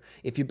easier.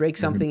 If you break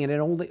something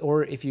and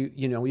or if you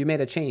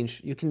made a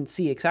change, you can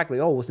see exactly,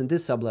 oh, it was in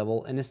this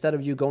sublevel, and instead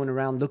of you going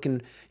around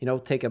looking, you know,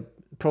 take a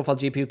profile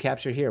GPU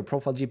capture here,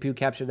 profile GPU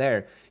capture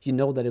there, you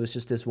know that it was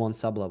just this one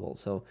sublevel.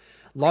 So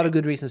a lot of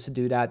good reasons to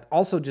do that.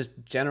 Also, just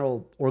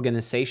general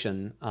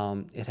organization,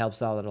 it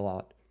helps out a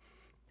lot.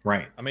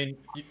 Right. I mean,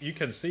 you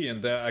can see in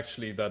there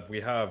actually that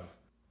we have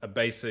a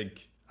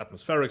basic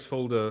atmospherics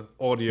folder,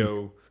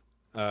 audio,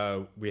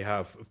 we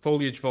have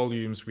foliage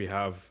volumes, we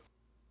have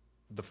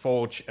the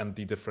forge and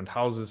the different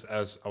houses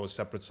as our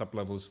separate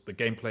sublevels, the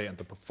gameplay and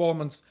the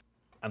performance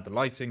and the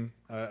lighting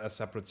as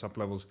separate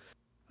sublevels.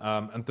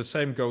 And the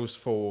same goes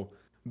for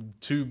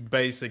two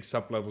basic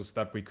sublevels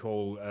that we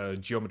call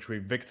Geometry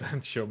Victor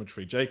and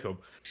Geometry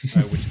Jacob,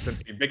 which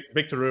essentially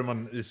Victor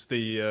Roman is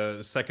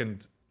the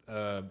second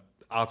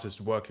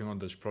artist working on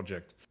this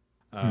project,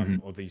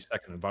 or the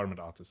second environment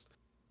artist.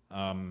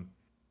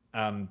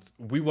 And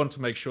we want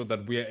to make sure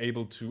that we are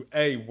able to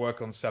A,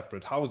 work on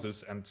separate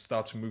houses and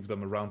start to move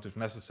them around if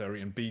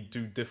necessary, and B,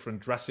 do different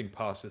dressing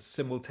passes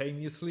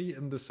simultaneously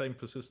in the same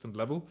persistent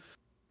level.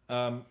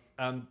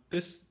 And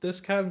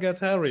this can get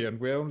hairy, and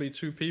we're only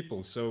two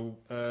people. So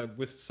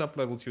with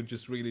sublevels, you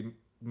just really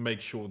make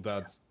sure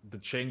that the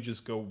changes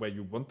go where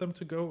you want them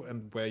to go,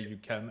 and where you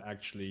can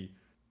actually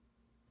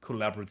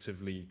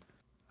collaboratively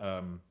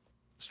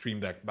stream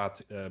that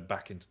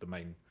back into the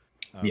main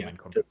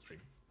content stream.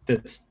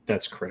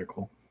 That's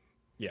critical.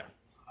 Yeah.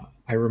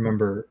 I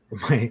remember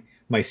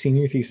my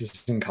senior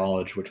thesis in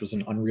college, which was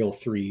an Unreal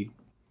 3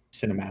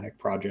 cinematic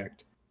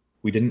project.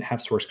 we didn't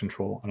have source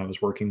control, and I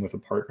was working with a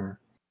partner,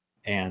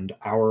 and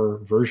our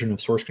version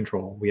of source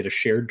control, we had a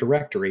shared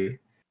directory,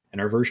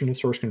 and our version of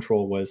source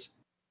control was,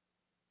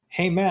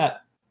 hey,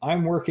 Matt,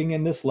 I'm working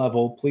in this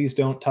level, please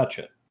don't touch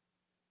it.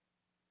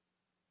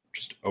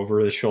 Just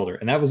over the shoulder.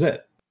 And that was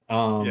it.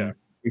 Yeah.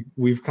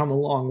 We've come a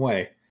long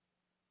way.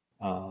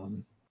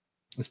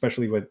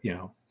 Especially with, you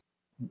know,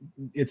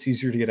 it's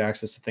easier to get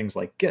access to things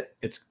like Git.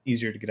 It's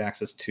easier to get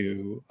access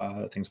to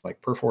things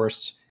like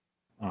Perforce.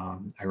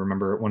 I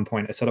remember at one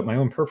point I set up my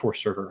own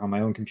Perforce server on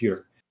my own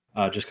computer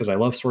just because I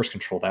love source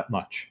control that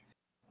much.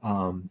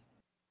 And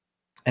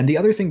the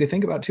other thing to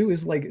think about too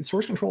is like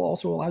source control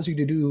also allows you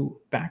to do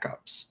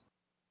backups.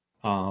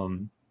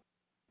 And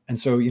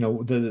so, you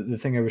know, the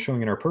thing I was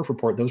showing in our perf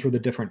report, those were the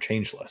different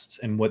change lists.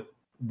 And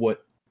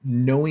what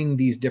knowing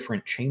these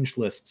different change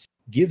lists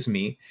gives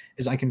me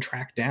is I can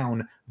track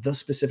down the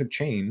specific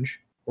change,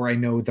 or I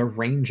know the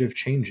range of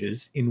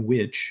changes in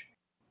which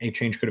a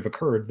change could have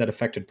occurred that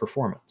affected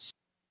performance.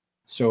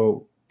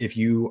 So if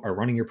you are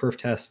running your perf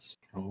tests,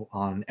 you know,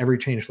 on every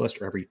change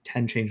list or every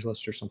 10 change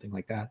lists or something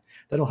like that,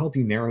 that'll help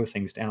you narrow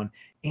things down.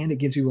 And it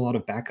gives you a lot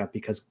of backup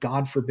because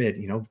God forbid,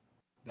 you know,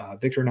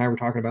 Victor and I were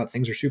talking about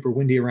things are super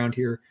windy around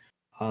here.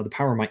 The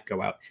power might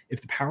go out. If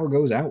the power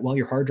goes out while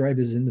your hard drive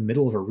is in the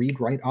middle of a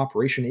read-write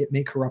operation, it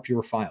may corrupt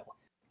your file.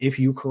 If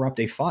you corrupt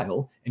a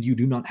file and you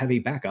do not have a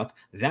backup,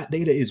 that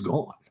data is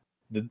gone.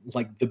 The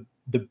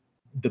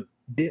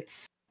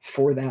bits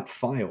for that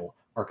file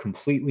are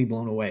completely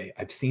blown away.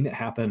 I've seen it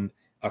happen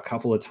a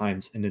couple of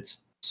times, and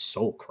it's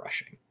soul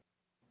crushing.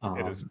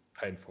 It is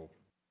painful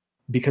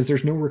because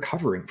there's no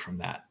recovering from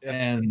that. Yep.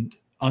 And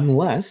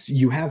unless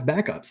you have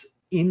backups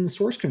in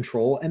source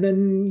control, and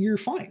then you're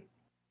fine.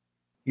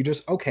 You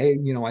just, okay,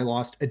 you know, I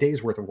lost a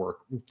day's worth of work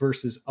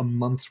versus a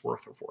month's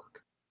worth of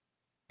work.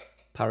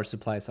 Power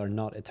supplies are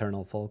not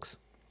eternal, folks.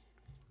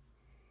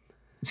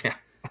 Yeah,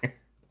 I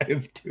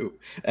have 2.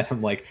 And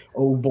I'm like,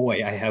 oh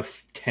boy, I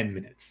have 10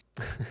 minutes.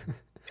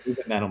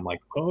 Even then, I'm like,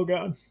 oh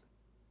God.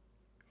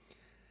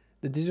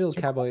 The Digital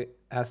Cowboy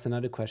asked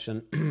another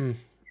question.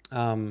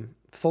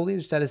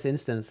 Foliage status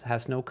instance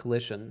has no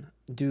collision.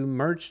 Do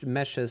merged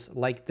meshes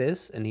like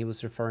this, and he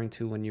was referring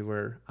to when you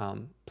were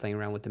playing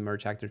around with the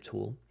merge actor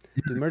tool,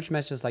 do merged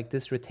meshes like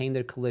this retain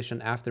their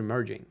collision after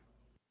merging?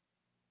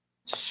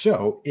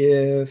 So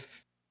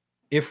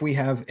if we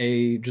have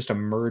just a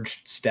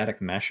merged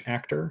static mesh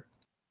actor,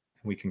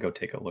 we can go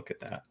take a look at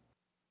that.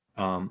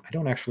 I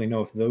don't actually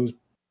know if those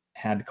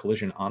had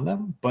collision on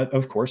them, but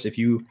of course, if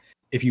you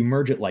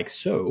merge it like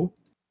so,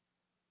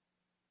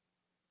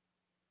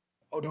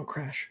 oh, don't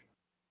crash.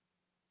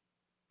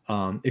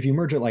 If you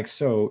merge it like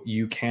so,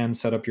 you can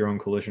set up your own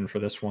collision for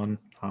this one,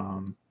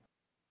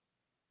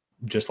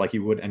 just like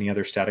you would any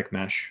other static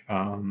mesh.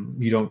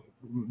 You don't,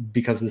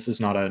 because this is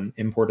not an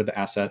imported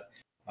asset,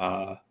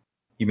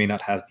 you may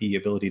not have the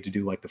ability to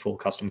do like the full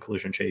custom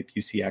collision shape,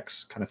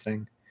 UCX kind of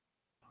thing.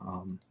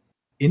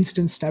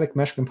 Instance static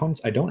mesh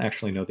components, I don't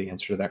actually know the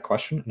answer to that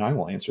question, and I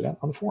will answer that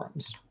on the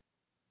forums.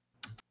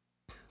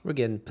 We're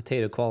getting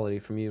potato quality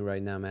from you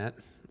right now, Matt.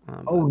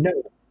 Oh, no.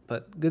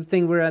 But good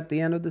thing we're at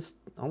the end of this,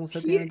 almost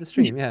at the end of the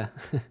stream, yeah.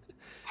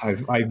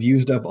 I've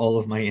used up all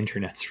of my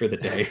internets for the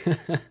day.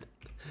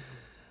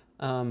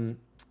 Menji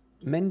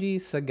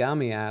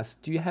Sagami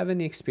asked, do you have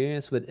any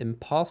experience with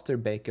Imposter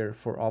Baker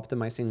for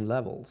optimizing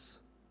levels?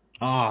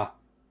 I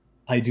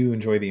do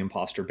enjoy the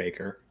Imposter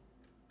Baker.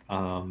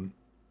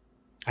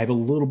 I have a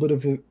little bit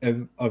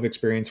of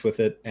experience with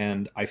it,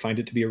 and I find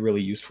it to be a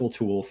really useful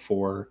tool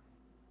for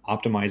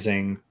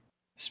optimizing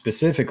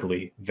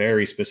specifically,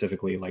 very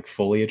specifically, like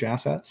foliage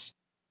assets.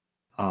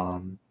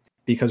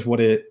 Because what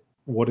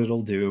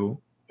it'll do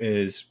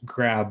is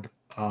grab,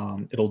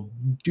 it'll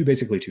do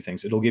basically 2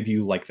 things. It'll give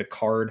you like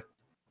the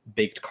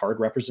baked card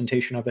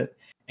representation of it,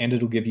 and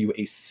it'll give you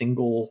a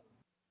single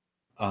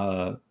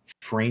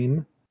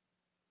frame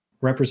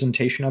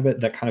representation of it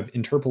that kind of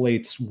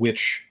interpolates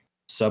which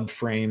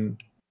subframe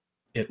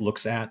it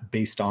looks at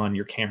based on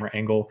your camera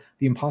angle.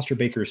 The Imposter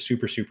Baker is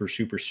super, super,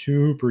 super,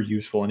 super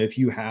useful. And if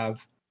you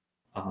have,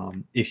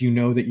 if you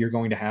know that you're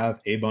going to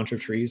have a bunch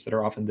of trees that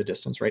are off in the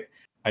distance, right?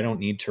 I don't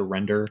need to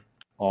render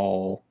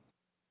all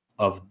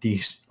of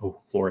these.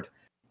 Oh Lord,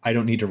 I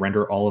don't need to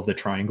render all of the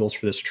triangles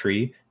for this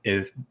tree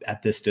if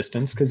at this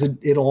distance, because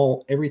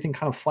everything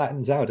kind of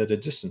flattens out at a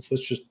distance.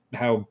 That's just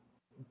how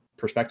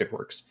perspective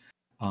works.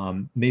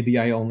 Maybe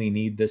I only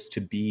need this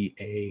to be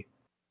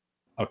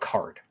a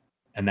card,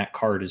 and that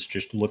card is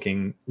just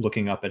looking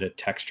up at a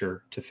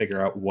texture to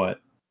figure out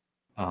what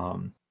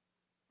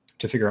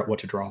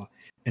to draw,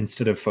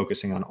 instead of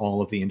focusing on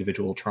all of the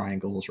individual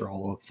triangles or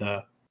all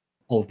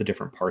of the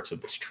different parts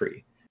of this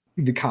tree.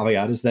 The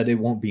caveat is that it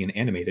won't be an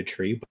animated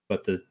tree,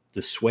 but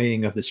the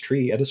swaying of this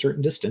tree at a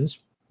certain distance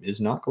is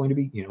not going to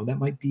be, that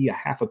might be a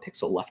half a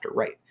pixel left or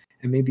right,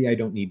 and maybe I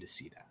don't need to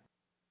see that.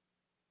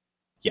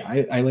 Yeah,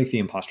 I like the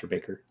Imposter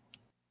Baker.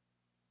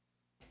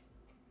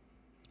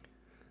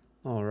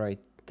 All right.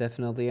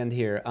 definitely end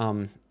here.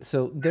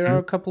 So there are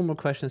a couple more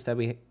questions that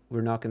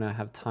we're not going to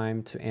have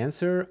time to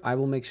answer. I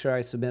will make sure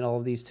I submit all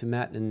of these to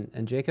Matt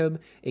and Jacob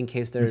in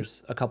case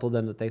there's a couple of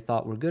them that they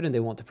thought were good and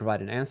they want to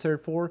provide an answer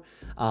for.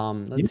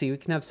 Let's see, we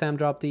can have Sam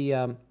drop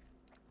the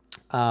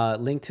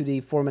link to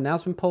the forum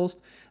announcement post.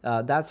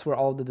 That's where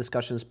all the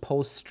discussions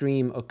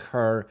post-stream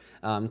occur,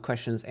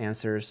 questions,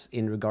 answers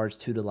in regards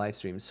to the live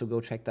stream. So go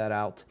check that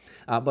out.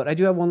 But I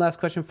do have one last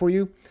question for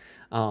you.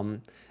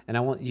 And I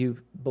want you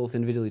both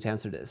individually to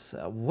answer this.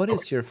 What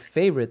is your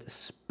favorite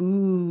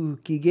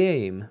spooky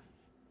game?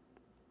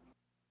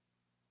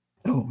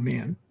 Oh,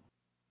 man.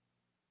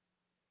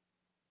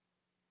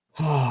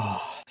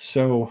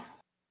 So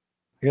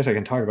I guess I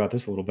can talk about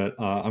this a little bit.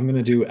 I'm going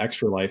to do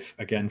Extra Life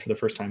again for the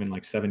first time in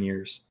like 7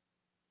 years.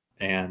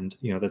 And,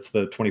 you know, that's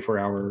the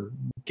 24-hour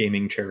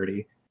gaming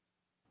charity.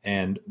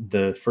 And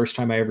the first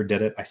time I ever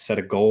did it, I set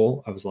a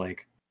goal. I was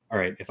like, all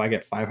right, if I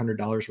get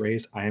 $500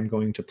 raised, I am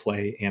going to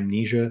play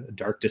Amnesia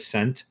Dark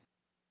Descent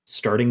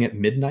starting at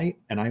midnight,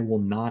 and I will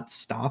not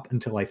stop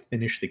until I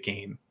finish the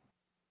game.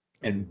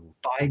 And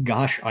by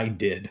gosh, I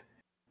did.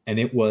 And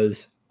it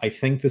was, I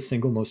think, the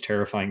single most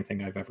terrifying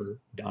thing I've ever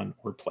done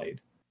or played.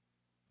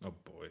 Oh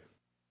boy.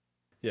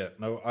 Yeah,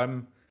 no,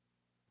 I'm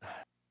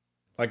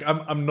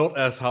not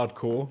as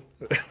hardcore.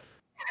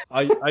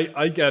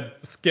 I get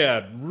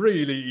scared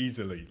really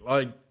easily.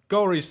 Like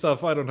gory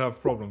stuff I don't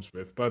have problems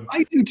with, but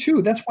I do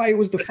too. That's why it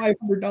was the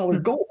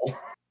 $500 goal.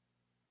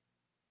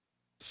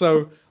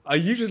 So I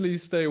usually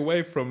stay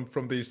away from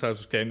these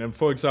types of games. And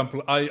for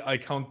example, I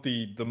count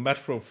the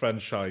Metro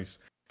franchise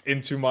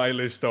into my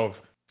list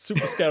of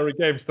super scary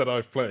games that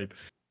I've played.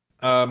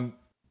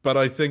 But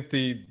I think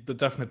the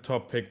definite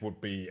top pick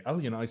would be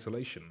Alien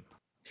Isolation.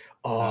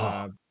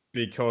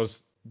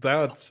 Because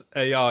that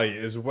AI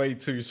is way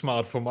too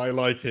smart for my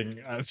liking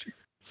and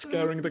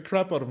scaring the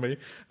crap out of me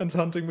and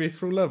hunting me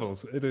through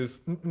levels. It is.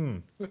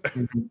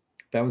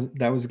 That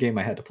was a game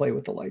I had to play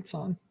with the lights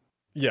on.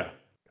 Yeah,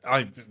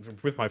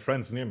 with my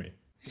friends near me.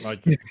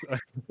 Like,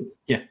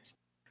 yes.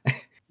 I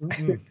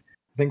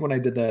think when I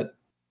did that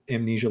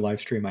Amnesia live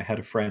stream, I had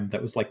a friend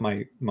that was like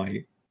my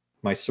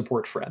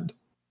support friend.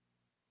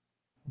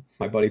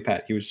 My buddy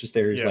Pat, he was just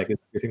there. He's like, "Is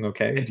everything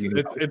okay? Do you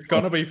need it's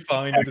gonna be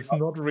fine. It is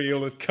not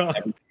real. It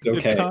can't.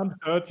 Okay. It can't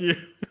hurt you."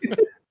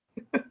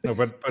 No,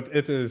 but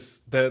it is.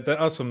 There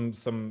are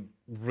some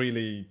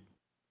really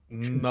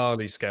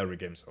gnarly, scary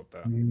games out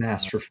there.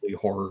 Masterfully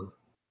horror.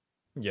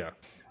 Yeah.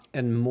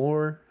 And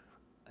more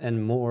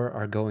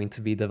are going to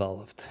be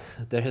developed.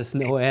 There is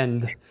no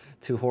end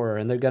to horror,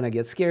 and they're gonna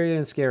get scarier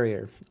and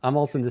scarier. I'm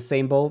also in the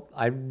same boat.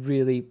 I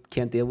really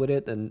can't deal with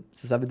it, and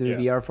since I've been doing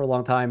VR for a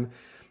long time,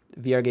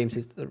 VR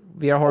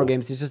horror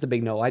games is just a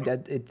big no. I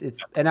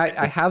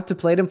have to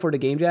play them for the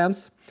game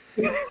jams.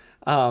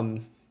 I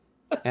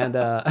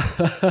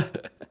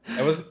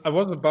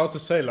was about to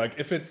say, like,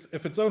 if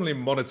it's only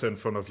monitor in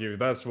front of you,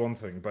 that's one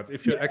thing. But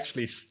if you're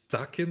actually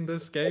stuck in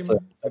this game,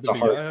 that's a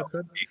hard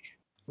headset,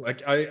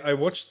 like I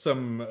watched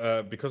some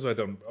because I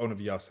don't own a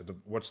VR set. I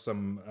watched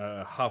some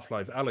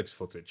Half-Life Alyx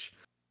footage,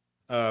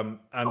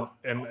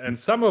 and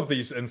some of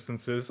these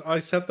instances, I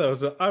said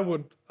those I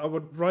would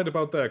right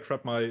about there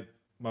crap my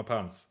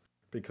pants,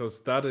 because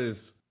that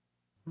is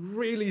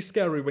really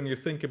scary when you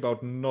think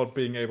about not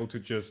being able to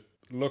just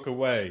look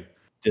away,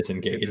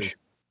 disengage.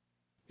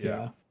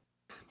 Yeah.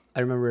 I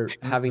remember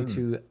having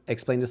to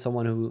explain to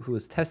someone who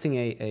was testing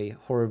a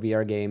horror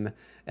VR game,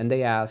 and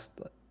they asked,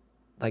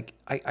 like,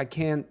 I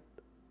can't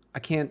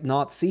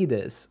not see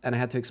this, and I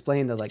had to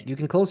explain that, like, you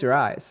can close your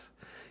eyes,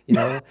 you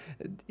know.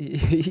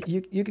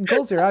 you can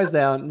close your eyes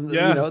down, you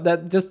know,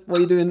 that just what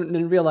you do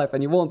in real life,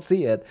 and you won't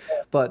see it,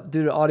 but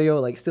due to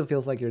audio, like, still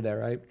feels like you're there,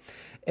 right?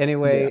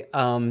 Anyway,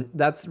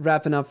 that's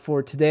wrapping up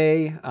for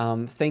today.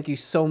 Thank you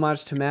so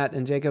much to Matt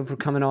and Jacob for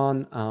coming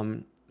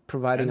on,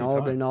 providing all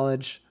of their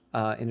knowledge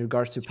in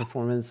regards to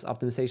performance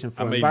optimization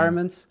for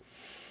environments.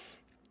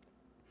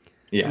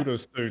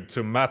 Kudos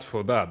to Matt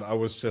for that. I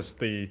was just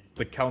the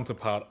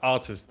counterpart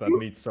artist that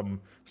needs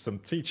some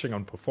teaching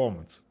on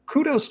performance.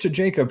 Kudos to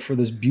Jacob for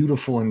this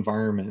beautiful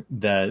environment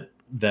that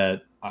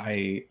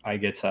I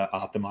get to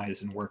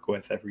optimize and work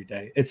with every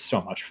day. It's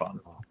so much fun.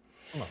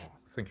 Oh,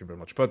 thank you very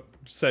much. But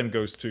same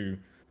goes to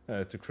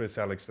Chris,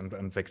 Alex,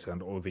 and Victor,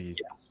 and all the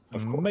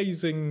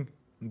amazing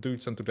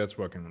dudes and dudettes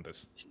working on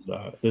this.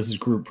 This is a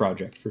group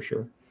project for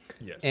sure.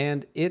 Yes.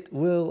 And it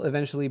will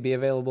eventually be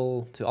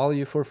available to all of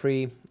you for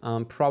free,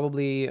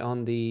 probably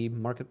on the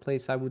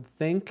marketplace, I would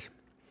think.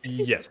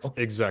 Yes,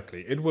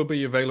 exactly. It will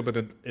be available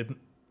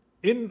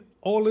in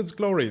all its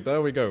glory.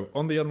 There we go.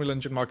 On the Unreal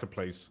Engine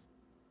marketplace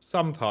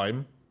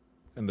sometime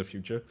in the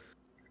future.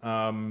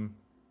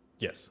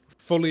 Yes,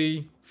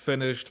 fully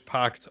finished,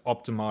 packed,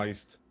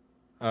 optimized,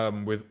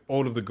 with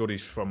all of the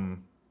goodies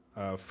from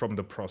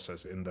the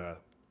process in there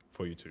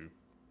for you to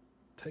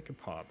take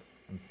apart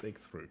and dig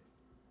through.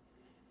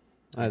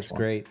 That's Excellent.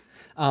 great.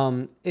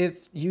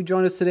 If you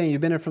joined us today and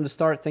you've been here from the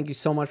start, thank you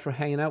so much for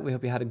hanging out. We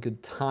hope you had a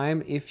good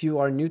time. If you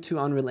are new to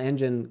Unreal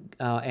Engine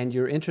and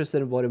you're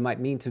interested in what it might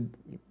mean to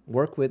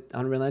work with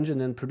Unreal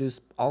Engine and produce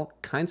all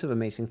kinds of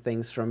amazing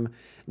things from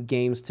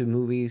games to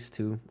movies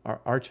to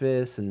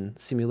ArchViz and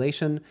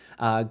simulation,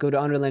 go to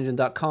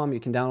unrealengine.com.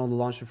 You can download the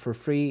launcher for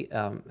free,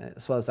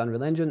 as well as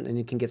Unreal Engine, and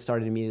you can get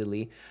started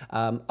immediately.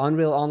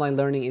 Unreal Online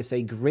Learning is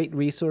a great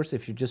resource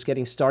if you're just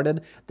getting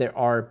started. There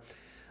are,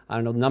 I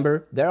don't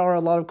know, there are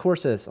a lot of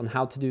courses on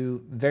how to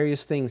do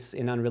various things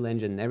in Unreal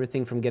Engine,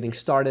 everything from getting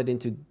started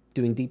into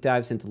doing deep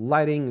dives into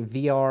lighting,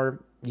 VR,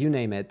 you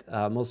name it.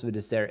 Most of it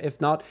is there. If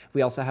not,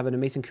 we also have an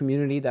amazing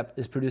community that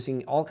is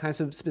producing all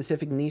kinds of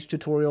specific niche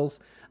tutorials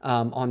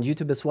on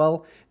YouTube as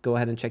well. Go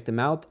ahead and check them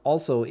out.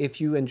 Also, if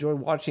you enjoy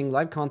watching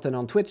live content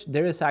on Twitch,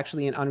 there is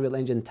actually an Unreal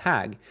Engine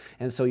tag.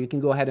 And so you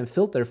can go ahead and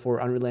filter for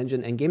Unreal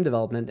Engine and game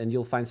development, and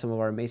you'll find some of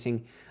our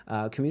amazing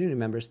community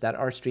members that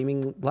are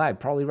streaming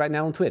live, probably right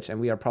now on Twitch. And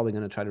we are probably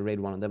going to try to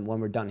raid one of them when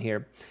we're done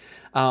here.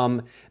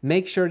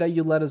 Make sure that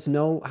you let us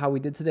know how we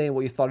did today and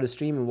what you thought of the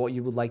stream and what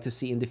you would like to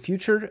see in the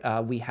future.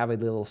 We have a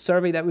little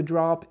survey that we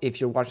drop. If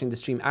you're watching the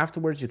stream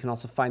afterwards, you can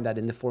also find that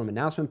in the forum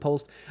announcement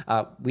post.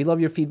 We love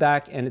your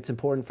feedback, and it's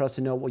important for us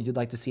to know what you'd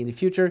like to see in the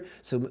future.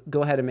 So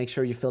go ahead and make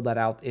sure you fill that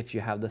out if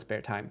you have the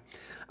spare time.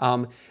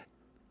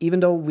 Even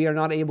though we are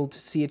not able to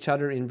see each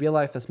other in real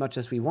life as much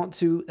as we want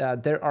to,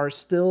 there are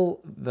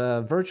still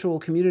the virtual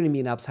community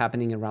meetups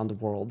happening around the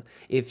world.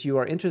 If you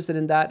are interested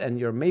in that and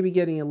you're maybe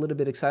getting a little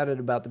bit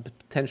excited about the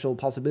potential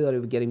possibility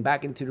of getting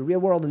back into the real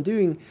world and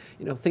doing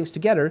things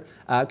together,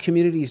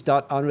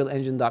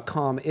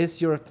 communities.unrealengine.com is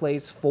your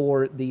place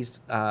for these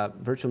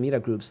virtual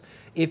meetup groups.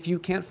 If you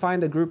can't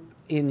find a group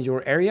in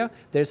your area,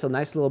 there's a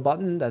nice little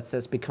button that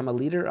says become a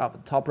leader up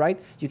at the top right.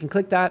 You can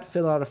click that,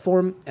 fill out a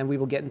form, and we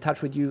will get in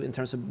touch with you in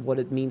terms of what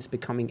it means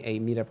becoming a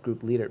meetup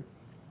group leader.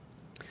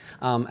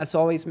 As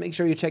always, make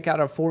sure you check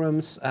out our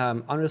forums,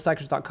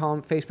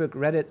 unrealstackers.com, Facebook,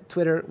 Reddit,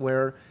 Twitter,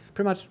 where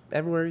pretty much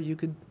everywhere you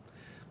could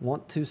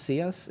want to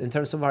see us in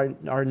terms of our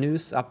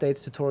news,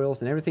 updates, tutorials,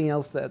 and everything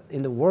else that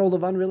in the world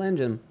of Unreal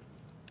Engine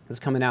is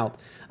coming out.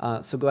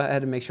 So go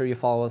ahead and make sure you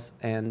follow us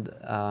and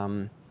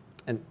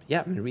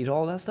yeah, read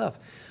all that stuff.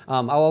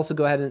 I'll also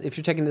go ahead and, if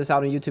you're checking this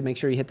out on YouTube, make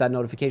sure you hit that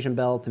notification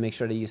bell to make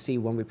sure that you see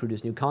when we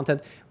produce new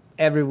content.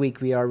 Every week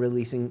we are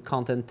releasing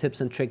content,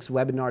 tips and tricks,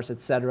 webinars,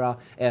 etc.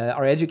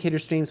 Our educator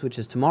streams, which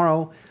is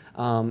tomorrow,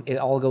 it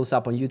all goes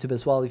up on YouTube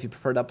as well if you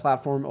prefer that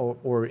platform,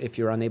 or if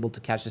you're unable to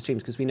catch the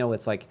streams, because we know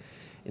it's like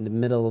in the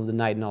middle of the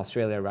night in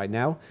Australia right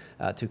now,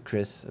 to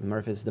Chris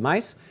Murphy's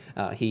demise.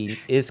 He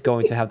is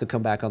going to have to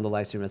come back on the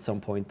live stream at some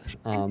point.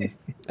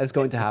 It's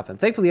going to happen.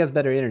 Thankfully, he has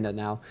better internet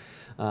now.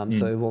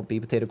 So it won't be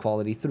potato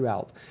quality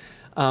throughout.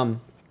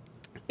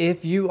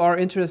 If you are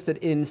interested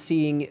in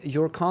seeing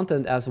your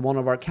content as one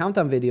of our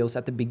countdown videos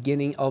at the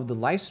beginning of the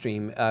live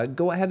stream,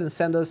 go ahead and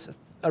send us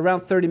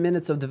around 30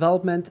 minutes of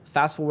development.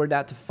 Fast forward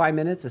that to 5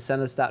 minutes and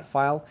send us that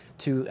file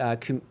to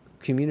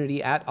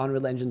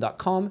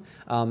community@unrealengine.com.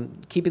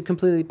 Keep it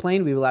completely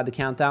plain. We will add the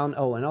countdown.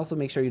 Oh, and also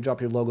make sure you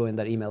drop your logo in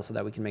that email so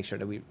that we can make sure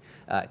that we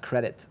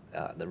credit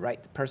the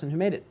right person who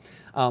made it.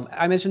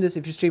 I mentioned this,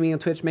 if you're streaming on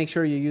Twitch, make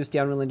sure you use the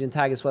Unreal Engine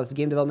tag as well as the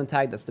game development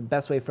tag. That's the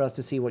best way for us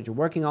to see what you're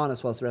working on,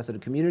 as well as the rest of the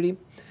community.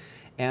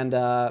 And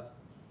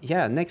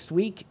yeah, next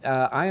week,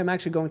 I am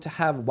actually going to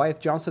have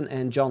Wyeth Johnson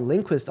and John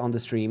Lindquist on the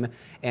stream,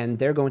 and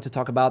they're going to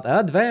talk about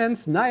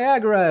advanced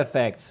Niagara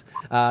effects.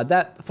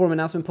 That forum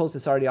announcement post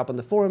is already up on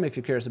the forum. If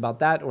you're curious about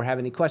that or have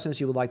any questions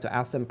you would like to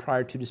ask them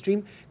prior to the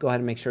stream, go ahead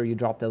and make sure you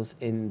drop those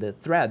in the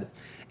thread.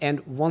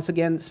 And once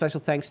again, special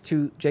thanks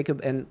to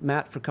Jacob and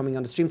Matt for coming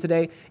on the stream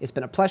today. It's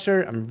been a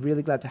pleasure. I'm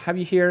really glad to have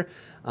you here.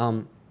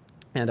 And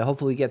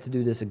hopefully we get to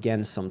do this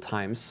again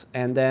sometimes.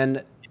 And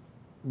then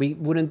we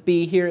wouldn't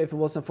be here if it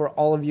wasn't for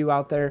all of you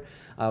out there.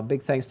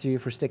 Big thanks to you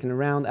for sticking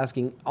around,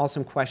 asking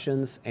awesome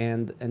questions,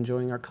 and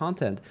enjoying our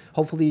content.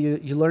 Hopefully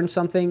you learned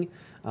something.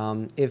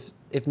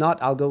 If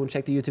not, I'll go and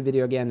check the YouTube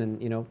video again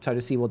and try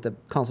to see what the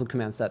console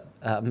commands that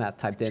Matt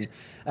typed in.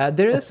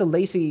 There is a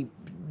lazy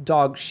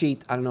dog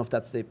sheet. I don't know if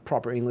that's the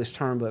proper English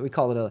term, but we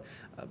call it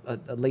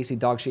a lazy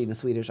dog sheet in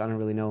Swedish. I don't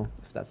really know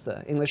if that's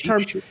the English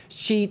term.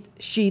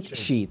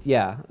 Sheet.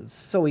 Yeah, it's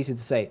so easy to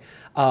say.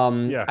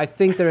 Yeah. I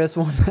think there is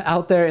one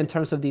out there in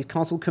terms of these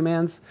console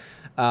commands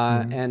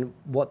and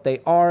what they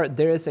are.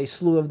 There is a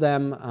slew of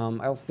them.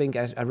 I think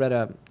I read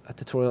a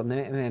tutorial.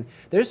 Man,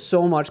 there's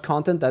so much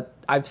content that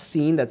I've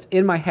seen that's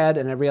in my head,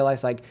 and I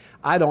realized like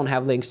I don't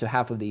have links to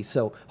half of these.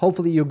 So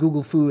hopefully your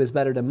Google Foo is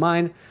better than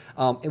mine,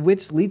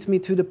 which leads me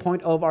to the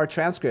point of our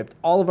transcript.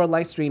 All of our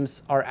live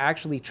streams are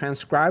actually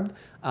transcribed,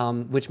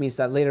 which means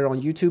that later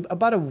on YouTube,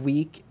 about a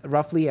week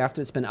roughly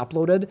after it's been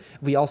uploaded,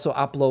 we also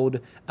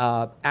upload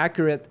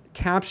accurate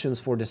captions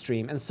for the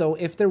stream. And so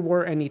if there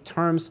were any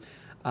terms,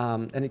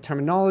 any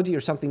terminology or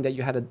something that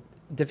you had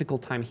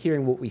difficult time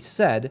hearing what we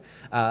said,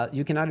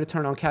 you can either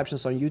turn on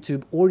captions on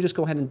YouTube or just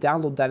go ahead and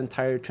download that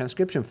entire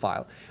transcription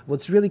file.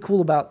 What's really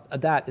cool about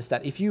that is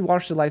that if you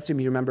watch the live stream,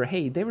 you remember,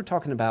 hey, they were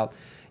talking about,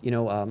 you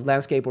know,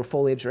 landscape or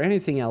foliage or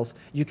anything else,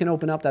 you can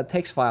open up that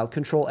text file,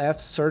 Control F,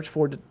 search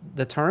for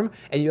the term,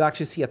 and you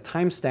actually see a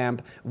timestamp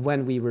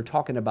when we were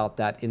talking about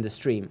that in the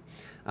stream,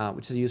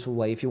 which is a useful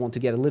way if you want to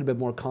get a little bit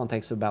more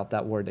context about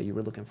that word that you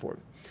were looking for.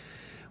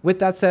 With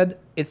that said,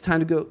 it's time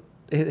to go.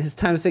 It's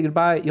time to say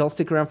goodbye. Y'all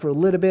stick around for a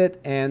little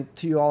bit, and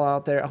to you all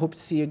out there, I hope to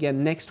see you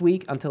again next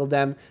week. Until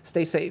then,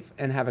 stay safe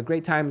and have a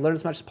great time. Learn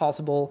as much as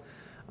possible.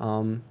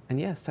 And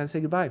yeah, it's time to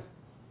say goodbye.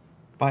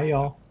 Bye,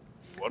 y'all.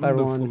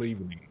 Wonderful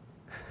evening.